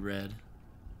you see red.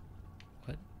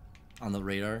 What? On the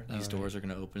radar, these right. doors are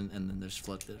going to open, and then there's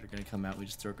floods that are going to come out. We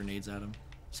just throw grenades at them.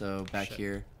 So back Shit.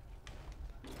 here,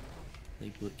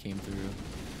 they came through.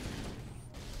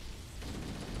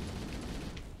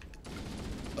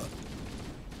 You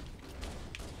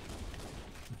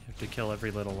have to kill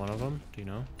every little one of them. Do you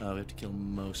know? Oh, we have to kill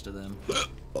most of them.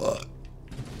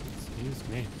 Excuse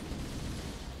me.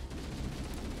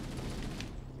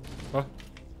 Oh.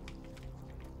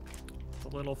 The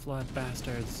little flood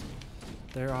bastards.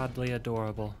 They're oddly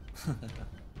adorable.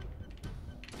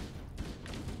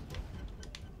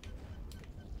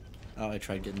 Oh, I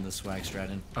tried getting the swag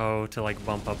strat in. Oh, to like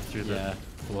bump up through the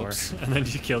floor. Whoops. And then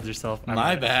you killed yourself.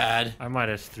 My bad. I might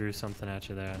have threw something at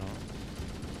you there.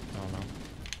 I don't know.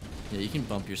 Yeah, you can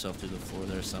bump yourself through the floor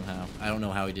there somehow. I don't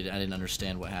know how he did it. I didn't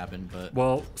understand what happened, but...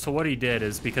 Well, so what he did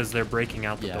is because they're breaking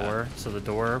out the Yeah. door, so the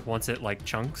door, once it like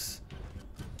chunks,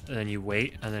 and then you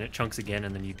wait, and then it chunks again,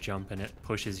 and then you jump, and it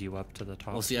pushes you up to the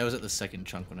top. Well, see, I was at the second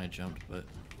chunk when I jumped, but...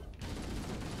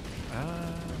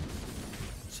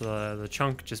 So the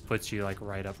chunk just puts you like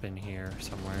right up in here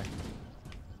somewhere,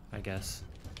 I guess.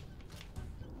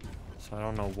 So I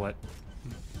don't know what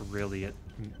really it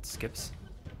skips.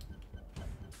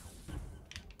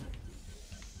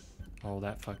 Oh,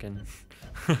 that fucking...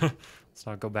 Let's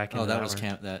not go back into Oh, that was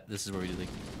one. this is where we did the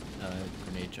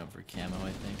grenade jump for camo,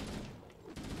 I think.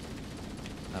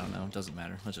 I don't know. It doesn't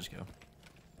matter. Let's just go.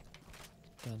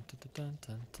 Dun, dun, dun,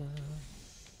 dun, dun.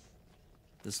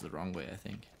 This is the wrong way, I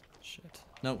think. Shit.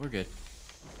 No, we're good.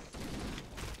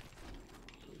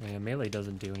 Yeah, melee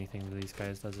doesn't do anything to these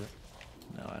guys, does it?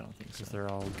 No, I don't think so. Because they're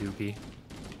all goopy.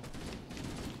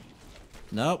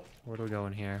 Nope. Where do we go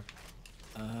in here?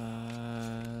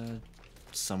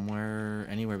 Somewhere,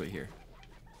 anywhere but here.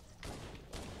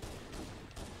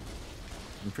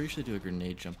 I'm pretty sure they do a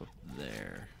grenade jump up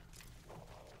there.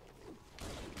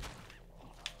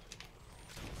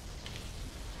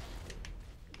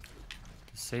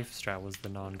 The safe strat was the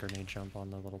non-grenade jump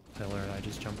on the little pillar I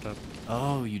just jumped up.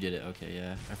 Oh, you did it. Okay,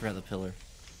 yeah. I forgot the pillar.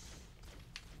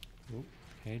 Ooh,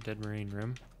 okay, dead marine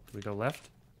room. Do we go left?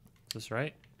 Is this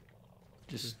right?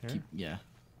 Just Here? keep, yeah.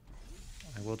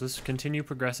 I will just continue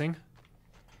progressing.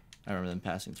 I remember them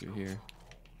passing through here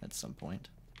at some point.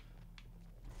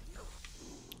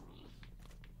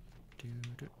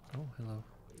 Oh, hello.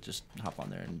 Just hop on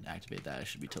there and activate that. I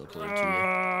should be teleported to you.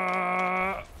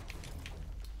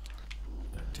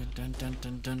 Dun, dun, dun,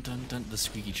 dun, dun, dun, dun. The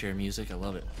squeaky chair music, I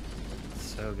love it.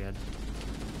 So good.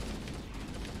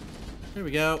 Here we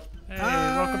go. Hey,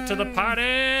 welcome to the party!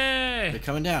 They're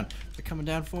coming down. They're coming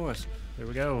down for us. Here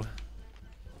we go.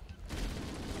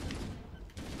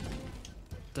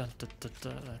 Dun, dun, dun,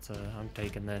 dun. I'm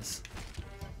taking this.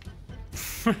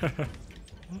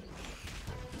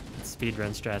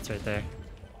 Speedrun strats right there.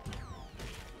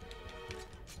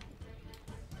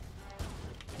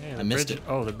 Hey, I missed it.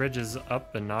 Oh, the bridge is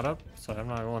up and not up, so I'm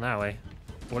not going that way.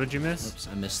 What did you miss? Oops,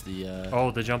 I missed the Oh,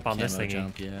 the jump on this camo thingy.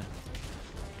 jump, yeah.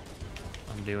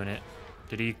 I'm doing it.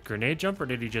 Did he grenade jump or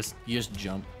did he just... You just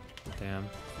jump. Damn,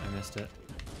 I missed it.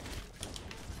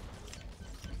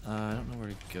 I don't know where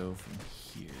to go from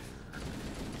here.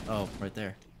 Oh, right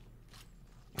there.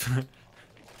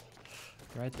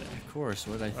 Right there. Of course,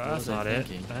 what That's was I not it.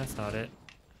 thinking? That's not it.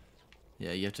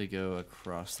 Yeah, you have to go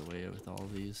across the way with all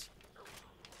these.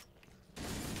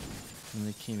 And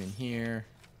they came in here,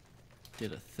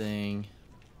 did a thing.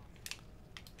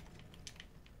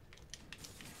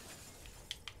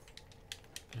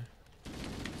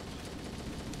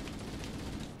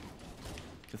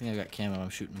 think I got camo. I'm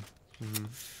shooting. Mm-hmm.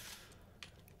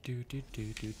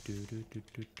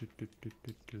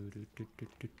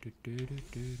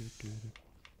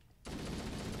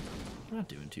 We're not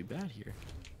doing too bad here.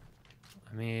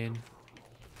 I mean,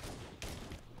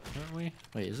 aren't we?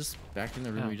 Wait, is this back in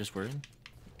the room we just were in?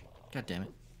 God damn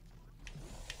it.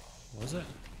 Was it?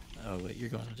 Oh, wait, you're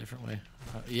going a different way.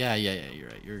 Yeah, you're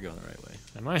right. You're going the right way.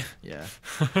 Am I? Yeah.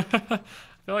 I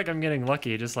feel like I'm getting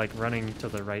lucky just like running to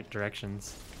the right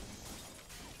directions.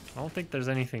 I don't think there's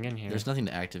anything in here. There's nothing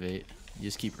to activate. You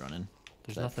just keep running.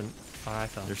 There's nothing. Oh, I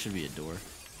fell. There should be a door.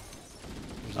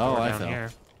 There's a door I down fell.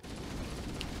 here.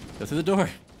 Go through the door.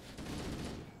 Okay,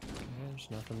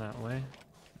 there's nothing that way.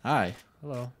 Hi.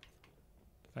 Hello.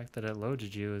 The fact that it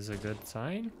loaded you is a good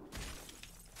sign.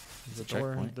 There's It's a a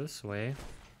door checkpoint. this way.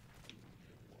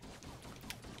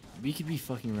 We could be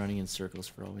fucking running in circles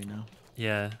for all we know.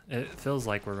 Yeah, it feels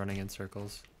like we're running in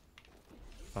circles,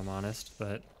 if I'm honest,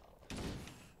 but...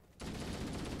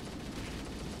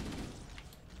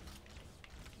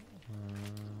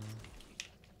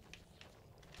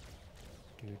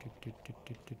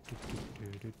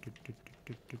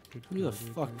 Who the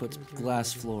fuck puts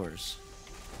glass floors?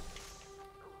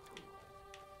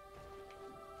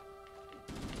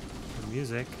 The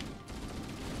music.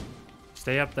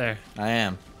 Stay up there. I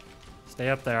am. Stay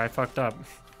up there. I fucked up.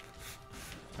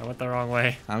 I went the wrong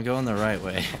way. I'm going the right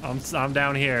way. I'm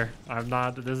down here. I'm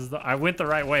not. This is the. I went the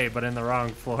right way, but in the wrong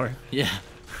floor. Yeah.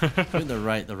 You're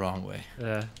the wrong way.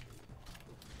 Yeah.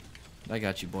 I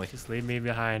got you, boy. Just leave me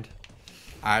behind.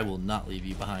 I will not leave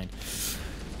you behind.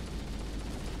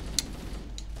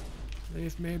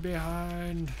 Leave me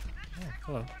behind. Oh,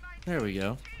 hello. There we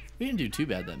go. We didn't do too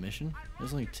bad that mission. It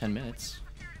was only 10 minutes.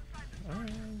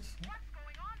 Alright.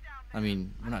 I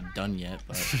mean, we're not done yet,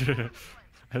 but...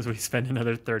 As we spend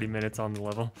another 30 minutes on the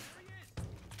level.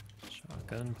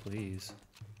 Shotgun, please.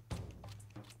 I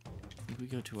think we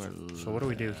go to our... So what do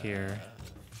we do here?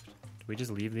 Do we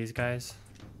just leave these guys?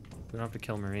 We don't have to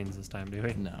kill Marines this time, do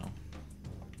we? No.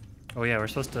 Oh yeah, we're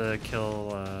supposed to kill...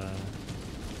 We're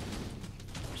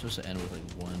supposed to end with like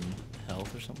 1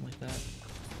 health or something like that.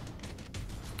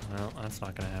 Well, that's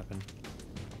not gonna happen.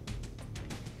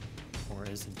 Or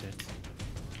isn't it?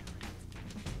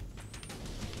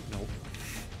 Nope.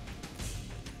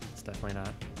 It's definitely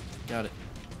not. Got it.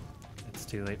 It's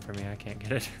too late for me, I can't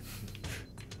get it.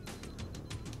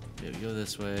 Yeah, we go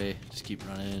this way. Just keep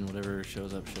running. Whatever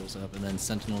shows up, and then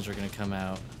sentinels are gonna come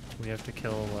out. We have to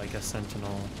kill like a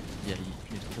sentinel. Yeah,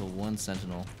 you need to kill 1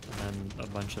 sentinel. And then a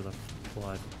bunch of the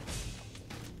blood.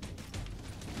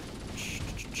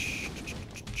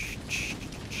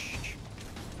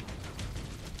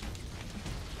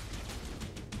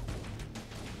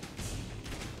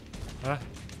 Ah.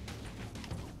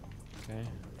 Okay.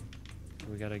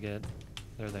 We gotta get...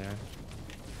 There they are.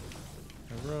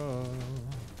 Hurrah.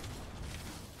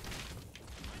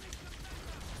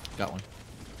 Got one.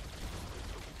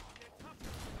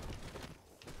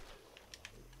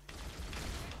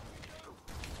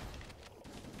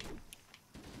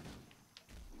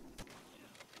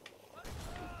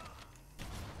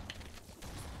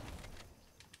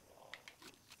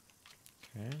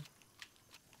 Okay.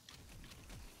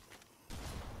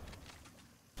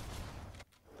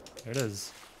 There it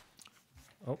is.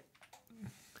 Oh.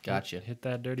 Gotcha. Hit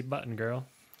that dirty button, girl.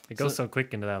 It goes so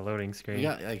quick into that loading screen. We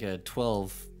got like a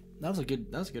 12. That was a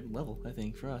good level, I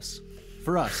think, for us.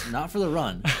 For us, not for the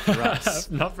run. For us.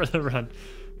 Not for the run.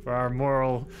 For our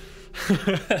moral.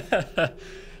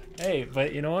 Hey,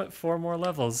 but you know what? 4 more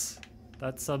levels.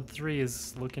 That sub 3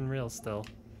 is looking real still.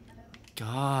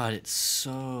 God, it's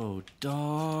so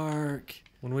dark.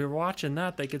 When we were watching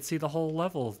that, they could see the whole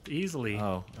level easily.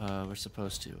 Oh, we're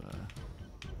supposed to.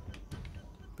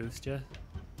 Boost you?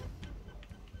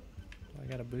 I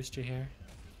gotta boost you here.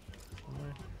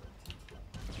 Somewhere.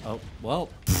 Oh, well.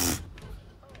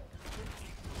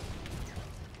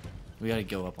 We gotta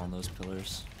go up on those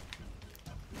pillars.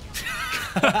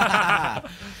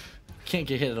 Can't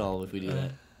get hit at all if we do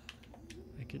that.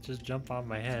 I could just jump on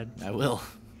my head. I will.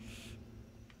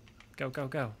 Go, go,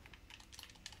 go.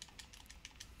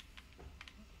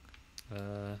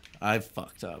 I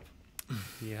fucked up.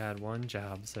 You had one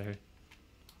job, sir.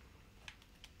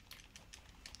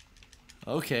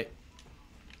 Okay.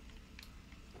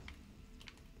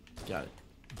 Got it.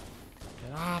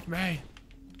 Get off me!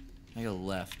 I go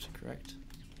left, correct?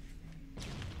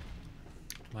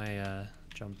 My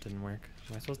jump didn't work.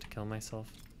 Am I supposed to kill myself?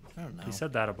 I don't know. He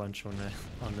said that a bunch on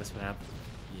this map,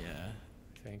 Yeah.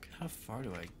 I think. How far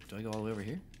do I go all the way over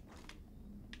here?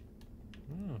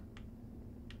 Hmm.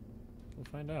 We'll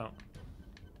find out.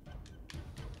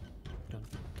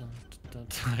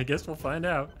 I guess we'll find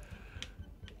out.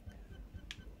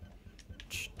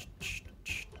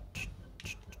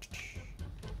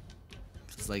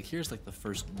 It's like, here's like the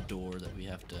first door that we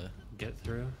have to get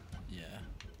through. Yeah.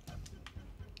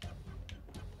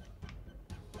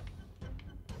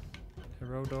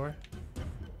 Hero door.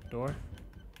 Door.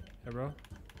 Hero.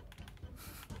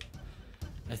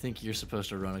 I think you're supposed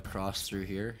to run across through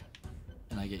here,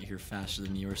 and I get here faster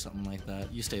than you or something like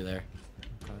that. You stay there.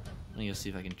 Okay. I'm gonna see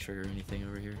if I can trigger anything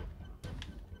over here.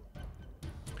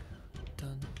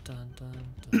 Dun, dun, dun,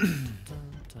 dun,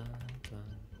 dun, dun, dun.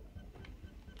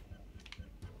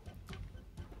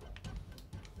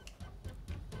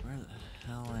 Where the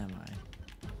hell am I?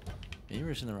 Maybe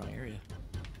we're just in the wrong area.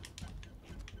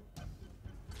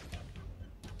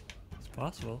 It's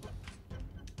possible.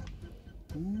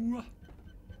 Ooh.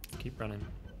 Keep running.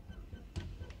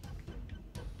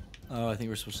 Oh, I think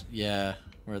we're supposed to... Yeah,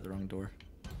 we're at the wrong door.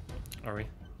 Are we?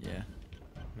 Yeah.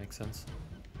 Makes sense.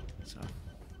 So...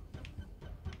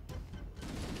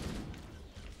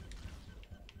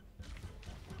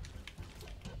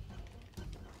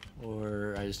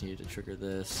 Or I just needed to trigger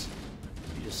this.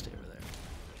 You just stay over there.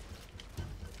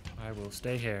 I will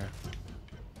stay here.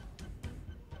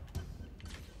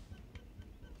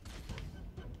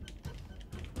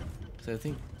 So I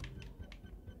think...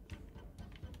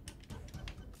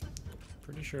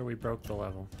 Pretty sure we broke the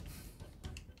level.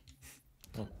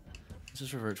 Well, let's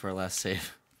just revert to our last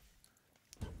save.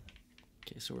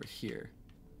 Okay, so we're here.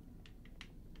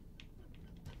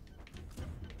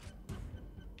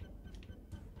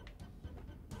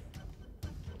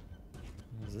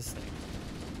 What is this thing?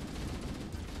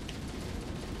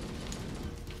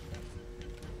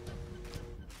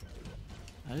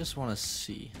 I just want to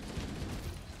see.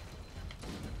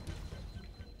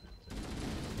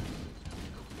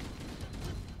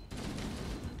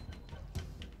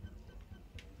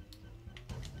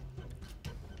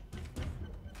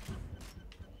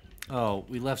 Oh,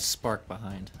 we left Spark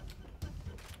behind.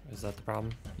 Is that the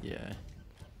problem? Yeah.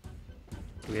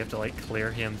 Do we have to like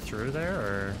clear him through there,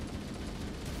 or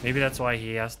maybe that's why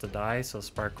he has to die so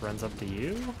Spark runs up to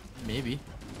you? Maybe.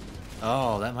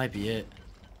 Oh, that might be it.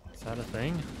 Is that a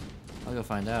thing? I'll go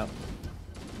find out.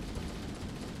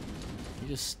 You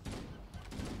just...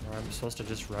 Or I'm supposed to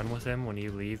just run with him when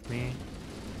you leave me?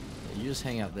 You just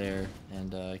hang out there,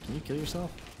 and can you kill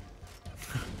yourself?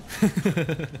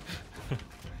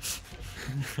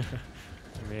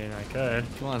 I mean, I could.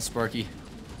 Come on, Sparky.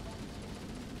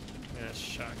 Yeah,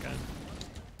 shotgun.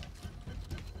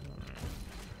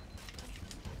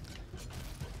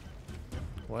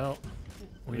 Well,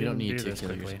 we don't need to this kill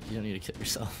quickly. yourself. You don't need to kill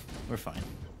yourself. We're fine.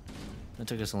 That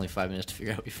took us only 5 minutes to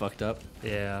figure out we fucked up.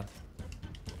 Yeah.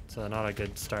 So not a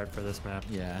good start for this map.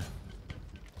 Yeah.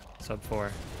 Sub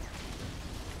 4.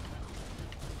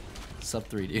 Sub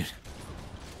 3, dude.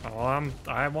 Oh,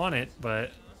 I want it,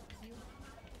 but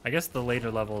I guess the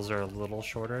later levels are a little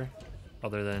shorter,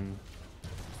 other than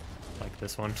like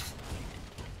this one.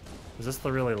 Is this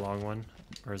the really long one,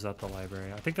 or is that the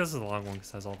library? I think this is the long one because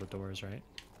it has all the doors, right?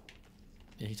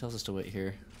 Yeah, he tells us to wait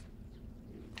here.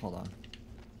 Hold on.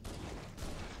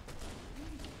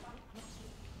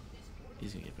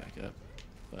 He's gonna get back up,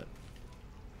 but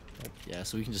yeah,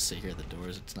 so we can just sit here at the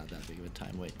doors. It's not that big of a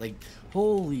time wait. Like,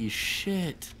 holy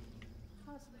shit!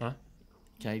 Huh?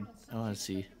 Can I want to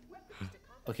see.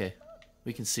 Okay,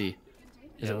 we can see.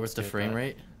 Is Yeah, it let's worth the do frame that.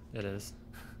 rate? It is.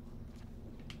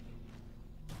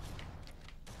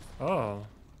 Oh,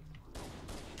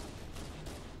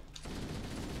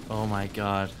 Oh my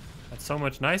god. that's so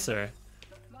much nicer.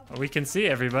 We can see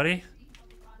everybody.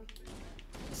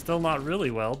 Still not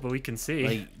really well, but we can see.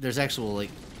 Like, there's actual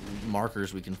like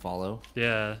markers we can follow.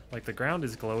 Yeah, like the ground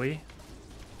is glowy.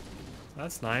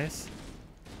 That's nice.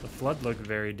 The flood looked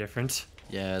very different.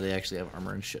 Yeah, they actually have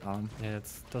armor and shit on them. Yeah,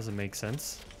 it doesn't make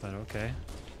sense, but okay.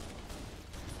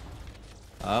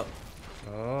 Oh,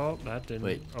 Oh, that didn't.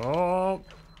 Wait. Oh,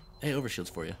 hey, overshield's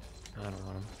for you. I don't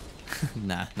want him.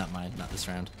 Nah, not mine. Not this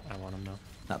round. I want him now.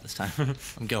 Not this time.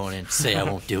 I'm going in. Say I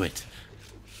won't do it.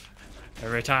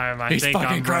 Every time I He's think I'm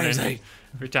fucking running, crazy.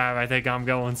 every time I think I'm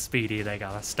going speedy, they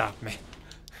gotta stop me.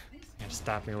 Gotta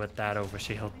stop me with that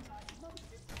overshield.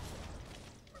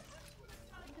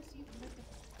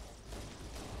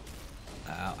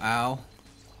 Ow, ow.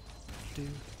 Do,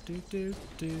 do, do,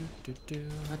 do, do, do.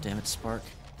 God damn it, Spark.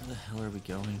 Where the hell are we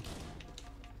going?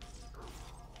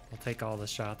 I'll take all the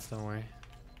shots, don't worry.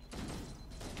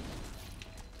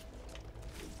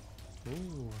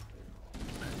 Ooh,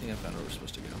 I think I found where we're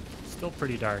supposed to go. still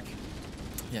pretty dark.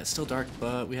 Yeah, it's still dark,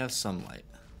 but we have some light.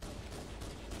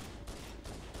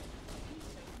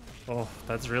 Oh,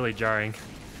 that's really jarring.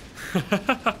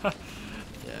 Yeah.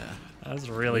 I was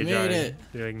really jarring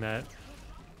doing that.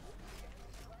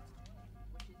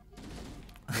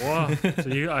 Whoa! So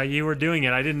you were doing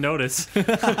it. I didn't notice.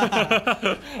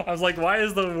 I was like, why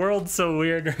is the world so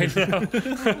weird right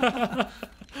now?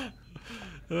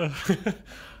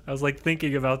 I was like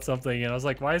thinking about something, and I was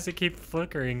like, why does it keep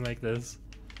flickering like this?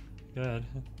 God.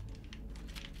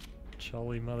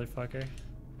 Jolly motherfucker.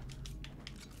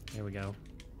 Here we go.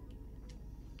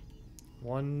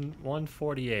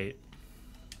 148.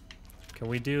 Can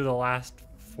we do the last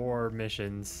 4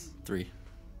 missions? 3.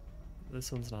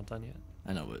 This one's not done yet.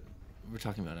 I know, but we're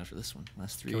talking about after this one.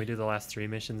 Last 3. Can we do the last 3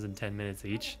 missions in 10 minutes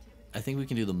each? I think we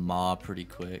can do the maw pretty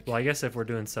quick. Well, I guess if we're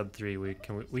doing sub 3, we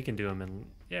can do them in.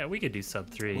 Yeah, we could do sub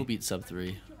 3. We'll beat sub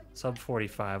 3. Sub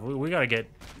 45. We gotta get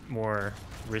more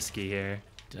risky here.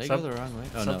 Did I go the wrong way?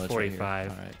 Oh sub no, it's 45. right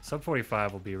here. All right. Sub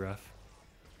 45 will be rough.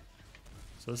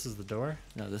 So this is the door.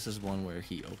 No, this is one where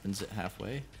he opens it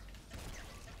halfway.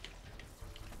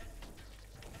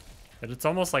 But it's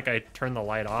almost like I turn the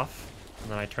light off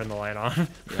and then I turn the light on.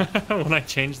 Yeah. When I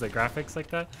change the graphics like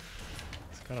that.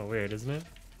 It's kind of weird, isn't it?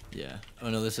 Yeah. Oh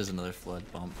no, this is another flood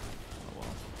bump. Oh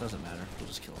well, doesn't matter. We'll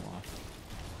just kill him off.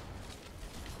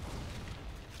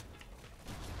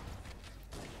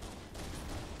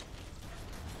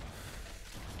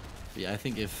 But yeah, I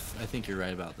think you're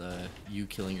right about the you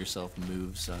killing yourself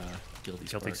moves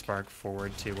Guilty Spark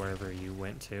forward to wherever you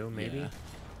went to, maybe. Yeah.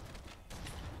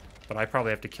 But I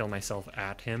probably have to kill myself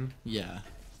at him. Yeah.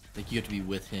 Like you have to be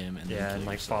with him and then yeah, kill and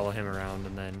like yourself. follow him around,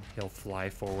 and then he'll fly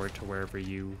forward to wherever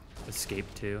you escape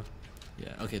to.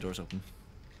 Yeah. Okay, door's open.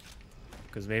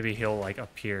 Because maybe he'll like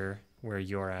appear where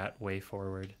you're at, way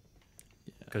forward.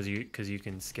 Because you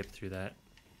can skip through that.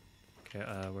 Okay,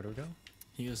 where do we go?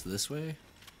 He goes this way.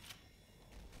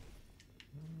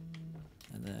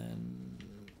 And then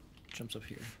jumps up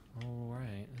here. All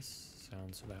right, this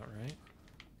sounds about right.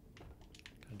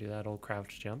 Gotta do that old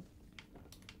crouch jump.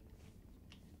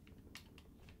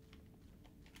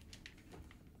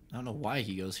 I don't know why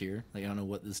he goes here. Like I don't know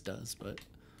what this does, but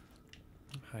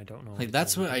I don't know. like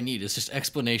that's what I need. It's just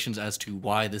explanations as to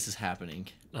why this is happening.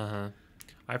 Uh-huh.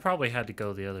 I probably had to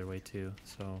go the other way too,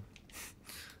 so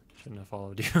shouldn't have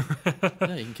followed you.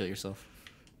 Yeah, you can kill yourself.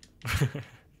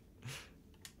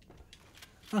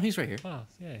 Oh, he's right here. Oh,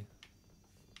 yay.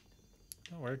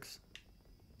 That works.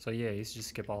 So yeah, you just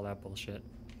skip all that bullshit.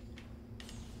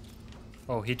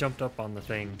 Oh, he jumped up on the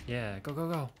thing. Yeah, go, go,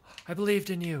 go. I believed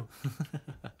in you.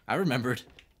 I remembered.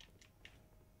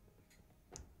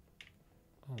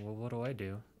 Oh, well, what do I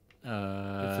do?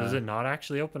 So Does it not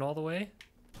actually open all the way?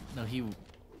 No, he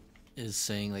is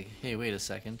saying like, hey, wait a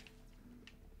second.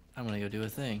 I'm gonna go do a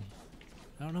thing.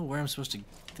 I don't know where I'm supposed to.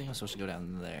 I think I'm supposed to go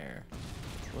down there.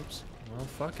 Whoops. Well,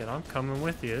 fuck it. I'm coming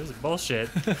with you. This is bullshit.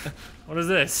 What is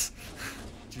this?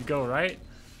 Did you go right?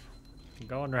 I'm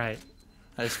going right.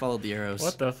 I just followed the arrows.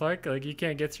 What the fuck? Like, you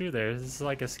can't get through there. Is this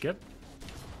like a skip?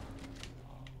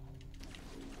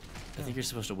 I think you're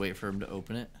supposed to wait for him to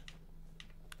open it.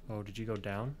 Oh, did you go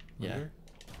down? Yeah. Under?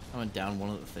 I went down one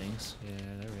of the things. Yeah,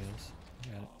 there it is.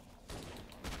 Got it.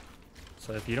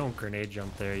 So if you don't grenade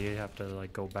jump there, you have to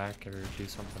like go back or do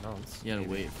something else. You gotta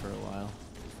maybe. wait for a while.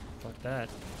 Fuck that.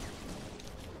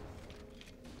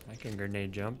 I can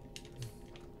grenade jump.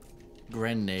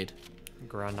 Grenade.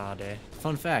 Grenade.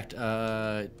 Fun fact,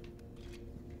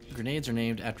 grenades are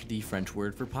named after the French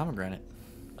word for pomegranate.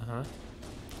 Uh-huh.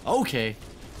 Okay.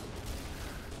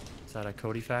 Is that a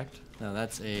Cody fact? No,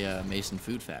 that's a Mason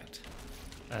food fact.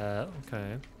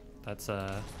 Okay. That's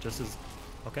just as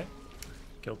okay.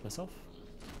 Killed myself.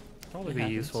 Probably It be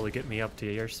happens. useful to get me up to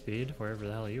your speed, wherever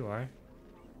the hell you are.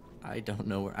 I don't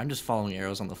know where. I'm just following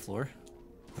arrows on the floor.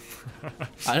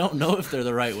 I don't know if they're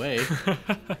the right way.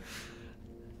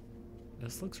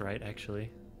 This looks right,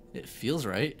 actually. It feels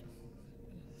right.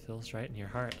 Feels right in your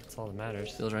heart. That's all that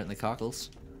matters. Feels right in the cockles.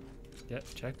 Yep,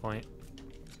 checkpoint.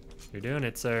 You're doing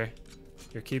it, sir.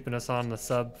 You're keeping us on the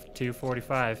sub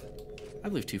 245. I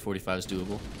believe 245 is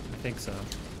doable. I think so.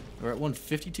 We're at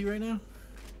 152 right now.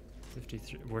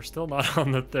 53. We're still not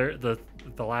on the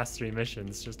last 3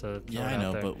 missions. Just to Yeah, I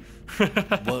know,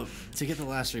 but well, to get the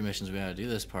last 3 missions, we gotta do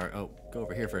this part. Oh, go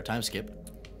over here for a time skip.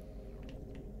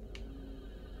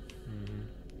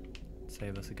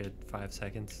 Save us a good 5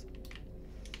 seconds.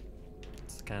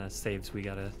 It's kind of saves we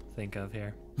gotta think of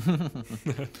here.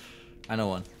 I know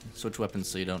one. Switch weapons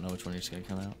so you don't know which one you're just gonna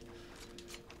come out.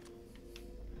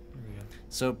 There we go.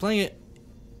 So playing it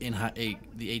in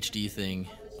the HD thing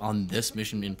on this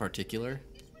mission in particular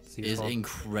is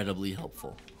incredibly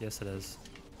helpful. Yes, it is.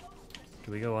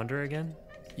 Do we go under again?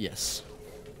 Yes.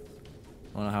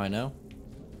 Wanna know how I know?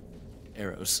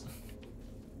 Arrows.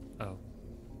 Oh.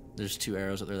 There's 2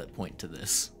 arrows up there that point to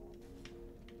this.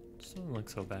 Doesn't look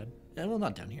so bad. Yeah, well,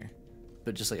 not down here.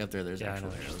 But just like up there, there's Yeah,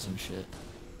 actual arrows and shit.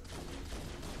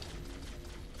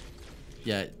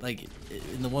 Yeah, like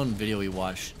in the one video we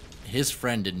watched, his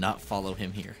friend did not follow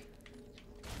him here.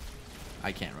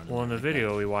 I can't run. Well, in the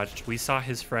video we watched, we saw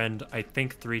his friend, I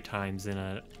think 3 times in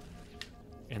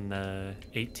the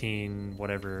 18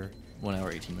 whatever. 1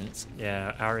 hour 18 minutes.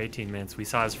 Yeah, hour 18 minutes. We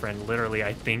saw his friend literally,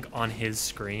 I think, on his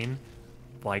screen,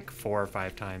 like 4 or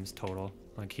 5 times total.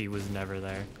 Like he was never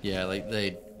there. Yeah, like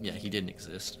he didn't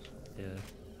exist. Yeah.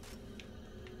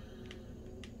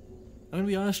 I'm gonna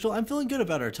be honest, Joel, I'm feeling good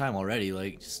about our time already.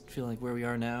 Like, just feeling like where we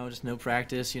are now, just no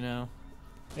practice, you know.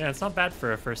 Yeah, it's not bad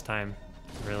for a first time,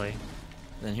 really.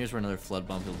 Then here's where another flood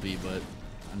bump will be, but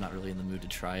I'm not really in the mood to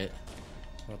try it.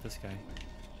 What about this guy?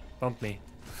 Bump me.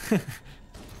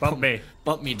 Bump me.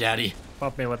 Bump me, daddy.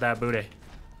 Bump me with that booty.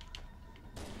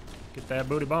 Get that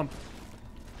booty bump.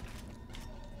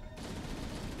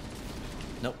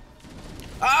 Nope.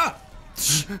 Ah!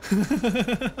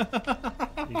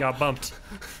 You got bumped.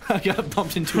 I got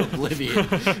bumped into oblivion.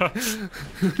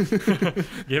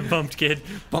 Get bumped, kid.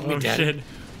 Bump me, oh, daddy. shit.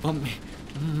 Bump me.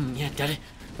 Yeah, daddy.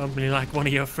 Bump me like one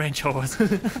of your French hoes.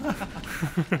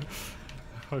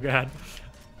 Oh, God.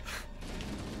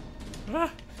 So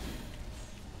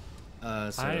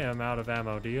I am out of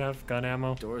ammo. Do you have gun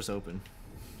ammo? doors open.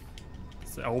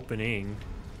 It's opening.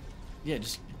 Yeah,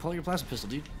 just pull your plasma pistol,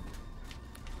 dude.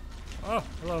 Oh,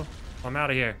 hello. I'm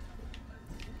out of here.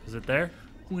 Is it there?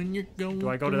 When you're going Do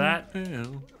I go to that?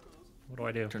 hell. What do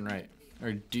I do? Turn right.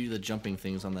 Or do the jumping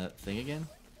things on that thing again.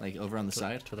 Like over on the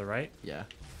side. To the right? Yeah.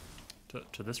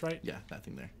 To this right? Yeah, that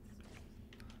thing there.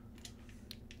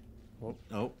 Whoa.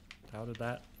 Oh. How did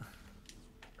that?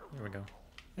 There we go.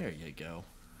 There you go.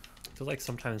 I feel like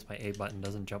sometimes my A button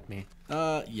doesn't jump me.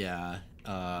 Yeah.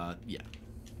 Yeah.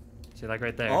 See, like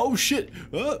right there. Oh, shit!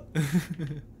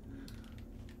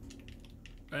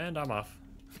 And I'm off.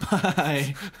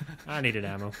 Bye. I needed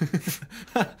ammo.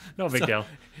 No big deal.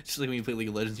 It's just like when you play League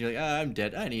of Legends, you're like, I'm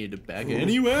dead. I needed it back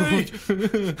anyway.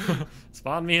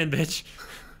 Spawn me in, bitch.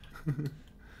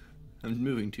 I'm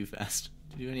moving too fast.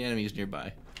 Do you have any enemies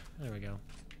nearby? There we go.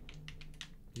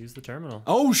 Use the terminal.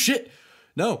 Oh, shit!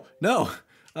 No, no.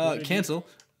 did Cancel.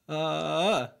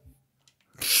 What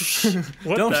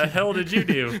Don't- the hell did you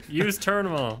do? Use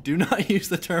terminal. Do not use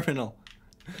the terminal.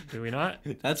 Do we not?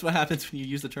 That's what happens when you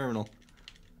use the terminal.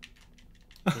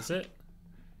 Is it?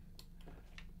 I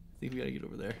think we gotta get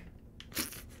over there.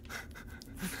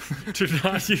 Do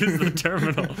not use the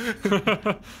terminal.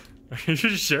 Are you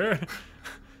sure?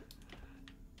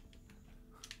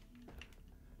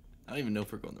 I don't even know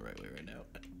if we're going the right way right now.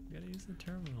 You gotta use the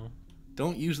terminal.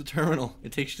 Don't use the terminal.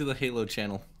 It takes you to the Halo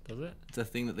channel. Does it? It's a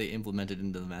thing that they implemented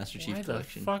into the Master Chief Why the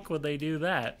Collection. fuck would they do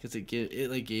that? Because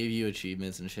it like gave you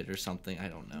achievements and shit or something. I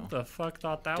don't know. The fuck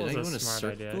thought that Did I was go in a a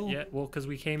smart idea? circle? Yeah, well, because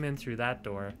we came in through that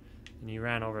door, and you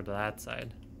ran over to that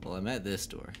side. Well, I'm at this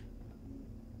door.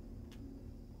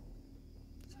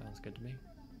 Sounds good to me.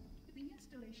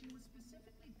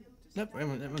 Nope,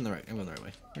 I'm on the right. I'm on the right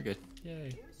way. We're good.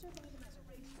 Yay.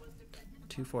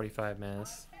 2:45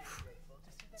 minutes.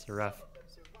 It's a rough.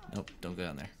 Nope, don't go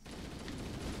down there.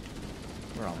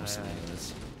 We're almost Aye, at the aye. end of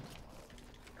this.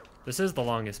 This is the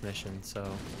longest mission,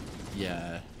 so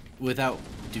Yeah, without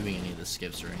doing any of the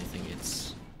skips or anything,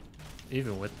 it's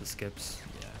even with the skips,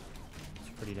 yeah. it's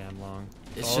pretty damn long.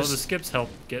 It's Although the just- skips help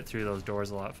get through those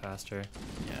doors a lot faster.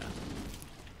 Yeah.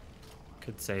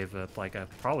 Could save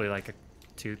probably like a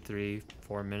 2, 3,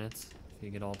 4 minutes if you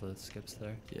get all the skips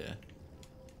there. Yeah.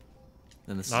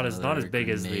 Then this is Not as another big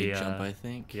as grenade the jump, I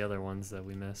think. the other ones that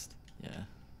we missed. Yeah.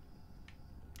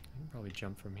 I can probably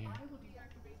jump from here.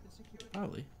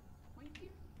 Probably.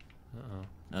 Uh-oh.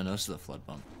 No, this is the flood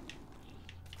bump.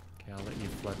 Okay, I'll let you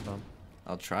flood bump.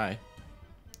 I'll try.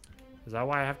 Is that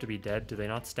why I have to be dead? Do they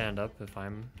not stand up if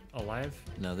I'm alive?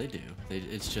 No, they do.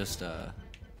 It's just So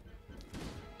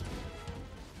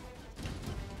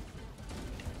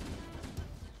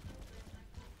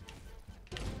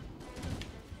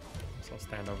I'll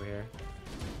stand over here.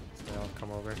 So they all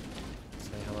come over,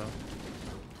 say hello.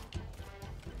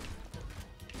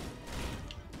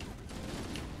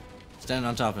 stand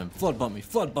on top of him. Flood bump me.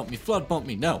 Flood bump me. Flood bump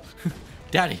me. No.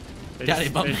 Daddy. Daddy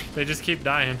bump me. They just keep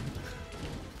dying.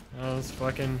 Oh, this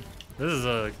is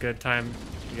a good time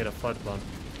to get a flood bump.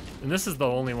 And this is the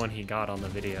only one he got on the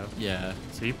video. Yeah.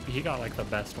 So he got like the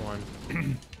best one.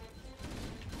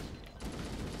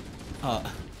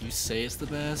 You say it's the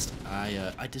best.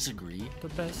 I disagree. The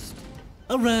best.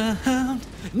 Around,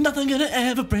 nothing gonna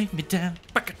ever bring me down.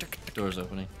 Doors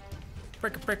opening.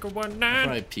 Breaker 19.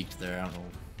 Probably peeked there. I don't know.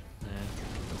 Yeah.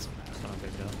 Doesn't It's not a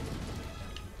big deal.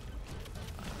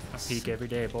 I peek every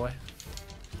day, boy.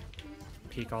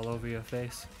 Peek all over your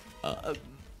face. That's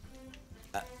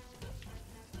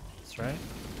right.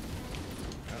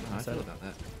 I don't know how I feel about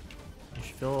that. You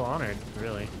should feel honored,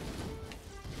 really.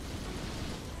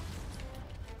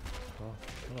 Oh,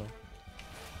 hello.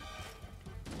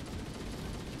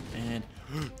 And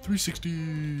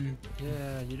 360.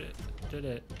 Yeah, you did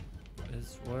it.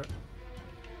 Is what?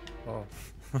 Oh,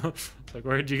 it's like,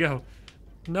 where'd you go?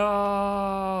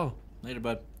 No. Later,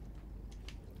 bud.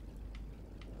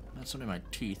 That's under my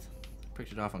teeth.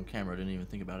 Pricked it off on camera. Didn't even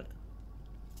think about it.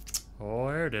 Oh,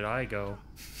 where did I go?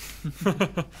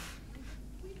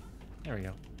 There we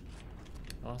go.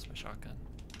 I lost my shotgun.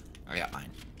 I got mine.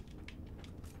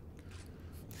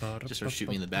 Just sort of shoot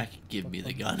me in the back. Give me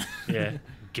the gun. Yeah,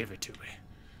 give it to me.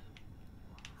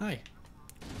 Hi.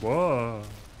 Whoa.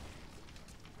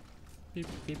 Beep,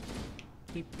 beep.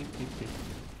 Beep, beep, beep, beep.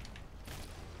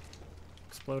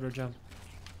 Explode or jump.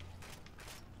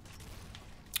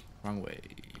 Wrong way.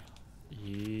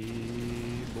 Yeah,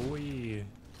 boy.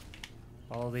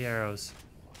 Follow the arrows.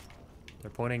 They're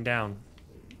pointing down.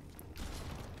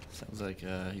 Sounds like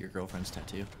your girlfriend's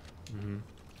tattoo. Mm-hmm.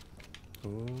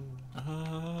 Oh.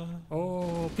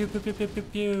 Oh, pew, pew, pew, pew, pew,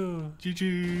 pew. GG.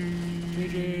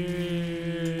 GG.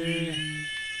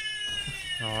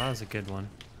 Oh, that was a good one.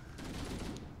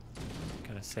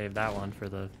 Gotta save that one for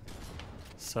the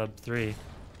sub 3.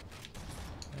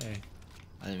 Hey,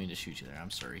 I didn't mean to shoot you there.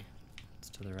 I'm sorry. it's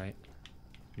to the right.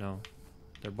 No,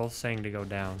 they're both saying to go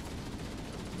down.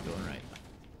 I'm going right.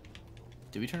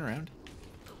 Did we turn around?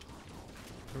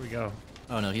 Here we go.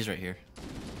 Oh no, he's right here.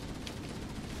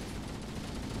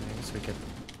 I guess we could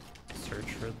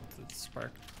search for the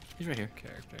Spark He's right here.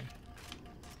 character.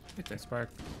 Right there. Spark.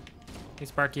 Hey,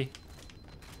 Sparky.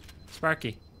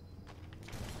 Sparky.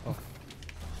 Oh.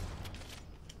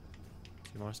 Do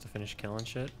you want us to finish killing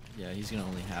shit? Yeah, he's gonna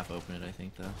only half open it, I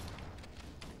think, though.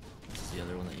 This is the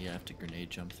other one that you have to grenade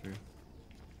jump through.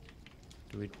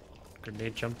 Do we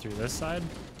grenade jump through this side?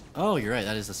 Oh, you're right.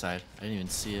 That is the side. I didn't even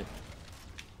see it.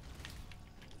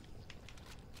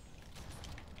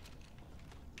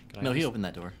 Can I No, he just- opened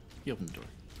that door. He opened the door.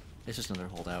 It's just another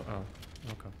holdout. Oh,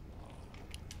 okay.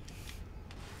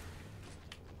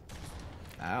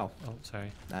 Ow. Oh,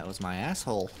 sorry. That was my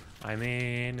asshole. I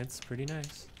mean, it's pretty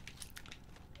nice.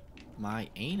 My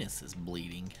anus is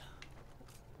bleeding.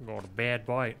 Got a bad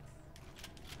bite.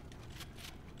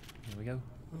 Here we go.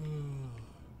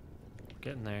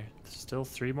 Getting there. There's still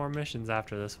 3 more missions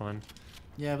after this one.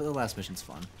 Yeah, but the last mission's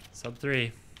fun. Sub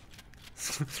 3.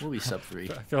 We'll be sub 3.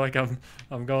 I feel like I'm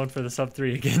going for the sub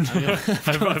 3 again.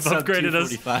 I'm going I've sub upgraded us.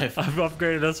 245. I've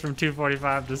upgraded us from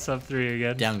 245 to sub 3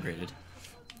 again. Downgraded.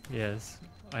 Yes.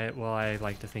 I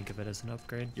like to think of it as an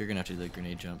upgrade. You're gonna have to do the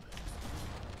grenade jump.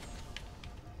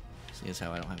 See as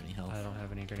how I don't have any health. I don't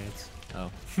have any grenades. Oh.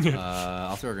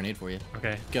 I'll throw a grenade for you.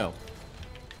 Okay. Go.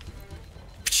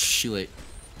 Too late.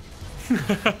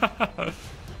 It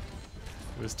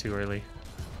was too early.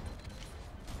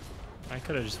 I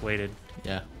could have just waited.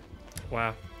 Yeah.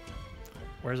 Wow.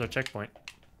 Where's our checkpoint?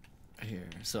 Here.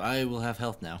 So I will have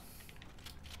health now.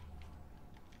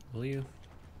 Will you?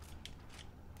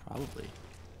 Probably.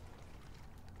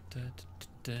 We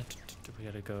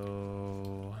gotta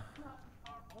go.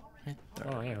 Right there.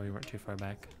 Oh yeah, we weren't too far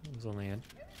back. It was only a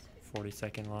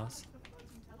 40-second loss.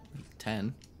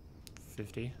 10.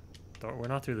 50. We're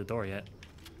not through the door yet.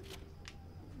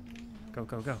 Go,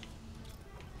 go, go.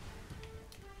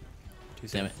 Too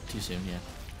soon. Damn it. Too soon, yeah.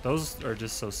 Those are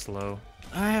just so slow.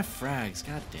 I have frags.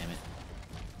 God damn it.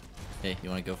 Hey, you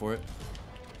want to go for it?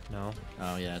 No.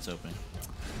 Oh, yeah, it's opening.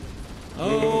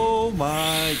 Oh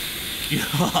my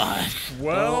god.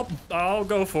 Well, I'll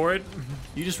go for it.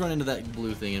 You just run into that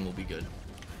blue thing and we'll be good.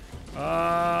 That's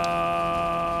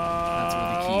where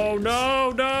the key Oh is.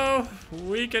 no, no.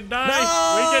 We could die.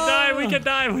 No! We could die. We could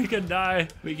die. We could die.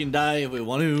 We can die if we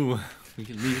want to. We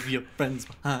can leave your friends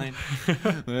behind.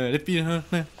 But if you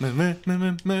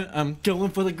I'm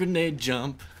going for the grenade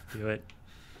jump. Do it.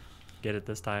 Get it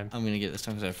this time. I'm gonna get it this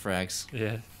time because I have frags.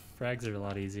 Yeah. Frags are a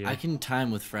lot easier. I can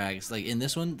time with frags. Like in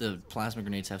this one, the plasma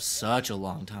grenades have such a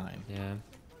long time. Yeah.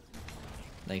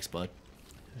 Thanks, bud.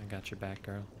 I got your back,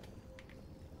 girl.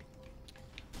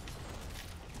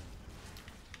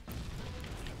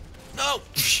 No!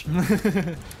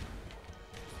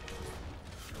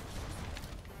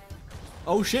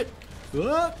 Oh shit!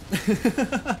 Whoop.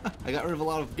 I got rid of a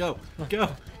lot of. Go! Go!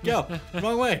 Go!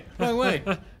 Wrong way! Wrong way!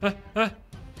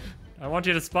 I want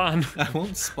you to spawn. I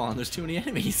won't spawn. There's too many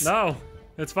enemies. No,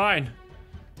 it's fine.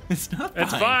 It's not fine.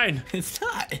 It's fine. It's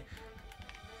not.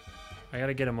 I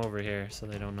gotta get them over here so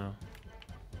they don't know.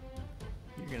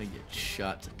 You're gonna get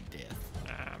shot to death.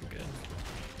 Nah, I'm good.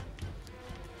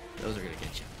 Those are gonna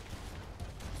get you.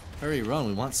 Hurry, run.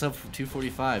 We want sub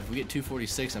 245. If we get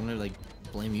 246, I'm gonna like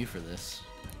blame you for this.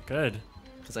 Good.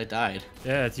 Because I died.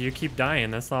 Yeah, you keep dying.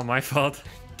 That's not my fault.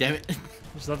 Damn it.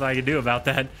 There's nothing I can do about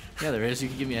that. Yeah, there is. You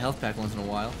can give me a health pack once in a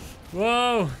while.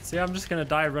 Whoa! See, I'm just gonna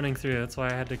die running through. That's why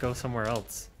I had to go somewhere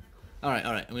else. Alright,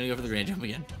 alright. I'm gonna go for the grenade jump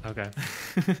again. Okay.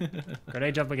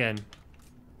 Grenade jump again.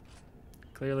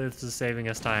 Clearly this is saving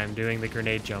us time doing the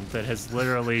grenade jump that has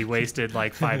literally wasted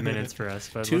like 5 minutes for us.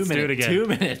 But let's do it again. 2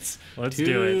 minutes. Let's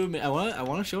do it. I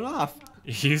want to show it off.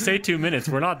 You say 2 minutes.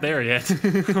 We're not there yet.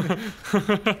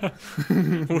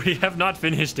 We have not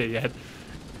finished it yet.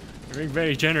 You're being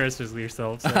very generous with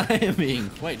yourself. So. I am being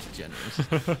quite generous.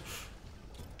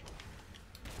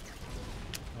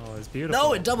 Oh, it's beautiful.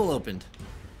 No, it double opened.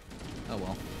 Oh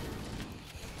well.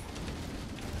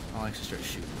 I'll actually start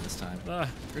shooting this time.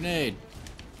 Grenade.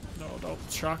 No, don't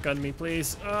shotgun me,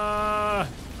 please.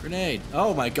 Grenade.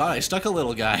 Oh my god, I stuck a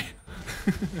little guy.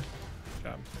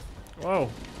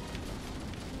 Whoa.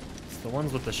 It's the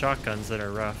ones with the shotguns that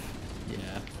are rough.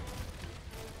 Yeah.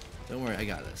 Don't worry, I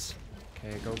got this.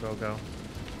 Okay, go, go, go.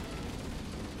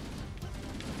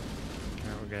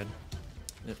 Alright, we're good.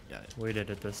 Yep, got it. We did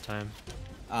it this time.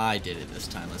 I did it this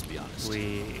time, let's be honest.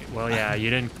 Well, yeah, you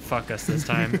didn't fuck us this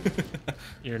time.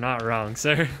 You're not wrong,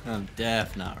 sir. I'm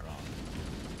not wrong.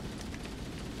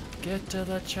 Get to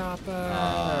the chopper.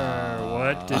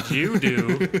 What did you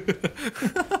do?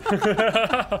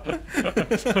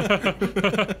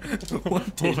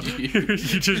 What did you? You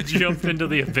just jumped into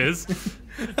the abyss?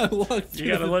 I walked through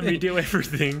You gotta the let me thing. do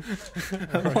everything.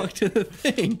 I walked to the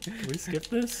thing. Can we skip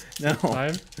this? No.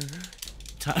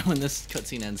 Time? When this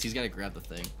cutscene ends, he's gotta grab the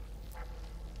thing.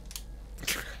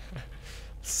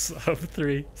 Sub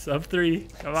 3. Sub 3.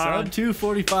 Come on. Sub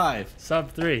 245.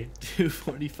 Sub 3.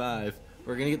 245.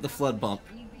 We're gonna get the flood bump.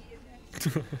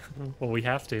 Well, we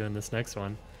have to in this next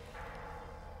one.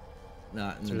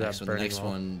 Not in the Through next that one. The burning next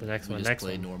wall. one. The next we one. just Next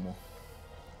play one. normal.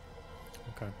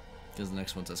 Okay. Because the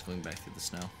next one's us going back through the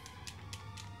snow.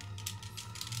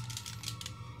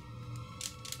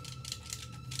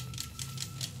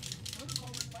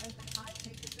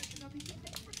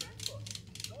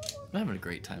 I'm having a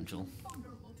great time, Joel.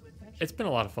 It's been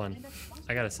a lot of fun,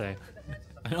 I gotta say.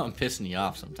 I know I'm pissing you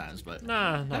off sometimes, but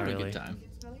Nah, not having really. a good time.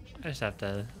 I just have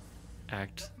to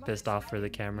act pissed off for the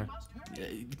camera. Yeah,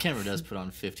 the camera does put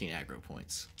on 15 aggro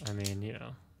points. I mean, you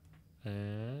know.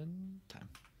 And Time.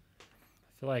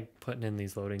 I feel like putting in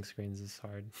these loading screens is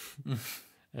hard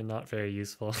and not very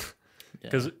useful.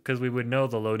 Yeah. Because we would know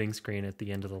the loading screen at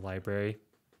the end of the library,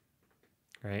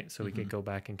 right? So we could go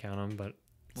back and count them, but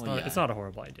it's not a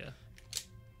horrible idea.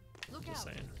 Look Just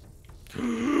out.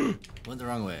 saying. Went the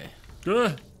wrong way.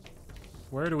 Ugh.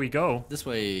 Where do we go? This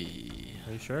way.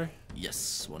 Are you sure?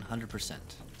 Yes, 100%.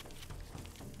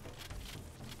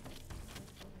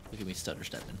 Look at me stutter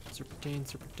stepping. Serpentine,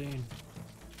 serpentine.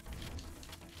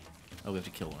 Oh, we have to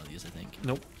kill one of these, I think.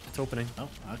 Nope, it's opening. Oh,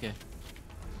 okay.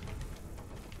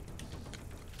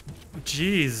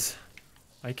 Jeez.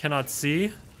 I cannot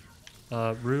see.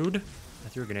 Rude. I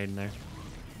threw a grenade in there.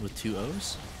 With 2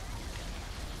 O's?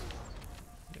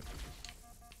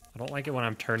 I don't like it when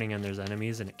I'm turning and there's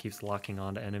enemies and it keeps locking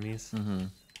onto enemies. Mm-hmm.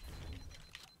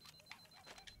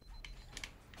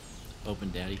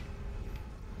 Open, daddy.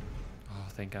 Oh,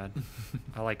 thank God.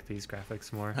 I like these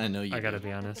graphics more. I know you I gotta do.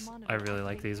 be honest. I really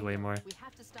like these way more. We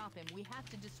have to stop him. We have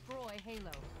to destroy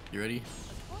Halo. You ready?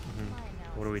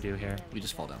 What do we do here? We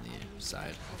just fall down the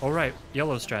side. All right,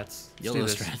 yellow strats. Let's Yellow do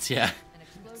this. strats, yeah.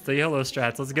 It's the yellow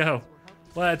strats. Let's go.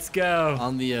 Let's go.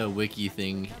 On the wiki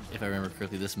thing, if I remember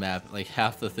correctly, this map, like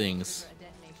half the things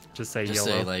Just say just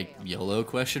yellow. say like YOLO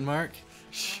question mark.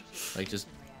 Like just,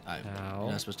 Ow.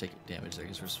 you're not supposed to take damage there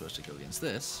because we're supposed to go against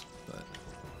this, but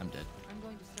I'm dead. I'm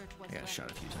going to search what's I got left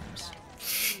shot a few times.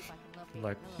 see if I can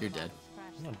locate Look, You're dead.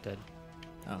 I'm not dead.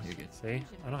 Oh, you're good. See?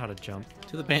 I know how to jump.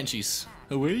 To the Banshees.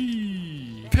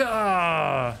 Away!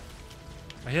 Pah!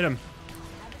 I hit him.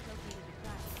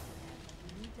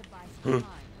 We need to buy some time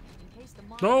in case the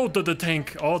No, the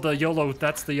tank. Oh, the YOLO.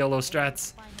 That's the YOLO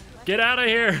strats. Get out of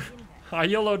here. I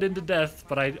YOLO'd into death,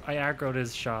 but I aggroed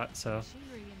his shot, so.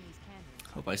 machinery in these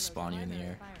cannons. Hope I spawn you in the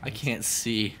air. I can't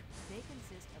see. They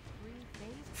consist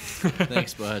of 3 phase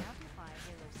Thanks, bud.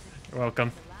 You're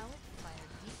welcome.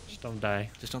 Just don't die.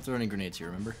 Just don't throw any grenades here,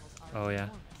 remember? Oh, yeah.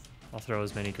 I'll throw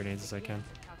as many grenades as I can.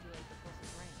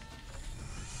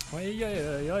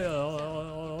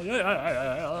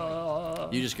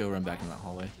 You just go run back in that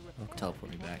hallway.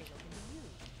 Teleport me back.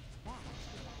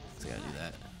 So I gotta do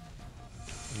that.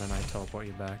 And then I teleport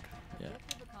you back. Yeah.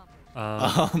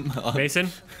 Mason,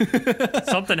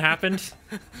 something happened.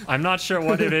 I'm not sure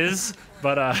what it is,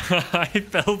 but I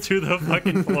fell to the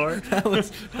fucking floor. That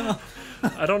was.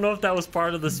 I don't know if that was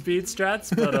part of the speed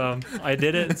strats, but I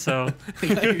did it, so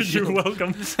you're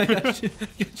welcome. I got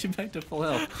you back to full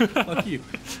health. Fuck you.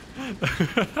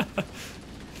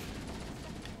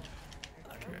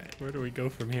 Alright. Where do we go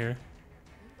from here?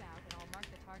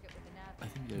 I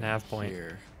think Nav point.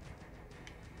 Here.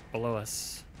 Below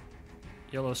us.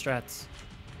 Yellow strats.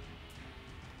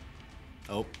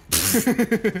 Oh.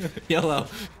 Yellow.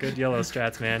 Good yellow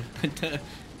strats, man.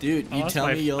 Dude, you tell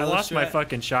me yellow I lost my strat?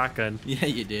 fucking shotgun. Yeah,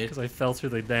 you did. Because I fell through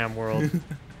the damn world.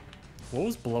 What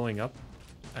was blowing up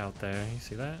out there? You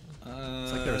see that?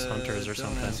 It's like there was hunters or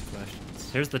something. Ask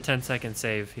questions. Here's the 10-second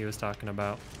save he was talking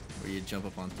about. Where you jump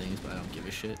up on things, but I don't give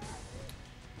a shit.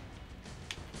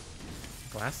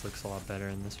 Glass looks a lot better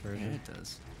in this Yeah, version. it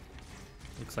does.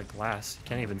 Looks like glass. You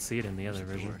can't even see it in the other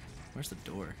version. Where's the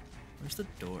door? Where's the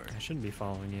door? I shouldn't be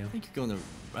following you. I think you're going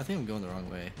I think I'm going the wrong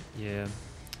way. Yeah.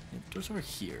 Yeah, the door's over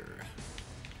here.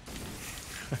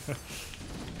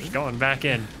 Just going back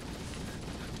in.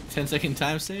 10-second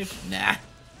time save? Nah.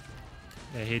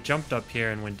 Yeah, he jumped up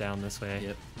here and went down this way.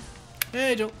 Yep.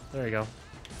 Hey, Joel. There you go.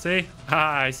 See?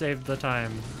 Ha! I saved the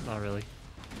time. Not really.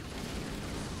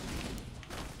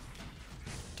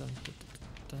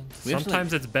 We have to,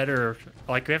 Sometimes it's better.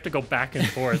 Like we have to go back and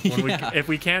forth. When Yeah. if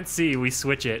we can't see, we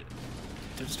switch it.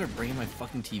 Do I just start bringing my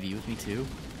fucking TV with me too?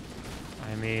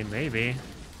 I mean, maybe.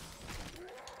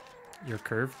 Your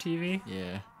curved TV?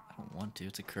 Yeah. I don't want to.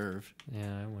 It's a curve.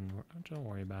 Yeah, I wouldn't. Don't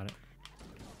worry about it.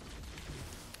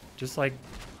 Just like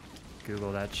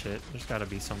Google that shit. There's got to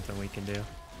be something we can do.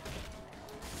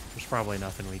 There's probably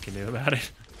nothing we can do about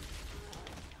it.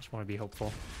 Just want to be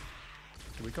hopeful.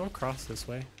 Did we go across this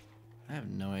way? I have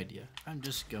no idea. I'm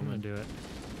just I'm gonna going. do it.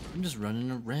 I'm just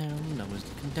running around. I was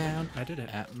looking down. I did it.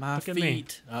 At my Look at me.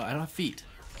 feet. I don't have feet.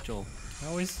 Joel.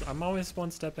 I'm always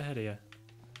one step ahead of you.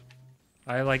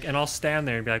 And I'll stand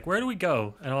there and be like, where do we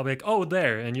go? And I'll be like, oh,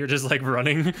 there. And you're just like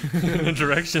running in a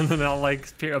direction, and I'll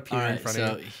like appear in front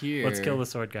of you. Here. Let's kill the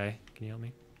sword guy. Can you help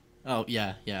me? Oh,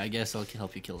 yeah. I guess I'll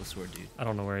help you kill the sword dude. I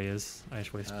don't know where he is. I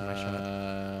just wasted my shot.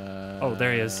 Oh,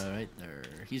 there he is. Right there.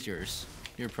 He's yours.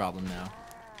 Your problem now.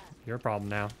 Your problem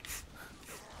now.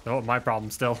 Oh, my problem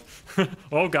still.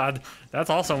 Oh, God. That's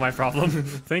also my problem.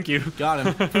 Thank you. Got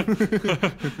him.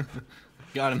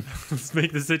 Got him. Let's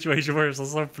make the situation worse.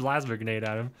 Let's throw a plasma grenade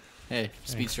at him. Hey,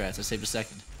 speed strats. I saved a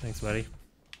second. Thanks, buddy.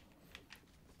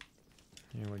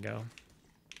 Here we go.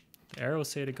 The arrows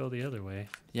say to go the other way.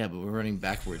 Yeah, but we're running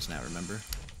backwards now, remember?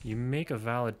 You make a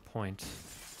valid point.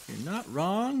 You're not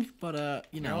wrong, but,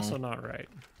 you know. You're also not right.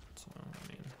 So, I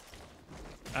mean...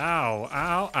 Ow,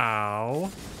 ow,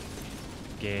 ow.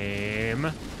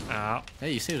 Game. Ow.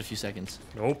 Hey, you saved a few seconds.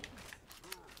 Nope.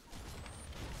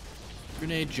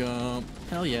 Grenade jump.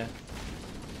 Hell yeah.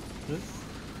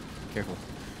 Careful.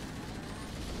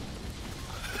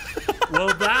 Well,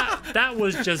 that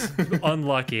was just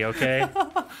unlucky, okay?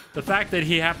 The fact that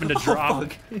he happened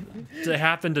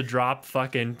to drop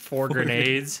fucking 4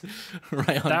 grenades.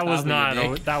 Right on That was top of your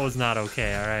dick. not that was not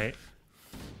okay, all right?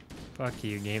 Fuck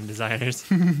you, game designers.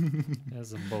 That's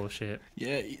some bullshit.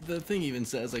 Yeah, the thing even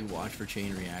says like watch for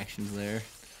chain reactions there.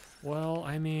 Well,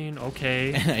 I mean,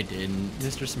 okay. And I didn't.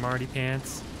 Mr. Smarty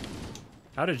Pants.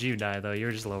 How did you die though? You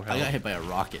were just low health. I got hit by a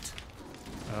rocket.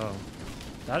 Oh.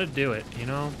 That'd do it, you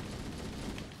know?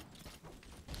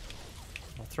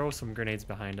 I'll throw some grenades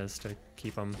behind us to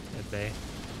keep them at bay.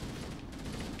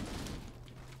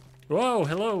 Whoa,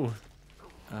 hello.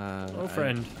 Hello,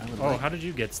 friend. How did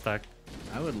you get stuck?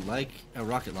 I would like a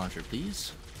rocket launcher,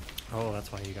 please. Oh,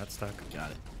 that's why you got stuck.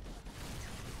 Got it.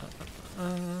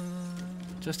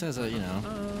 Just as a, you know,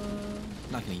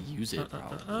 not gonna use it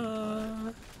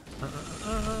probably.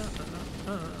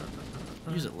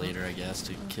 Use it later, I guess,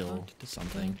 to kill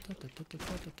something.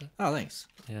 Oh, thanks.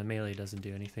 Yeah, melee doesn't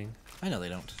do anything. I know they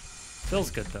don't.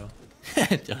 Feels good though.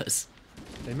 It does.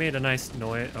 They made a nice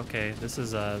noise. Okay, this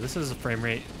is a frame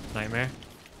rate nightmare.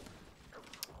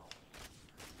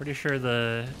 Pretty sure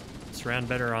this ran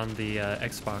better on the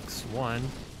Xbox One,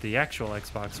 the actual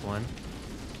Xbox One.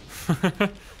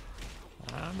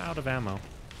 I'm out of ammo.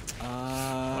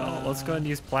 Well, let's go ahead and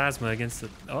use plasma against the...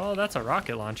 Oh, that's a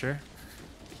rocket launcher.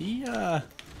 Yeah,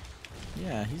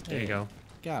 he's There you go.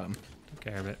 Got him. Took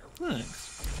care of it.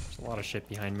 Thanks. There's a lot of shit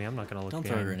behind me. I'm not gonna look Don't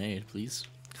throw a behind. grenade, please.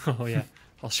 Oh yeah,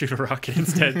 I'll shoot a rocket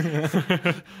instead.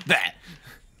 That.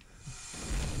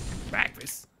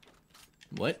 Breakfast.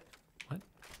 What? What?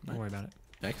 Don't worry about it.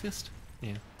 Backfist?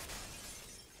 Yeah.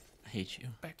 I hate you.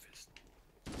 Breakfast.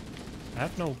 I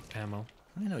have no ammo.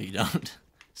 I know you don't.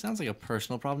 Sounds like a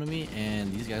personal problem to me,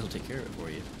 and these guys will take care of it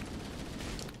for you.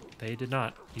 They did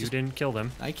not. You didn't kill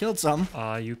them. I killed some.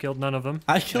 You killed none of them.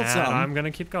 I killed some. I'm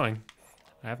gonna keep going.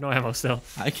 I have no ammo still.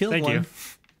 I killed Thank one. you.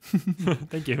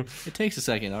 Thank you. It takes a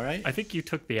second, all right? I think you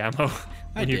took the ammo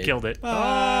when you did. killed it.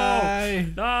 Bye.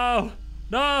 No!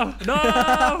 No! No!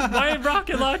 My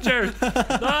rocket launcher!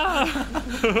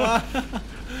 No!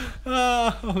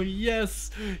 Oh,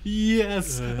 yes.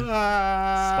 Yes.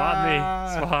 Spot me.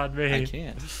 Spot me. I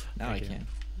can't. Now I can.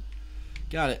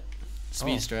 Got it.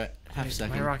 Speed strat. Half a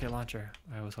second. My rocket launcher.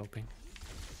 I was hoping.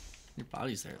 Your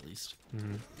body's there at least.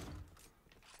 Mm-hmm.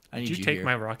 I need Did you you take here.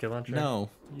 my rocket launcher? No.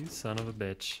 You son of a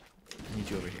bitch. I need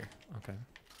you over here. Okay.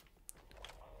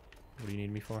 What do you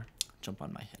need me for? Jump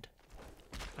on my head.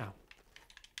 Ow.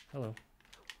 Hello.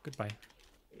 Goodbye.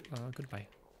 Goodbye.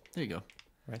 There you go.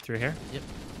 Right through here? Yep.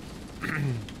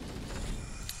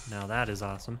 Now that is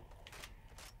awesome.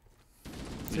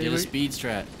 We did a speed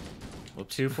strat.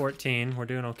 Whoops. 214. We're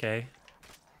doing okay.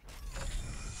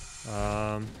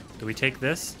 Do we take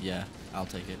this? Yeah, I'll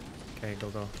take it. Okay, go.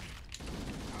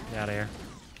 Get out of here.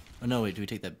 Oh no, wait, do we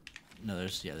take that? No,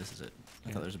 there's, yeah, this is it.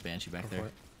 I thought there was a banshee back Go there. for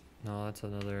it. No, that's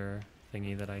another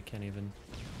thingy that I can't even.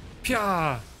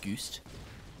 Pya! Goosed.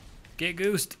 Get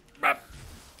goosed. Bop.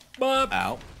 Bop.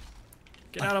 Ow.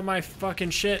 Get out of my fucking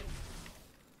shit.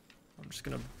 I'm just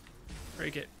gonna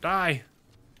break it. Die.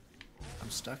 I'm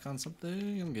stuck on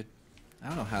something. I'm good. I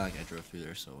don't know how that guy drove through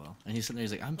there so well. And he's sitting there,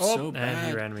 he's like, I'm so bad. And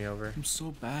he ran me over. I'm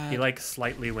so bad. He like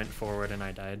slightly went forward and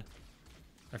I died.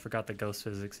 I forgot the ghost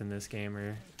physics in this game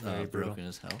are very brutal. Broken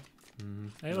as hell.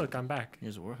 Hey, look, I'm back.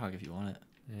 Here's a Warhawk if you want it.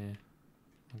 Yeah.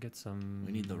 I'll get some.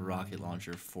 We need the rocket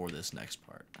launcher for this next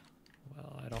part.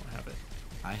 Well, I don't have it.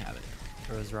 I have it.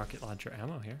 There was rocket launcher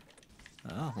ammo here.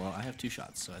 Oh, well, I have 2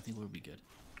 shots, so I think we'll be good.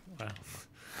 Wow.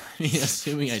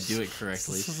 Assuming I do it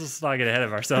correctly. Let's not get ahead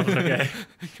of ourselves, okay?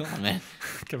 Come on, man.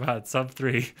 Come on, sub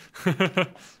 3.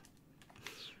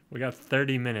 We got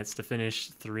 30 minutes to finish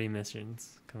 3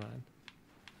 missions. Come on.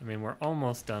 I mean, we're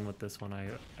almost done with this one,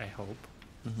 I hope.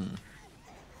 Mm-hmm.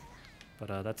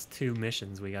 But that's 2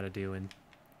 missions we got to do in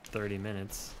 30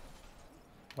 minutes.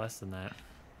 Less than that.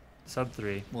 Sub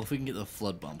 3. Well, if we can get the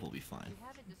flood bump, we'll be fine.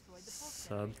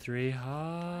 Sub 3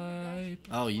 hype.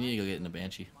 Oh, you need to go get in the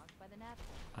banshee.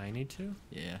 I need to?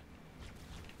 Yeah.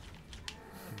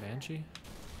 A banshee?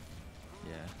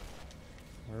 Yeah.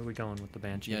 Where are we going with the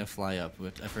banshee? Yeah, fly up.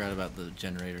 I forgot about the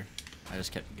generator. I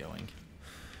just kept going.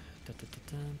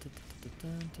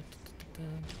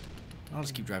 I'll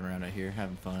just keep driving around out here,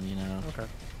 having fun, you know. Okay.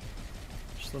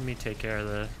 Just let me take care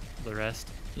of the rest.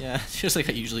 Yeah, just like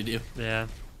I usually do. Yeah.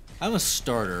 I'm a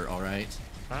starter, alright?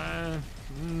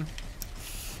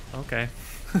 Okay.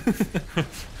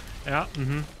 Yeah,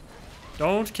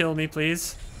 Don't kill me,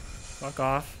 please. Fuck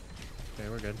off. Okay,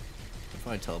 we're good. It'll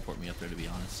probably teleport me up there, to be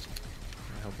honest.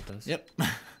 I hope it does. Yep.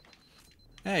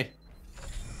 Hey.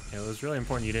 Yeah, it was really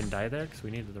important you didn't die there, because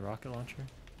we needed the rocket launcher.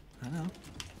 I know.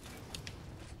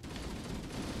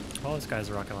 Oh, this guy's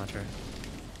a rocket launcher.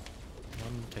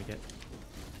 Take it.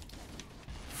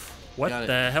 What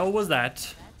the hell was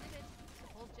that?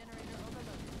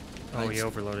 Oh, he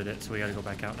overloaded it, so we gotta go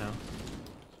back out now.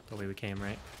 The way we came,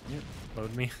 right? Yep.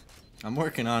 Load me. I'm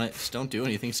working on it. Just don't do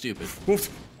anything stupid.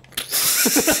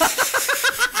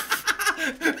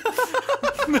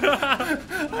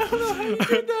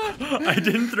 I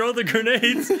didn't throw the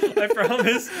grenades. I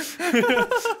promise.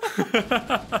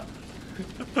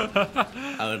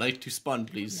 I would like to spawn,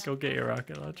 please. Go get your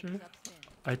rocket launcher.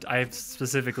 I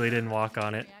specifically didn't walk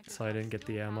on it, so I didn't get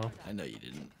the ammo. I know you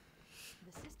didn't.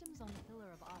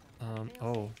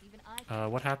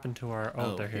 What happened to our...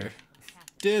 Oh, they're here.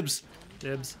 Dibs.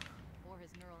 Dibs.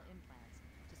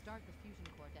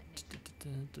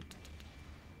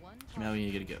 Now we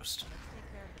need to get a ghost.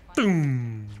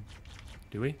 Boom.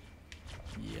 Do we?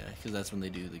 Yeah, because that's when they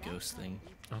do the ghost thing.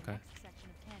 Okay.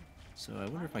 So I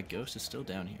wonder if my ghost is still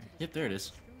down here. Yep, there it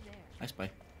is. I spy.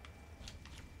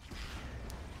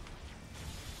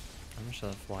 I'm just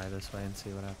gonna fly this way and see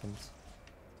what happens.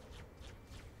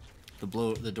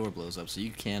 The door blows up, so you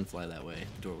can fly that way.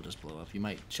 The door will just blow up. You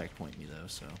might checkpoint me though,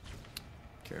 so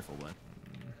careful, bud.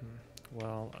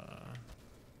 Well,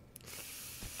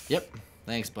 Yep.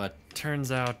 Thanks, bud.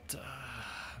 turns out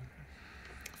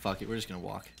Fuck it, we're just gonna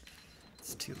walk.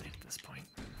 it's too late at this point.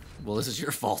 Well, this is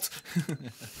your fault. You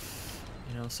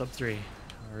know, sub 3.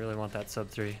 I really want that sub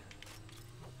 3.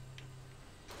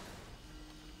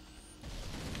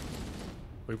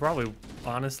 We probably,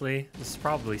 honestly, this is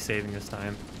probably saving us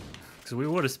time. Because we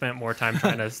would have spent more time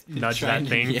trying to nudge that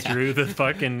thing through the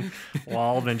fucking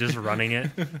wall than just running it.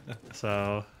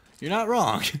 So. You're not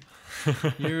wrong.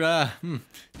 You're,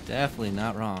 Definitely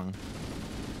not wrong.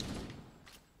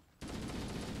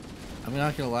 I'm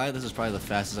not gonna lie, this is probably the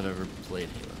fastest I've ever played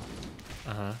Halo.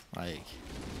 Uh-huh. Like,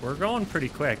 we're going pretty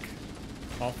quick,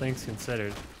 all things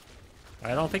considered.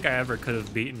 I don't think I ever could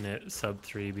have beaten it sub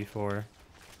 3 before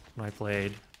when I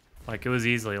played. Like, it was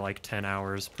easily like 10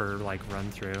 hours per like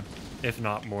run through, if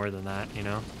not more than that, you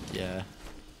know? yeah.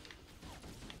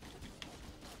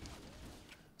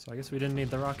 So I guess we didn't need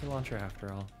the rocket launcher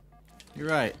after all. You're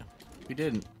right. We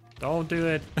didn't. Don't do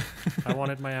it. I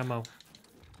wanted my ammo.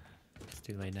 It's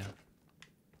too late now.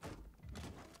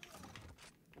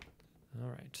 All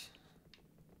right.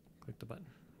 Click the button.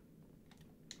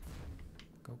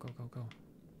 Go, go, go, go.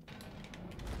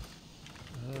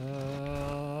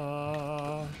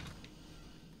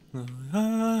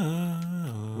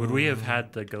 Would we have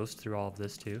had the ghost through all of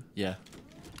this too? Yeah.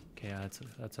 Okay, yeah,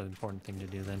 that's an important thing to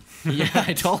do then. Yeah,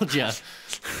 I told ya.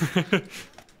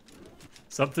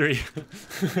 Sub 3.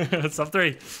 Sub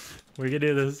 3. We can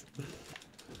do this.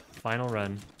 Final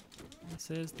run.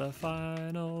 This is the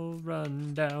final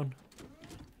rundown.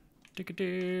 Then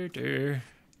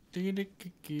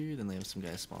they have some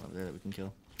guys spawn over there that we can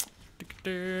kill.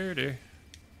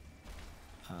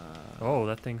 Oh,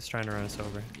 that thing's trying to run us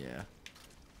over. Yeah.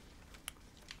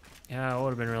 Yeah, it would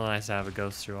have been really nice to have a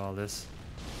ghost through all this.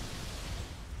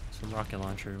 Some rocket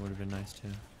launcher would have been nice too.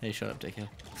 Hey, shut up, dickhead.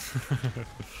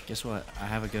 Guess what? I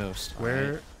have a ghost.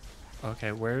 Where? Right.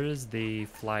 Okay, where is the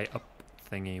fly up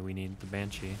thingy? We need the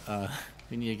Banshee.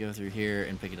 We need to go through here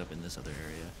and pick it up in this other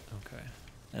area. Okay.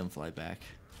 And fly back.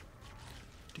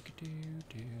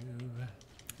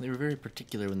 They were very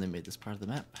particular when they made this part of the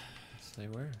map. Yes, they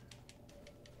were.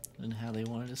 And how they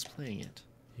wanted us playing it.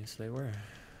 Yes, they were.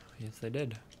 Yes, they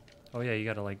did. Oh yeah, you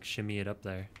gotta like shimmy it up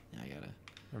there. Yeah, I gotta.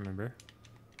 Remember?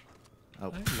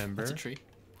 Oh, I remember. That's a tree.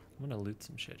 I'm gonna loot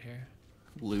some shit here.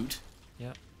 Loot?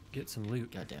 Yep. Get some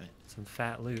loot. God damn it. Some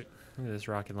fat loot. Look at this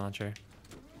rocket launcher.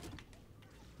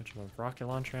 Much of a rocket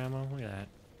launcher ammo? Look at that.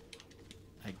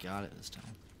 I got it this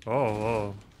time. Oh,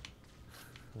 oh.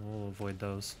 We'll avoid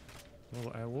those.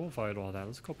 Well, I will avoid all that.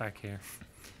 Let's go back here.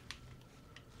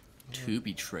 To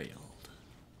be trailed.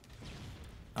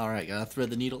 Alright, gotta thread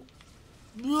the needle.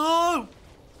 Whoa!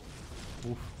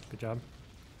 Oof, good job.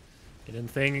 Get in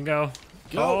the thing and go.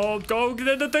 Go! Go! Get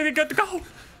in the thing and go!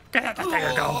 Get in the thing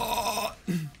and go!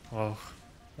 Oh,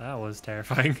 that was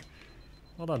terrifying.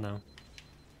 Hold on now.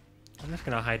 I'm just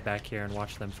gonna hide back here and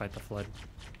watch them fight the flood.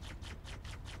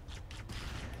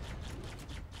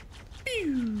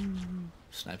 Pew!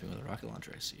 Sniping with a rocket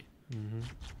launcher, I see. Mm-hmm.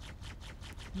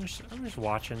 I'm just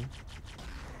watching.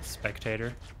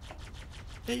 Spectator.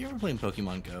 Hey, you ever playing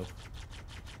Pokemon Go?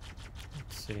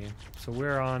 Let's see. So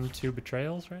we're on 2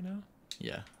 betrayals right now?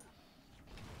 Yeah.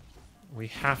 We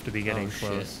have to be getting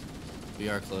close. Shit. We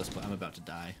are close, but I'm about to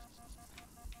die.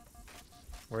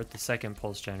 We're at the 2nd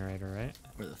pulse generator, right?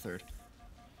 We're the 3rd.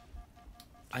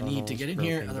 I need to get in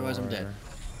here, otherwise I'm dead.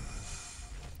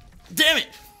 Damn it!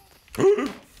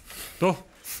 Oh!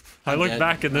 I looked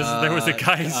back and there was a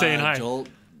guy saying hi. Joel.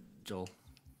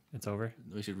 It's over?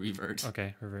 We should revert.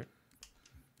 Okay, revert.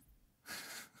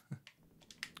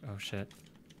 Oh shit.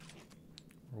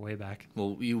 We're way back.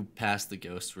 Well, you passed the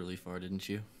ghost really far, didn't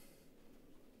you?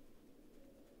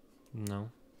 No.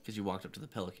 Because you walked up to the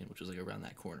Pelican, which was like around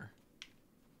that corner.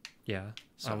 Yeah,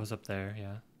 So. I was up there,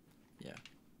 yeah. Yeah.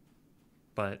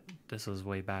 But this was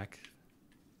way back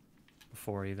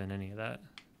before even any of that.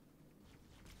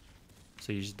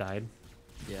 So you just died?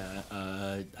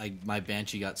 Yeah, my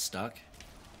Banshee got stuck,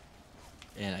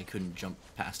 and I couldn't jump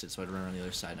past it, so I'd run on the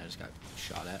other side, and I just got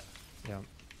shot at. Yeah.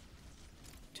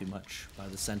 Too much by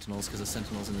the Sentinels, because the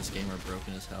Sentinels in this game are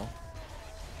broken as hell.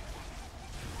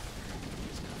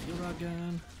 He's got a field rod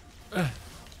gun.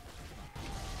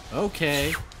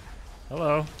 Okay.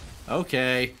 Hello.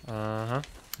 Okay. Uh-huh.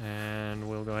 And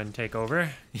we'll go ahead and take over.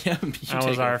 Yeah, that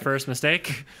was our first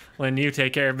mistake. When you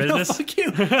take care of business. No, fuck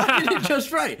you. I did it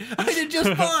just right. I did just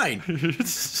fine.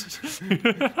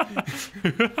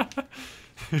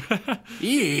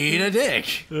 Eat a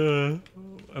dick.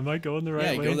 Am I going the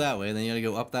right way? Yeah, go that way. Then you gotta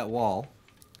go up that wall.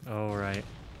 Oh, right.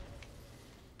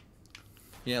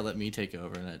 Yeah, let me take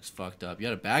over, and that's fucked up. You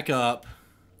gotta back up.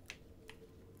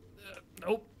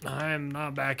 Nope, I'm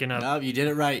not backing up. No, you did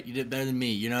it right. You did better than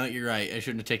me. You know what? You're right. I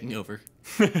shouldn't have taken over.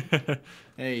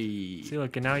 Hey. See,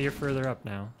 look, and now you're further up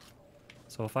now.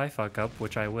 So if I fuck up,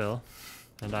 which I will,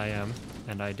 and I am,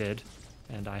 and I did,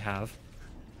 and I have,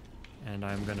 and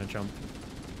I'm gonna jump.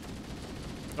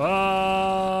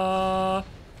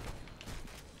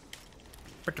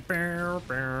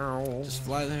 Just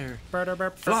fly there.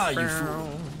 Fly, you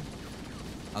fool.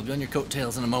 I'll be on your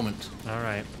coattails in a moment. All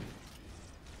right.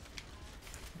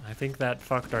 I think that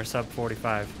fucked our sub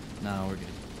 45. No, we're good.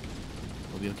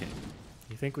 We'll be okay.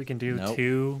 You think we can do Nope.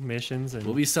 2 missions in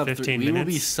We'll be sub 15 3. minutes? We will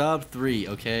be sub 3,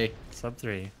 okay? Sub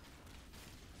 3.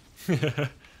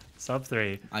 Sub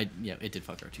 3. Yeah, it did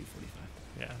fuck our 245.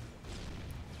 Yeah.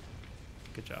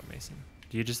 Good job, Mason.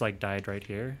 You just like died right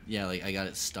here? Yeah, like I got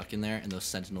it stuck in there, and those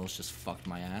sentinels just fucked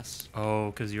my ass.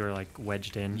 Oh, because you were like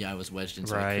wedged in. Yeah, I was wedged in,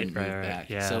 so I Right, couldn't move right, back.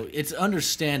 yeah. So it's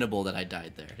understandable that I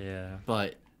died there. Yeah.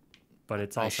 But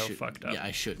it's also fucked up. Yeah,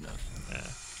 I shouldn't have. Yeah.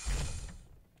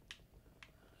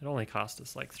 It only cost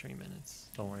us like 3 minutes.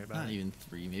 Don't worry about Not it. even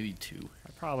 3, maybe 2. I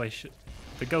probably should.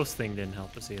 The ghost thing didn't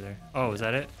help us either. Oh, is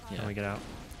that it? Yeah. Can we get out?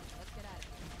 Let's get at it.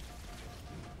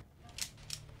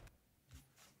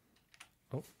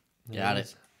 Oh. there Got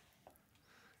is.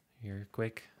 You're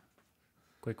quick.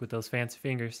 Quick with those fancy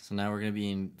fingers. So now we're gonna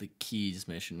be in the keys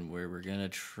mission where we're gonna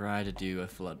try to do a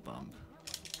flood bomb.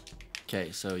 Okay,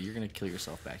 so you're gonna kill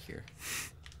yourself back here.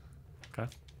 Okay.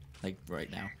 Like right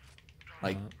now.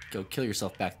 Like go kill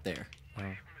yourself back there. Oh.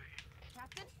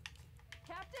 Captain?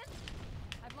 Captain?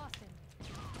 I've lost him.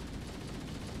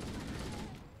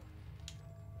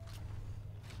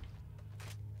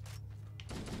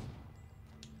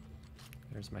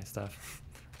 There's my stuff.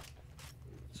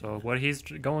 So what he's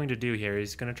going to do here,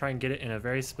 he's going to try and get it in a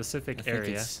very specific I think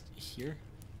area. it's here.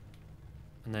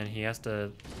 And then he has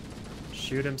to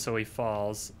shoot him so he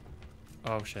falls.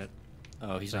 Oh, shit.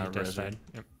 Oh, he's So not he a just resident.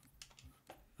 died. Yep.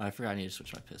 I forgot I need to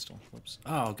switch my pistol. Whoops.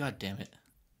 Oh, god damn it.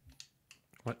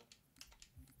 What?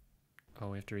 Oh,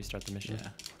 we have to restart the mission. Yeah.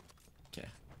 Okay.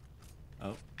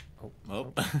 Oh. Oh.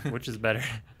 Oh. Which is better?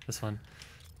 This one.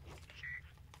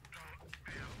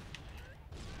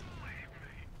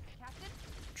 Captain?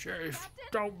 Chief,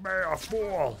 don't be a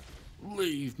fool!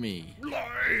 Leave me.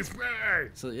 Leave me!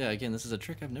 So yeah, again, this is a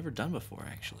trick I've never done before,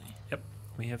 actually. Yep.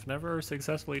 We have never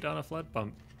successfully done a flood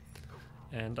bump.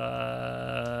 And,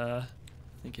 I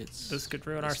think it's... this could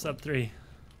ruin this our sub one. 3.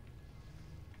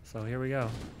 So here we go.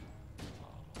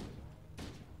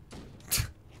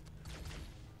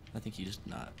 I think you just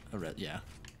not a red. Yeah.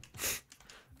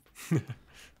 The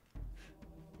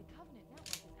Covenant network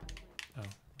is active. Oh,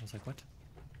 I was like, what?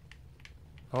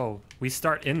 Oh, we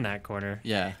start in that corner.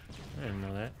 Yeah. I didn't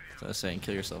know that. So I was saying,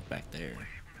 kill yourself back there.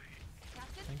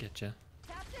 Captain? I get you.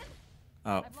 Captain?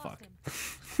 Oh, I've fuck.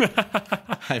 lost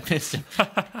him. I missed him.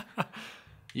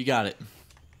 You got it.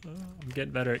 I'm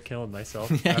getting better at killing myself.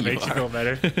 Yeah, That you makes you are. feel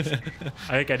better.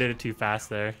 I think I did it too fast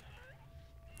there.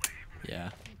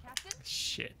 Yeah, Captain?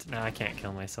 Shit. Now I can't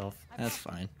kill myself. that's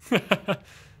fine.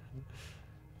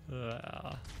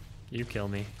 You kill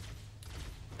me.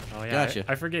 Oh yeah, Gotcha.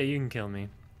 I forget you can kill me.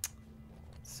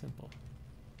 Simple.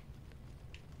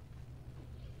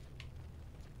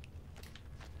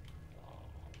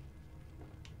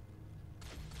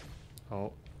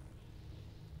 Oh.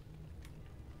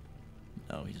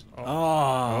 No, he just. Oh.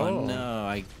 Oh, Oh.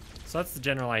 no! So that's the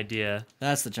general idea.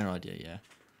 That's the general idea. Yeah.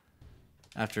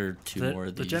 After two more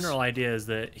of The these. general idea is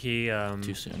that he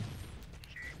Too soon.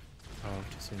 Oh,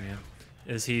 too soon, yeah.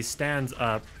 Is he stands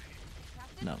up.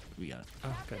 No, we got it.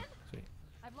 Oh, okay. Sweet.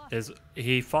 I've lost Is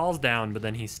he falls down, but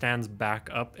then he stands back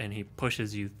up and he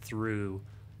pushes you through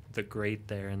the grate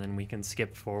there, and then we can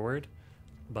skip forward.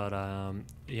 But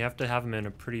you have to have him in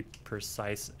a pretty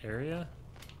precise area.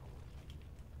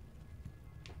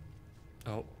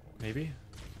 Oh, maybe.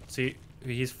 See,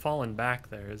 he's fallen back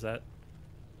there. Is that?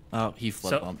 Oh, he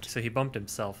flood bumped. So he bumped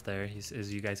himself there. He's,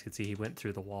 as you guys could see, he went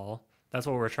through the wall. That's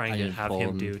what we're trying I to need to have pull him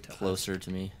him do to us. closer to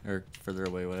me or further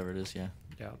away, whatever it is. Yeah.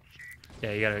 Yeah.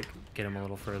 Yeah, you gotta get him a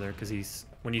little further because he's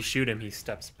when you shoot him, he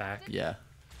steps back. Yeah.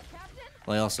 Captain?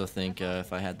 Well, I also think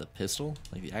if I had the pistol,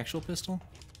 like the actual pistol,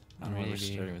 I don't know. We're Maybe.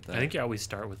 starting with that. I think you always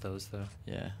start with those though.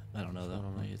 Yeah, I don't know though. I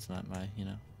don't know. Like, it's not my,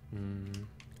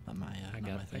 not my, I not my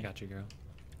got thing. you, girl.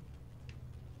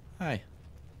 Hi.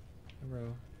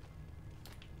 Hello.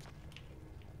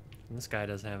 And this guy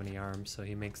doesn't have any arms, so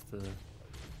he makes the.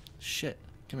 Shit.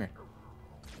 Come here.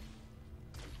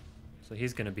 So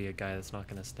he's gonna be a guy that's not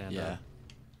gonna stand Yeah. up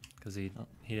because he Oh.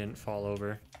 he didn't fall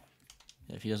over.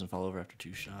 Yeah, if he doesn't fall over after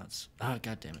 2 shots. Ah,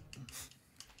 god damn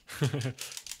it.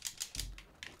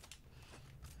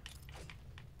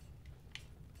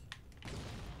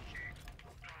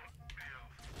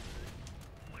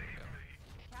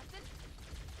 Captain?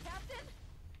 Captain?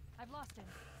 I've lost him.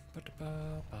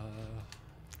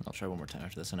 I'll try one more time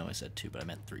after this. I know I said 2, but I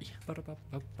meant 3. And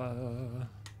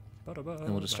And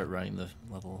we'll just start running the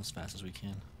level as fast as we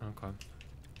can. Okay.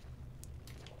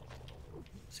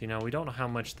 See, now we don't know how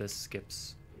much this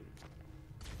skips.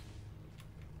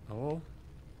 Oh.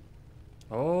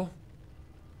 Oh.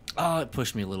 Oh, it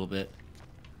pushed me a little bit.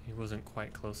 He wasn't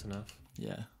quite close enough.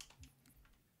 Yeah.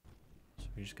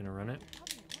 We're just gonna run it.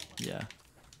 Yeah.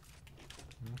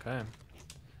 Okay.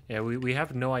 Yeah, we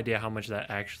have no idea how much that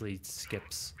actually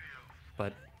skips,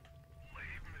 but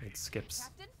it skips.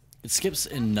 It skips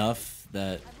enough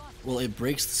that, well, it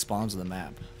breaks the spawns of the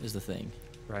map, is the thing.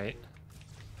 Right.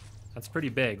 That's pretty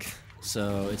big.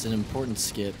 So it's an important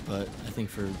skip, but I think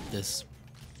for this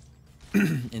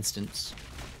instance,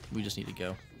 we just need to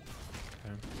go.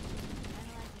 Okay.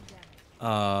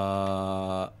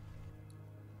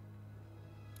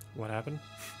 What happened?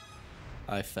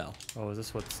 I fell. Oh, is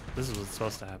this what's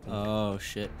supposed to happen? Oh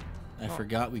shit! I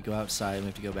forgot we go outside and we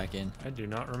have to go back in. I do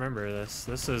not remember this.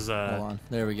 This is Hold on.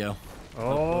 There we go.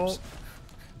 Oh,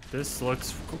 this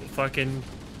looks fucking.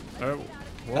 Oh,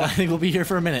 I think we'll be here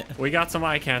for a minute. we got some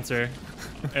eye cancer.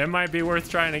 It might be worth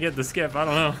trying to get the skip. I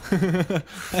don't know.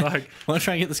 Fuck. Want to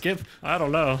try and get the skip? I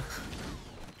don't know.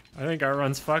 I think our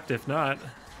run's fucked. If not,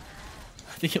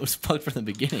 I think it was fucked from the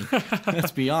beginning.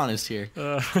 Let's be honest here.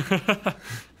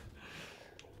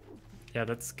 Yeah,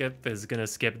 that skip is gonna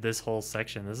skip this whole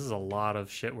section. This is a lot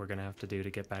of shit we're gonna have to do to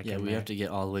get back in. Yeah, we there. have to get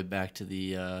all the way back to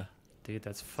the Dude,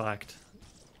 that's fucked.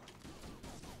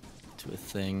 to a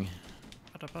thing.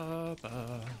 I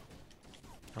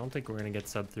don't think we're gonna get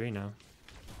sub 3 now.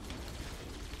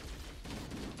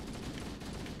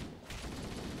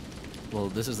 Well,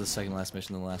 this is the second last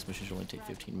mission. The last mission should only take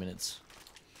 15 minutes.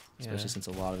 Especially Yeah. since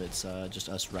a lot of it's just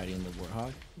us riding the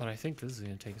Warthog. But I think this is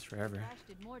gonna take us forever.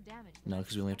 No,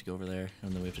 because we only have to go over there,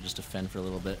 and then we have to just defend for a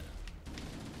little bit.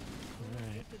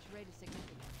 Alright.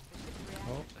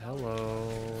 Oh, hello.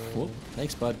 Whoop.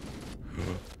 Thanks, bud.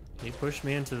 He pushed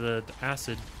me into the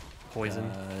acid poison.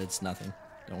 It's nothing.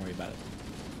 Don't worry about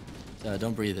it.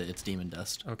 Don't breathe it. It's demon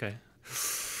dust. Okay.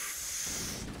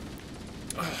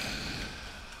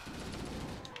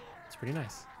 It's pretty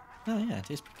nice. Oh, yeah. It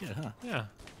tastes pretty good, huh? Yeah.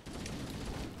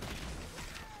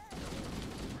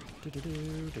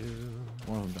 Do-do-do-do.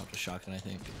 One of them dropped a shotgun, I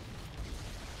think.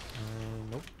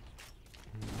 Nope.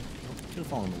 Could have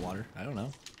fallen in the water. I don't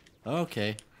know.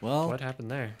 Okay. Well, What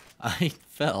happened there? I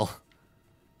fell.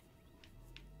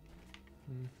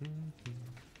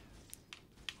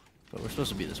 But we're supposed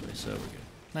to be this way, so we're good.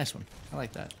 Nice one. I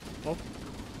like that. Oh,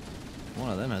 One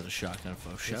of them has a shotgun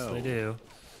for yes, show. they do.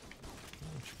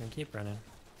 I'm just gonna keep running.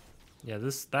 Yeah,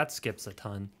 that skips a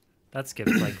ton. That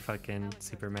skips like fucking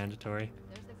super mandatory.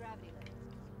 There's the gravity limit.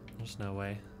 There's no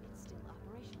way. It's still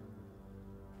operational.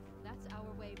 That's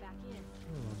our way back in.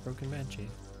 Oh, a broken banshee.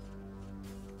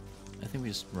 I think we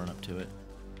just run up to it.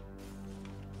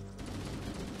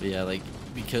 But yeah, like,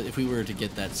 because if we were to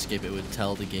get that skip, it would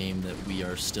tell the game that we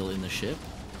are still in the ship,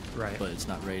 Right. but it's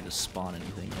not ready to spawn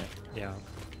anything yet. Yeah.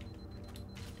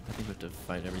 I think we have to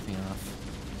fight everything off.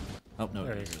 Oh, no,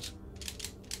 There there it it is.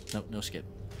 Nope, no skip.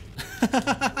 It's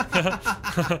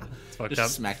fucked Just up.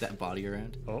 smack that body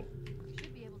around. Oh, We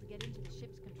should be able to get into the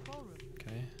ship's control room.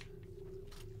 okay.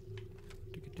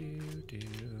 Do-do-do-do.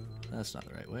 That's not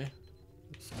the right way.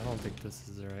 So I don't think this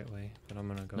is the right way, but I'm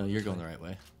gonna go. No, this you're going way. the right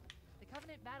way. The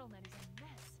Covenant battle net is a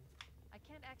mess. I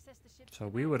can't access the ship's So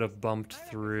we would have bumped The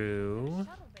through.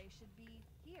 shuttle bay should be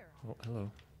here. Oh,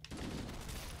 hello.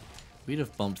 We'd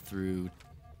have bumped through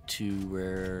to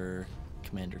where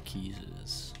Commander Keys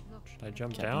is. Look, Should I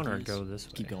jump Captain down or Keys. go this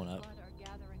way? Keep going up. blood are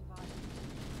gathering bodies.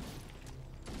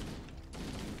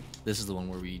 This is the one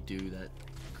where we do that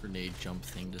grenade jump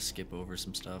thing to skip over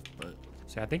some stuff, but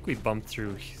See, I think we bumped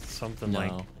through something no,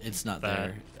 like. it's not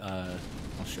there. there.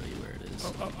 I'll show you where it is.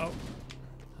 Oh, oh, oh.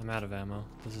 I'm out of ammo.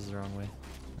 This is the wrong way.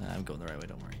 I'm going the right way,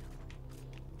 don't worry.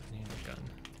 I need a gun.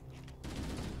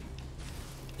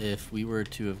 If we were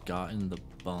to have gotten the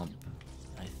bump,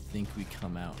 I think we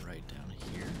come out right down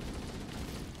here.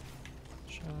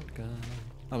 Shotgun.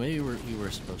 Oh, maybe we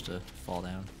were supposed to fall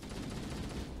down.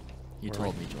 You Were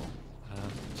told we? me, Joel.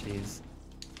 Jeez.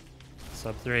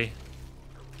 Sub 3.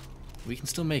 We can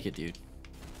still make it, dude.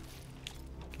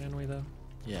 Can we though?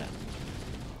 Yeah,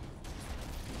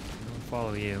 I'm gonna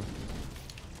follow you.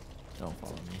 don't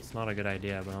follow me. It's not a good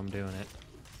idea, but I'm doing it.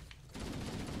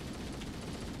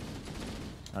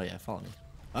 Oh yeah, follow me.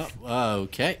 Oh,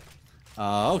 okay.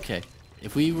 Okay.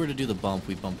 If we were to do the bump,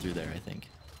 we bump through there, I think.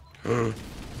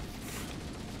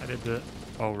 I did the.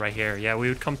 Oh, right here. Yeah, we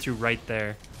would come through right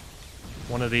there.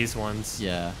 One of these ones.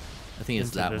 Yeah, I think it's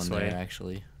Into that this one there, way.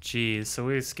 actually. Jeez, so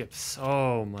we skip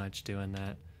so much doing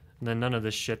that. And then none of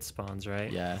this shit spawns,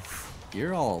 right? Yeah,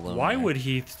 you're all alone. Why there. would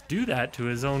he do that to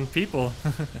his own people?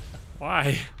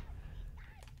 Why?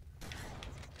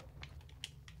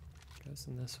 Goes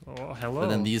in this. Oh, hello. But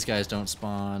then these guys don't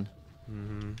spawn.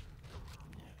 Mm-hmm.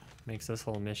 Makes this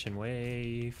whole mission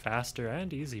way faster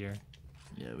and easier.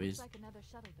 Yeah, we. Looks like another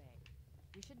shuttle bay.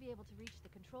 We should be able to reach the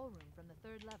control room from the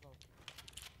 3rd level.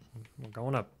 We're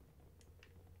going up.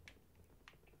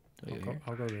 Do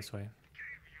I'll go this way.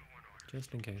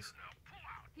 Just in case.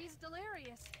 He's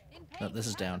delirious. In pain. Oh, this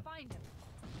is We have down. to find him.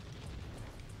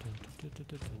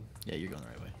 Yeah, you're going the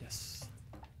right way. Yes.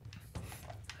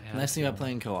 Nice thing about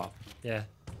playing co-op. Yeah.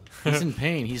 He's in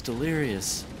pain. He's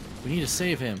delirious. We need to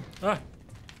save him. Ah.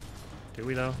 Do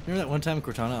we though? Remember that one time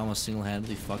Cortana almost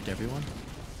single-handedly fucked everyone?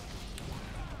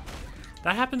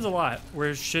 That happens a lot,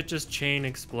 where shit just chain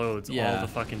explodes all Yeah. the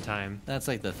fucking time. That's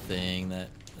like the thing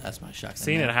that's my shotgun.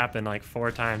 Seen it happen like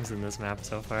 4 times in this map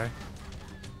so far.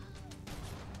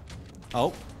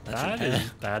 Oh, that's your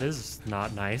head. That is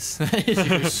not nice. That is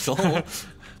your skull.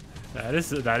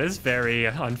 that is very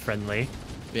unfriendly.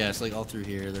 Yeah, it's like all through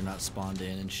here. They're not spawned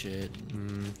in and shit.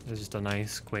 It's just a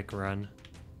nice quick run.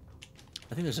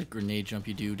 I think there's a grenade jump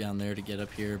you do down there to get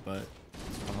up here, but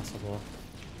It's possible.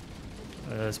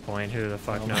 At this point, who the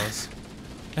fuck knows?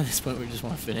 at this point we just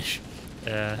want to finish.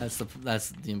 Yeah. That's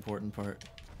the important part.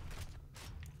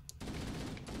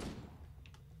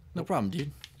 No problem,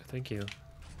 dude. Thank you.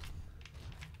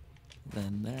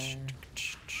 Then there.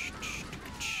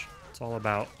 It's all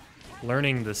about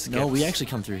learning the skips. No, we actually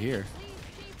come through here.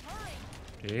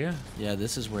 Do you? Yeah,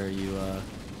 this is where you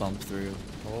bump through.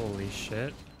 Holy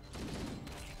shit.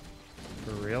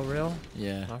 For real?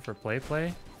 Yeah, Not for play?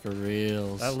 for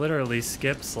reals. That literally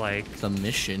skips like The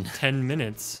mission. 10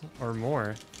 minutes or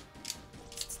more.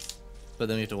 But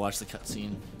then we have to watch the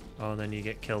cutscene. Oh, then you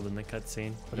get killed in the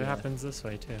cutscene. But it Yeah. happens this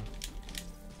way too. I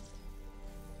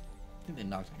think they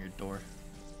knocked on your door.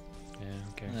 Yeah,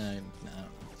 okay. No.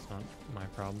 It's not my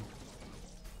problem.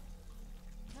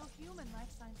 No human life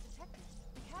signs detected.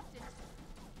 The captain,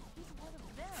 he's one of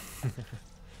them.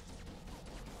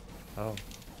 Oh,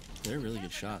 They're really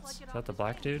good shots. is that the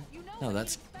black dude? You know No, what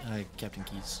that's he'd expect. Captain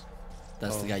Keys.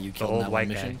 That's Oh, the guy you the killed in old that white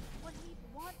one guy. mission. What he'd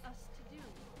want us to do.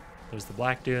 There's the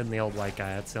black dude and the old white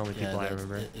guy. That's the only people I that's-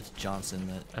 remember. It's Johnson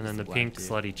that. And is then the black pink dude.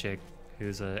 slutty chick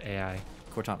who's a AI.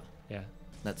 Cortana. Yeah.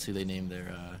 That's who they named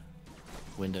their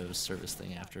Windows service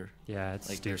thing after. Yeah, it's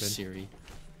Like their stupid. Siri.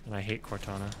 And I hate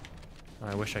Cortana.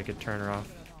 I wish I could turn her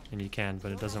off. And you can,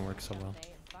 but it doesn't work so well.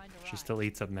 She still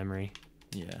eats up memory,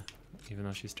 Yeah. even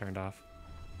though she's turned off.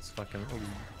 It's fucking...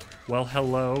 Well,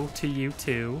 hello to you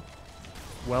too.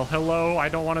 Well, hello, I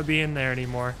don't want to be in there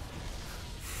anymore.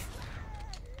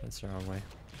 That's the wrong way.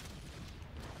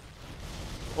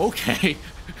 Okay.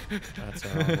 That's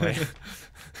the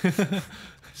wrong way.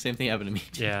 Same thing happened to me.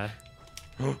 Yeah.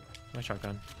 My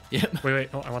shotgun. Yep. Wait.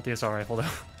 Oh, I want the assault rifle though.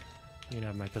 You can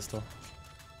have my pistol.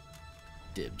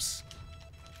 Dibs.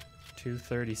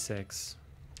 236.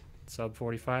 Sub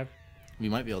 45? We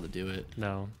might be able to do it.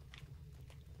 No.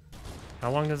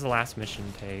 How long does the last mission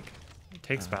take? It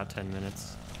takes about 10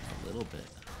 minutes. A little bit.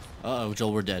 Uh-oh,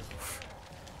 Joel, we're dead.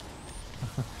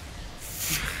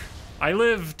 I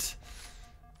lived!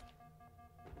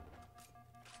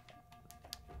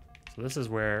 So this is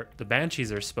where the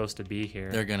Banshees are supposed to be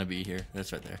here. They're gonna be here.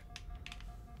 That's right there.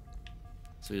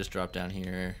 So we just drop down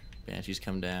here. Banshees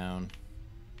come down.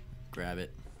 Grab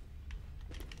it.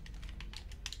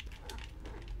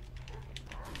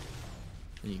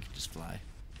 And you can just fly.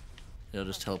 It'll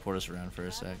just teleport us around for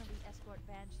a sec.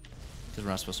 Because we're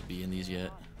not supposed to be in these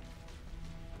yet.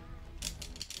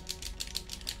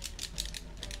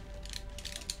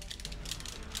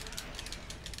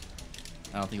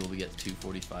 I don't think we'll get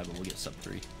 245, but we'll get sub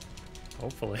 3.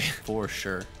 Hopefully. For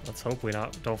sure. Let's hope we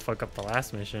don't fuck up the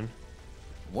last mission.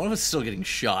 One of us is still getting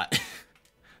shot.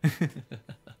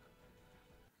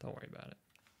 Don't worry about it.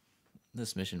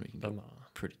 This mission we can Come go on.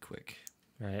 pretty quick.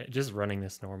 Right, just running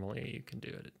this normally, you can do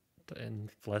it in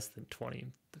less than 20.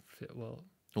 Well,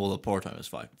 The port time is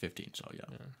 15, so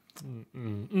yeah.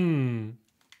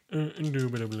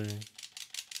 Indubitably.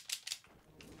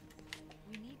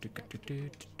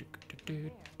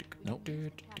 Nope.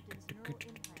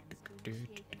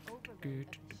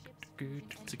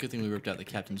 It's a good thing we ripped out the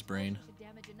captain's brain.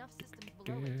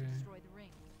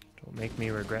 Don't make me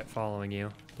regret following you.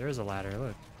 There is a ladder,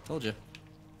 look. Told you.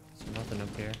 There's nothing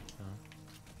up here. Oh.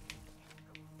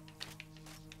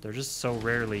 They're just so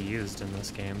rarely used in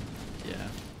this game. Yeah.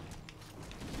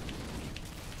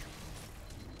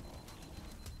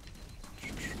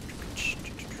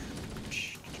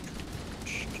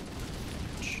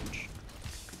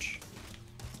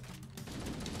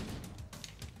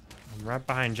 I'm right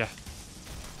behind you.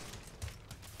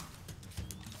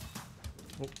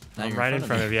 Oh, Now I'm you're right in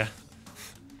front me. of you.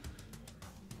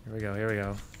 Here we go, here we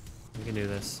go. We can do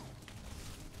this.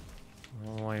 I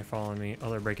don't know why you're following me. Oh,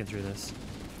 they're breaking through this.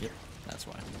 Yep, that's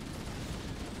why.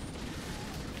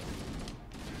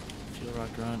 Fuel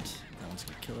rock grunt. That one's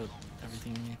gonna kill it.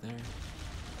 Everything right there.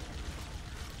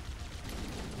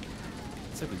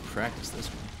 Looks like we practiced this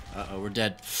one. Uh-oh, we're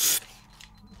dead.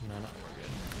 No,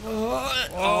 we're good.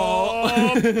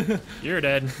 Oh, you're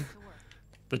dead.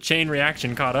 The chain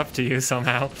reaction caught up to you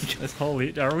somehow.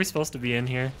 Holy, are we supposed to be in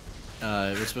here?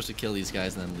 We're supposed to kill these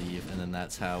guys and then leave, and then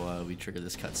that's how we trigger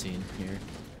this cutscene here.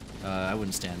 I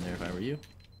wouldn't stand there if I were you.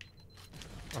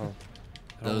 Oh.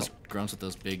 Those grunts with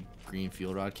those big green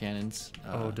fuel rod cannons.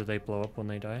 Oh, do they blow up when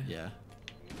they die? Yeah.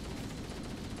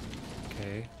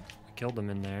 Okay. I killed them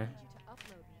in there.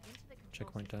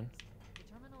 Checkpoint done.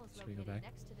 So we go back.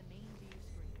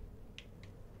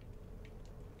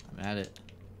 I'm at it.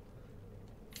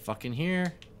 Fucking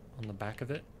here. On the back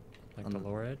of it? Like On the the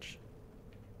lower edge?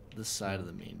 This side of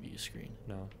the main view screen.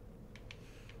 No.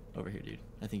 Over here, dude.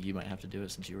 I think you might have to do it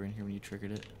since you were in here when you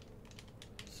triggered it.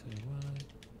 Say what?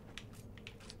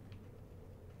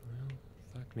 Well,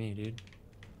 fuck me, dude.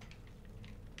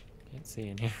 Can't see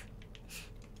in here.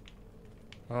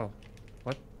 Oh.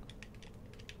 What?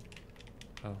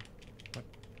 Oh. What?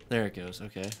 There it goes.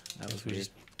 Okay. That Guess was we weird.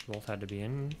 just both had to be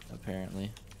in.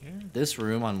 Apparently. Yeah. This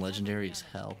room on Legendary is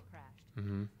hell.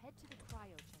 Mm-hmm. Head to the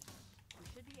cryo chamber. We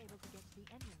should be able to get to the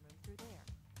engine room through there.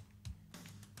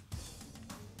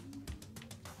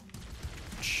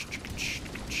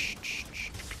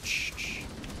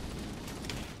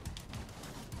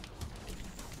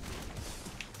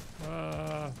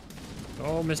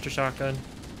 Oh, Mr. Shotgun.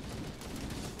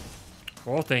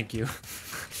 Oh, thank you.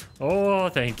 Oh,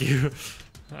 thank you.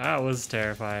 That was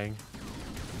terrifying.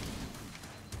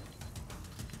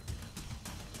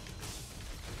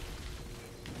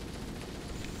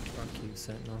 Fuck you,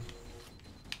 Sentinel.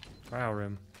 Cryo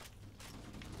room.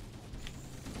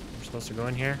 We're supposed to go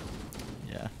in here?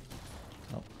 Yeah.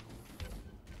 Oh.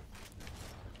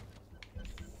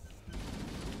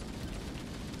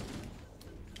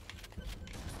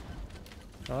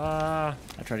 Ah,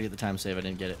 I tried to get the time save. I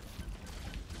didn't get it.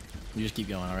 You just keep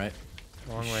going, alright?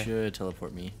 wrong You way. should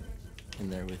teleport me in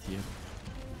there with you.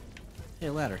 Hey,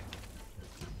 ladder.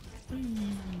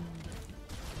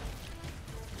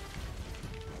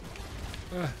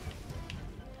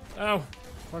 Ow!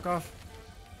 Fuck off.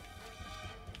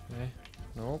 Okay.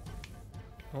 Nope.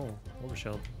 Oh,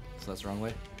 overshield. So that's the wrong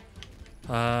way?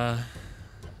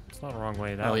 It's not the wrong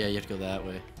way. That Oh, way. yeah, you have to go that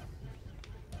way.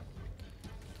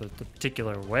 The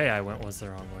particular way I went was the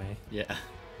wrong way. Yeah. Yeah,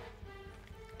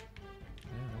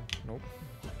 nope.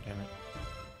 Damn it.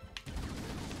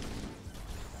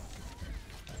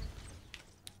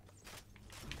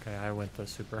 Okay, I went the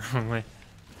super wrong way.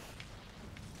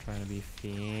 Trying to be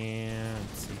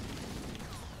fancy.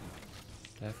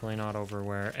 Definitely not over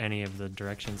where any of the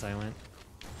directions I went.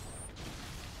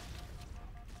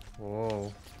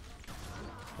 Whoa.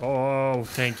 Oh,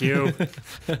 thank you.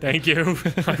 Thank you.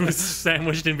 I was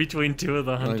sandwiched in between two of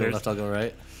the I'll go hunters. left, I'll go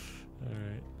right.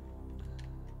 Alright.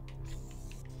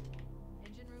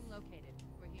 Engine room located.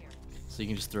 We're here. So you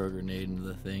can just throw a grenade into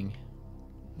the thing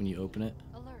when you open it.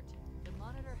 Alert. The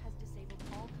monitor has disabled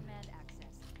all command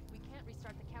access. We can't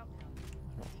restart the countdown.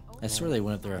 I swear they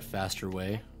went up there a faster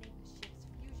way.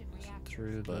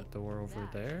 Through the But- door over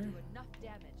there? Enough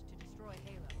damage to destroy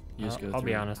Halo. You just go I'll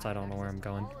be through. honest, I don't know where I'm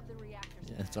going. All of the reactors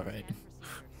Yeah, it's alright. and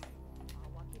procedures. I'll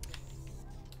walk you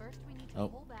through. First, we need to Oh.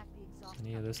 pull back the exhaust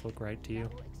Any of this look right to you?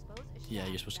 That will expose a Yeah, shaft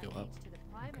you're supposed to that go up. leads to the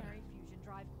primary fusion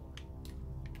drive core.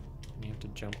 You have to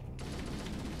jump.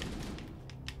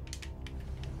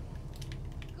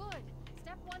 Good.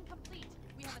 Step 1 complete.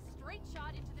 We have a straight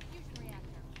shot into the fusion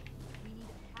reactor. We need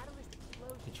a catalyst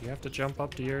explosion. Did you have to jump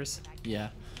up to yours? Yeah.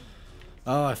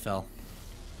 Oh, I fell.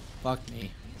 Fuck me. Use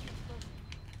the explosion.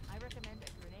 I recommend a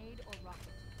grenade or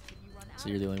rocket. If you run out So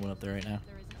you're the only one up there right now.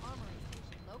 there is an armoring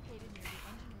station located near the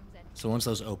engine room's entrance. So once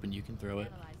those open, you can throw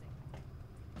it. Analyzing.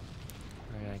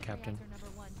 Aye, aye, Captain. Reactor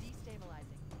number 1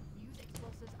 destabilizing. Use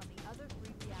explosives on the other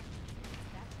 3 reactors.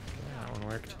 That's Yeah, that one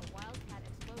worked. after a wildcat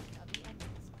explosion of the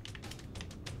engines.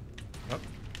 Up.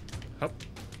 Up.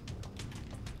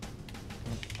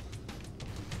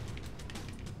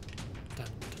 Done.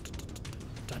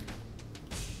 Done.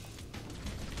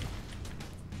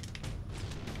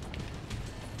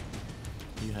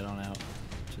 You head on out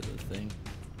to the thing.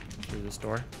 Through this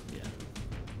door. Yeah.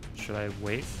 Should I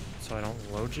wait so I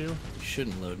don't load you? You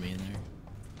shouldn't load me in there.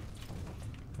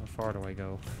 How far do I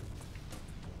go?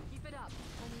 Keep it up.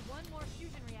 Only one more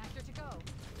fusion reactor to go.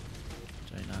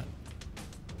 Did I not?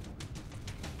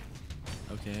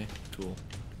 Okay, cool.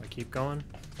 Do I keep going?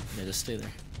 Yeah, just stay there.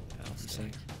 Yeah, I'll Just stay.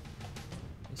 like-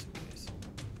 Just in case.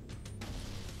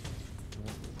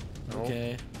 Nope.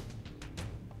 Okay.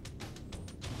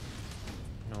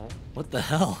 No. What the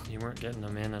hell? You weren't getting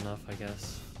them in enough, I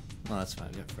guess. Well, that's fine.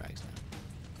 We got frags now.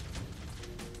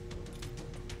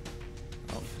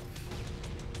 Oh.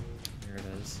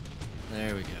 is.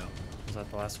 There we go. Was that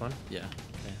the last one? Yeah.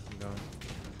 Okay, I'm going.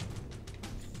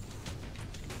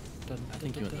 I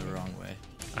think you went the wrong way.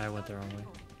 I went the wrong way.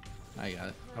 I got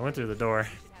it. I went through the door.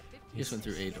 You just went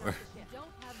through a door. Don't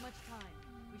have much time.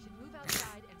 We should move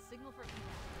outside and signal for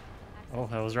evac. Oh,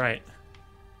 I was right.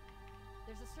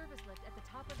 There's a service lift at the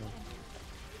top of the engine.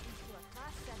 It leads to a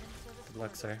Class 7 service Good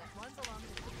luck, sir. corridor that runs along the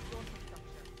sixth floor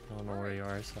structure. I don't know where you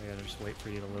are, so I gotta just wait for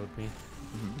you to load me.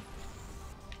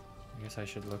 I guess I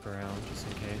should look around just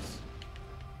in case.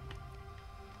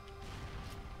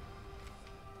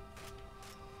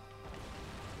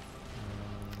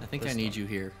 I think I need you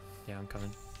here. Yeah, I'm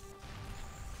coming.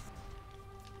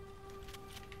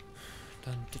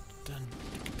 Dun, dun, dun,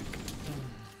 dun.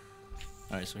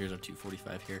 Alright, so here's our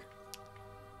 245 here.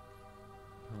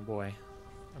 Oh boy.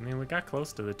 I mean, we got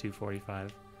close to the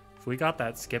 245. If we got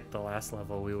that skip the last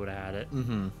level, we would have had it.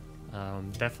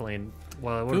 Definitely.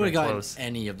 Well, it would have been close.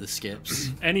 Any of the skips.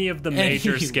 Any of the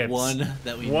major skips. One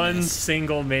that we One missed.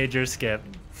 single major skip.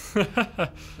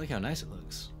 Look how nice it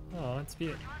looks. Oh, it's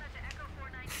beautiful.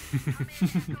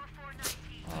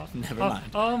 Never mind.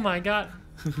 Oh my god.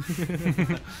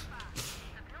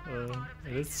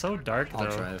 It's so dark though.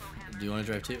 I'll drive. Do you want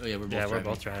to drive too? Oh yeah, we're both driving. We're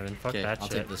both driving. Fuck Okay, that I'll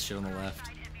shit. take this shit on the left.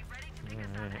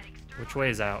 Alright. Which way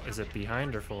is out? Is it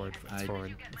behind or forward? It's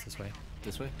forward. It's this way.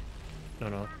 This way?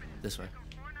 No. This way.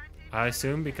 I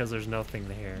assume because there's nothing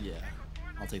there. Yeah.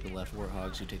 I'll take the left.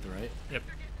 Warthogs, you take the right. Yep.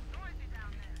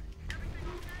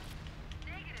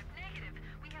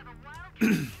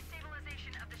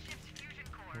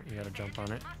 You gotta jump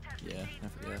on it. Yeah, I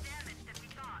forget.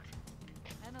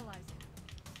 Analyzing.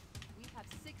 We have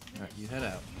 6 minutes. Alright, you head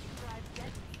out.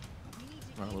 We need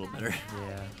to Run a little better.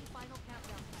 Yeah. final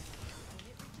countdown time. When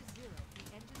it reaches 0, the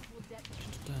engines will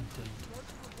detonate. Dun, dun. Approach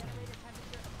will generate a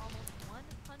temperature of almost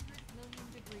 100 million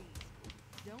degrees.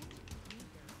 Don't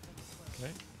linger for the slow.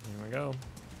 Okay, here we go.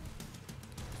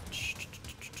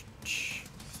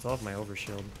 Still have my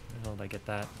overshield. How did I get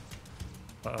that?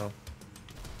 Uh-oh.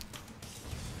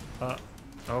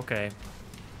 Okay.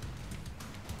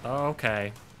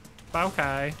 Okay.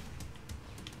 Okay.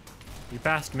 You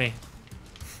passed me.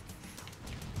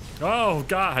 Oh,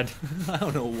 God. I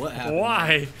don't know what happened.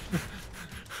 Why?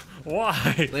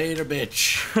 Why? Later,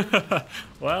 bitch.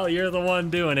 Well, you're the one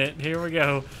doing it. Here we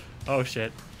go. Oh,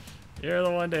 shit. You're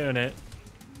the one doing it.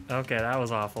 Okay, that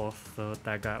was awful. So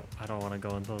that got... I don't want to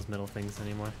go into those middle things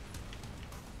anymore.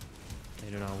 They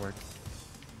do not work.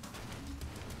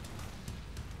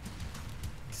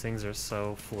 These things are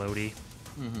so floaty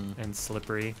and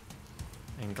slippery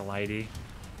and glidey.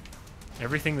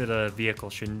 Everything that a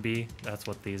vehicle shouldn't be, that's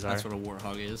what these are. That's what a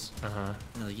Warthog is. Uh-huh.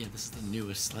 And like, yeah, this is the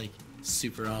newest, like,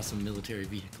 super awesome military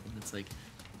vehicle. And it's like,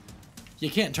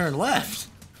 you can't turn left.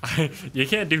 You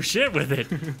can't do shit with it.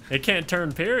 It can't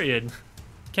turn, period.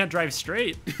 Can't drive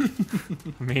straight.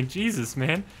 I mean, Jesus,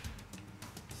 man.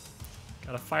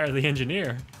 Gotta fire the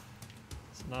engineer.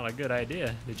 It's not a good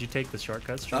idea. Did you take the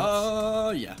shortcuts, Trunks?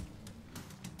 Oh, yeah.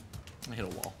 I hit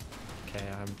a wall. Okay,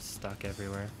 I'm stuck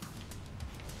everywhere.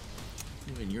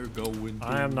 And you're going.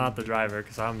 I am not the driver,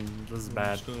 because this is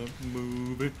bad. Stop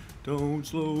moving. Don't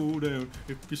slow down.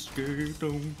 If you're scared,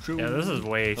 don't show. Yeah, this is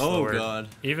way slower. Oh, God.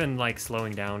 Even, like,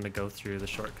 slowing down to go through the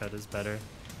shortcut is better.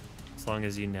 As long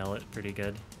as you nail it pretty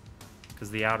good.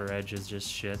 Because the outer edge is just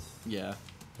shit. Yeah.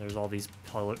 There's all these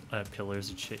pillars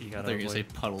and shit you gotta I thought you were avoid. going to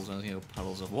say puddles. I was going to go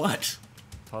puddles of what?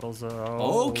 Puddles of...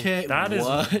 Oh, Okay,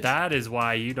 that is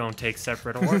why you don't take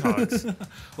separate warthogs.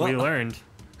 Well, we learned.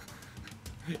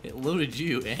 It loaded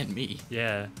you and me.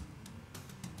 Yeah.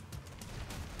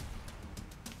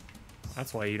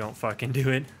 That's why you don't fucking do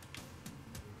it.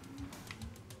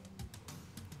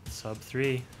 Sub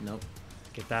 3. Nope.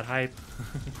 Get that hype.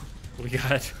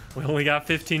 We only got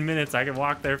 15 minutes. I can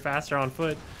walk there faster on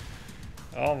foot.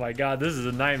 Oh my god, this is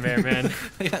a nightmare, man.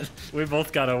 We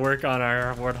both gotta work on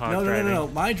our Warthog driving. No.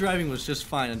 My driving was just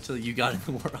fine until you got in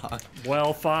the Warthog.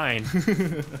 Well, fine.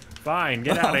 Fine,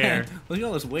 get out of here. Look at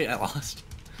all this weight I lost.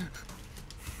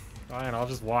 Fine, I'll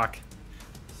just walk.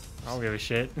 I don't give a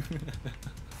shit.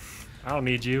 I don't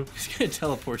need you. It's gonna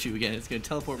teleport you again. It's gonna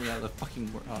teleport me out of the fucking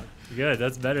Warthog. Good,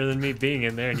 that's better than me being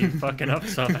in there and you fucking up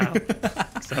somehow.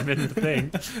 So I'm in the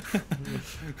thing.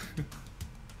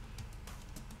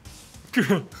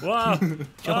 Wow.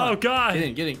 Oh, God.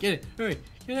 Get in. Hurry,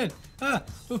 get in. Ah,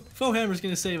 Fohammer's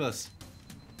gonna save us.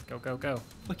 Go, go, go.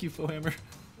 Fuck you, Fohammer.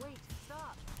 Wait,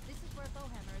 stop. This is where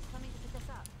Bowhammer is coming to pick us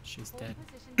up. She's Hold dead.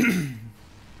 position.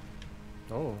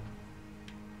 Oh,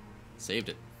 Saved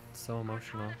it. so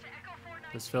emotional.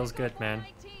 This feels good, man.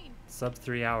 19. Sub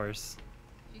 3 hours.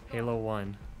 She's gone. Halo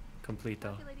 1. Complete, though.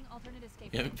 Calculating alternate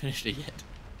escape We haven't finished it yet.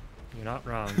 You're not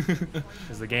wrong.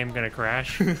 Is the game gonna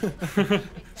crash? We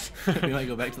might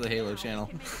go back to the Halo channel.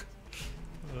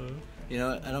 You know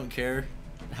what? I don't care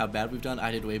how bad we've done.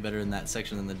 I did way better in that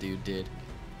section than the dude did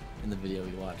in the video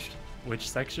we watched. Which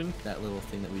section? That little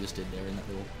thing that we just did there in that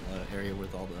little area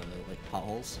with all the like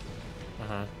potholes.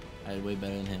 Uh-huh. I did way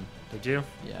better than him. Did you?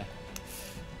 Yeah.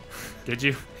 Did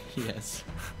you? Yes.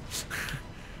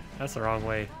 That's the wrong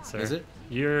way, sir. Is it?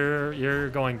 You're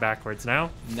going backwards now.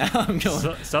 Now I'm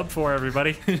going. Sub 4,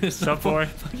 everybody. Sub 4.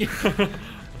 I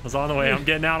was on the way. I'm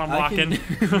getting out. I'm walking.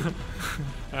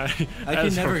 I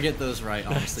can never get those right,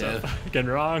 honestly. Fucking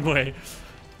wrong way.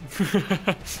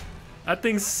 That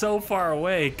thing's so far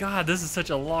away. God, this is such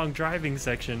a long driving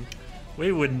section.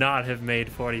 We would not have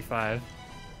made 45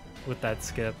 with that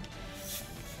skip.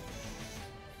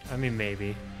 I mean,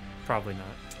 maybe. Probably not.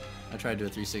 I tried to do a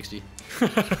 360.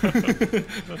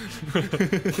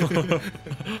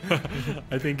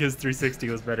 I think his 360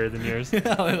 was better than yours.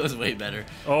 Oh, it was way better.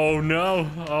 Oh no!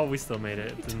 Oh, we still made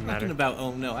it. It didn't matter. Talking about,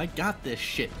 oh no, I got this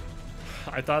shit.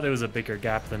 I thought there was a bigger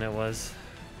gap than it was.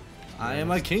 I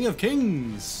am a king of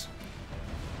kings.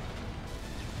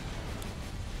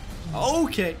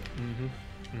 Okay.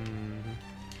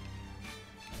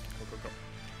 Go.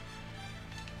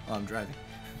 Oh, I'm driving.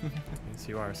 Yes,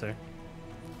 you are, sir.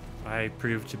 I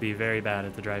proved to be very bad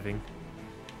at the driving.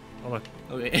 Oh, look.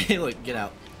 Okay, hey, look, get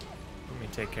out. Let me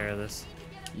take care of this.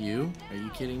 You? Are you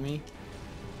kidding me?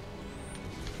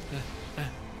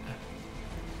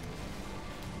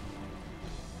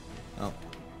 Oh.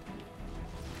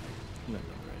 You might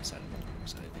go on the right side. I'm on the wrong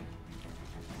side,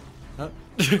 I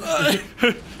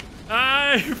think.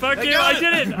 Oh. Fuck you! I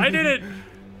did it! I did it!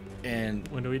 And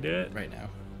When do we do it? right now,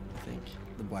 I think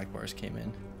the black bars came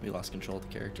in. We lost control of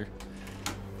the character.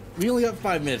 We only got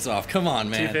 5 minutes off. Come on,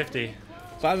 man. 250.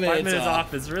 5 minutes, 5 minutes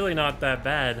off is really not that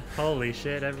bad. Holy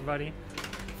shit, everybody.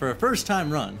 For a first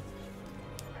time run.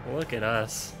 Look at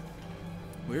us.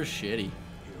 We're shitty.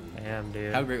 Damn,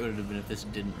 dude. How great would it have been if this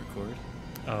didn't record?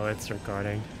 Oh, it's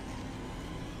recording.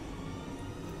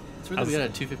 It's weird that we got a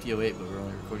 250.08, but we're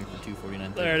only recording for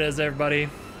 249.30. There it is, everybody.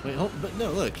 Wait, hold, but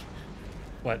no, look.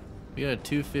 What? We got a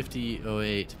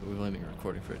 250.08, but we've only been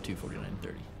recording for a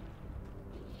 249.30.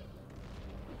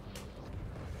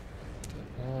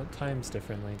 Well, it times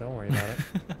differently. Don't worry about it.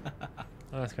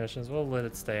 Last questions. We'll let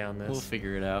it stay on this. We'll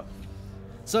figure it out.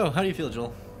 So, how do you feel,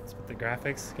 Joel? Let's put the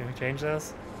graphics. Can we change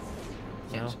those?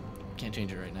 No. Can't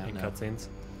change it right now. In No. cutscenes.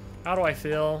 How do I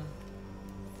feel?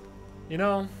 You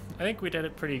know, I think we did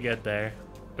it pretty good there.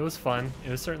 It was fun.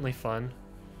 It was certainly fun.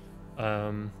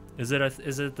 Is it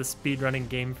the speedrunning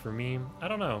game for me? I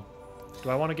don't know.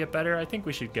 Do I want to get better? I think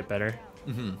we should get better.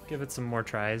 Give it some more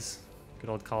tries.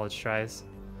 Good old college tries.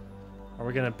 Are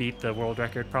we gonna beat the world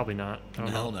record? Probably not. I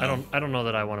don't know. No. I don't know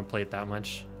that I want to play it that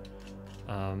much.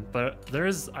 But there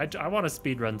is. I want to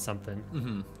speedrun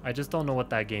something. I just don't know what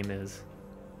that game is.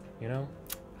 You know?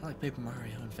 I like Paper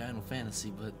Mario and Final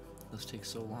Fantasy, but those take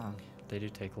so long. They do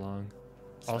take long.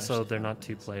 Especially Also, they're Final not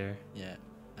Fantasy. 2-player. Yeah,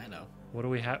 I know. What do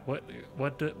we have?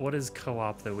 What is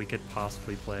co-op that we could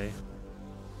possibly play?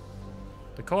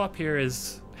 The co-op here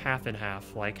is half and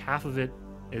half. Like half of it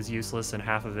is useless and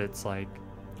half of it's like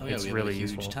it's we really have a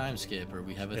huge useful. time skip, or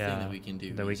we have a thing that we can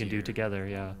do. That we can do easier. together.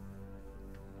 Yeah.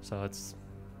 So it's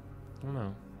I don't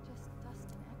know. Just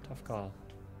dust and echoes. Tough call.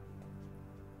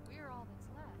 We're all that's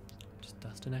left. Just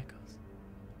dust and echoes.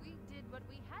 We did what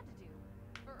we had to do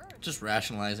for Earth. Just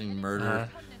rationalizing murder.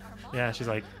 Yeah, she's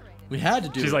like. We had to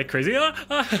do. She's like crazy.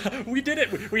 We did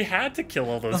it. We had to kill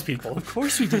all those people. Of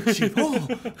course we did, Chief. Oh.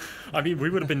 I mean, we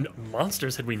would have been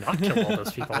monsters had we not killed all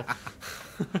those people.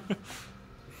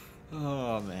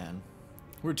 Oh man,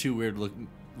 we're two weird looking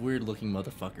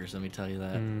motherfuckers. Let me tell you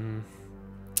that.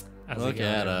 How's Look it going,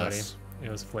 at everybody? us. It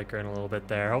was flickering a little bit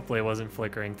there. Hopefully it wasn't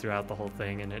flickering throughout the whole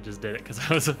thing and it just did it because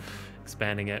I was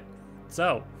expanding it.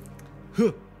 So,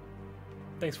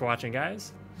 thanks for watching,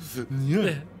 guys.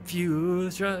 Yeah.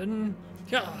 Fusion.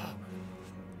 Yeah.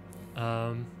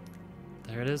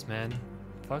 There it is, man.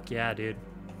 Fuck yeah, dude.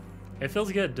 It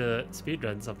feels good to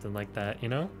speedrun something like that, you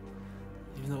know?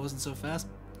 Even though it wasn't so fast,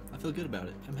 I feel good about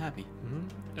it. I'm happy.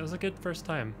 It was a good first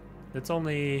time. It's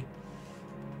only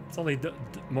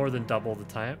more than double the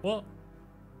time. Well,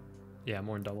 yeah,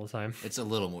 more than double the time. It's a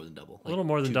little more than double. A little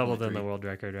more than double than the 2.3. world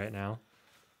record right now.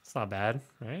 It's not bad,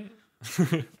 right?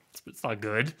 It's not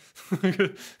good.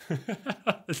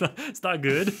 It's not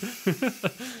good.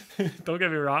 Don't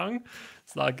get me wrong.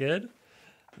 It's not good.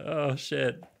 Oh,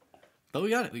 shit. But we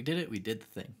got it. We did it. We did the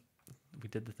thing. We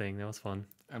did the thing. That was fun.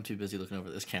 I'm too busy looking over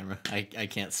this camera. I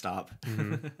can't stop.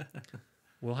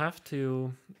 We'll have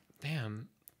to... Damn.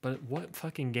 But what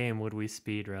fucking game would we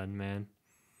speedrun, man?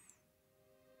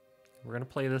 We're gonna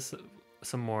play this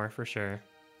some more for sure.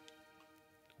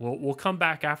 We'll come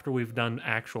back after we've done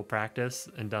actual practice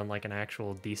and done like an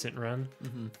actual decent run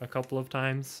a couple of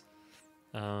times.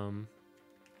 But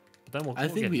then we'll. I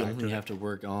think we only have to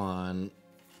work on.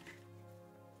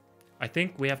 I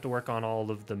think we have to work on all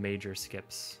of the major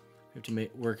skips. We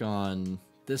have to work on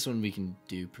this one. We can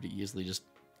do pretty easily. Just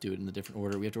do it in a different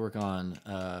order. We have to work on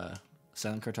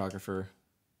Silent Cartographer,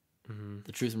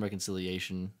 the Truth and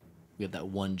Reconciliation. We have that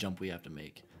one jump we have to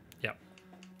make. Yep.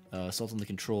 Assault on the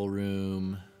Control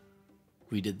Room.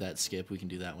 We did that skip. We can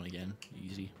do that one again.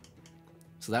 Easy.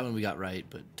 So that one we got right,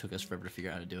 but took us forever to figure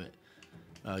out how to do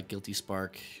it. Guilty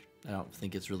Spark. I don't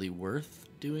think it's really worth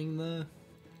doing the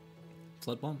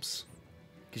flood bumps.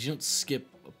 Because you don't skip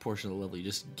a portion of the level. You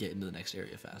just get into the next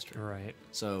area faster. Right.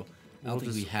 So I don't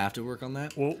think we have to work on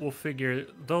that. We'll figure.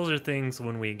 Those are things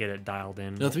when we get it dialed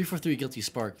in. No, 343 Guilty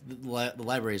Spark. The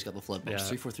library's got the flood bumps. Yeah.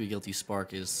 343 Guilty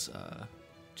Spark is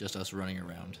just us running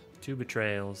around. 2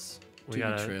 betrayals. We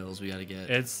gotta get.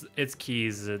 It's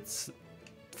keys. It's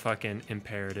fucking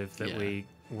imperative that we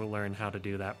will learn how to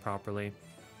do that properly.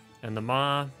 And the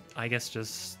Ma, I guess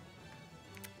just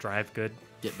drive good.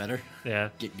 Get better. Yeah.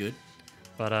 Get good.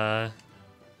 But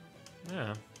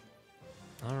yeah.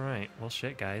 All right. Well,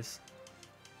 shit, guys.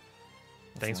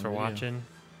 Thanks for watching.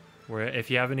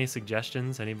 If you have any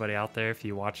suggestions, anybody out there, if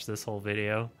you watch this whole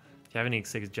video, if you have any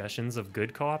suggestions of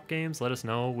good co-op games, let us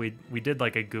know. We did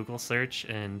like a Google search,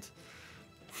 and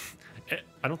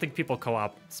I don't think people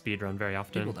co-op speedrun very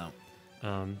often. People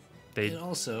don't. And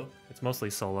also, it's mostly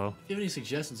solo. If you have any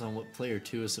suggestions on what player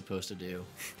 2 is supposed to do,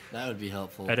 that would be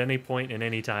helpful. At any point in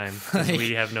any time, 'cause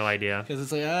we have no idea. Because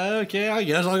it's like, okay, I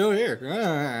guess I'll go here.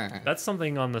 That's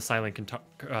something on the Silent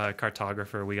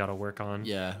Cartographer we got to work on.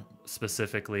 Yeah.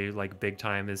 Specifically, like big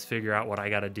time, is figure out what I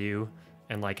got to do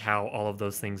and like how all of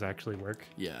those things actually work.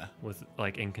 Yeah. With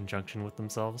like in conjunction with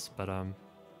themselves. But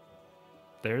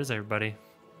there it is, everybody.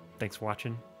 Thanks for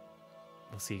watching.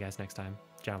 We'll see you guys next time.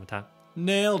 Jamata.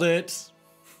 Nailed it.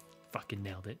 Fucking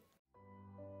nailed it.